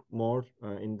few more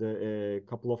in the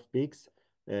couple of weeks.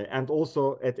 And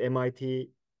also at MIT,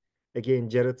 again,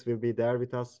 Jared will be there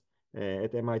with us.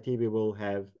 At MIT, we will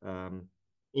have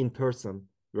in-person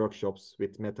workshops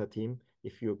with Meta team.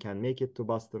 If you can make it to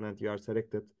Boston and you are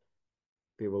selected,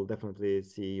 we will definitely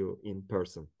see you in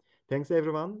person. Thanks,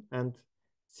 everyone, and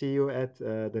see you at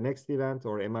the next event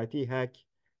or MIT Hack.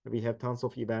 We have tons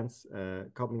of events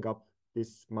coming up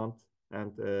this month,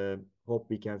 and hope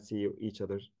we can see each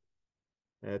other.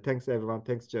 Thanks, everyone.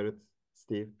 Thanks, Jared,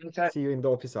 Steve. Okay. See you in the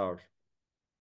office hour.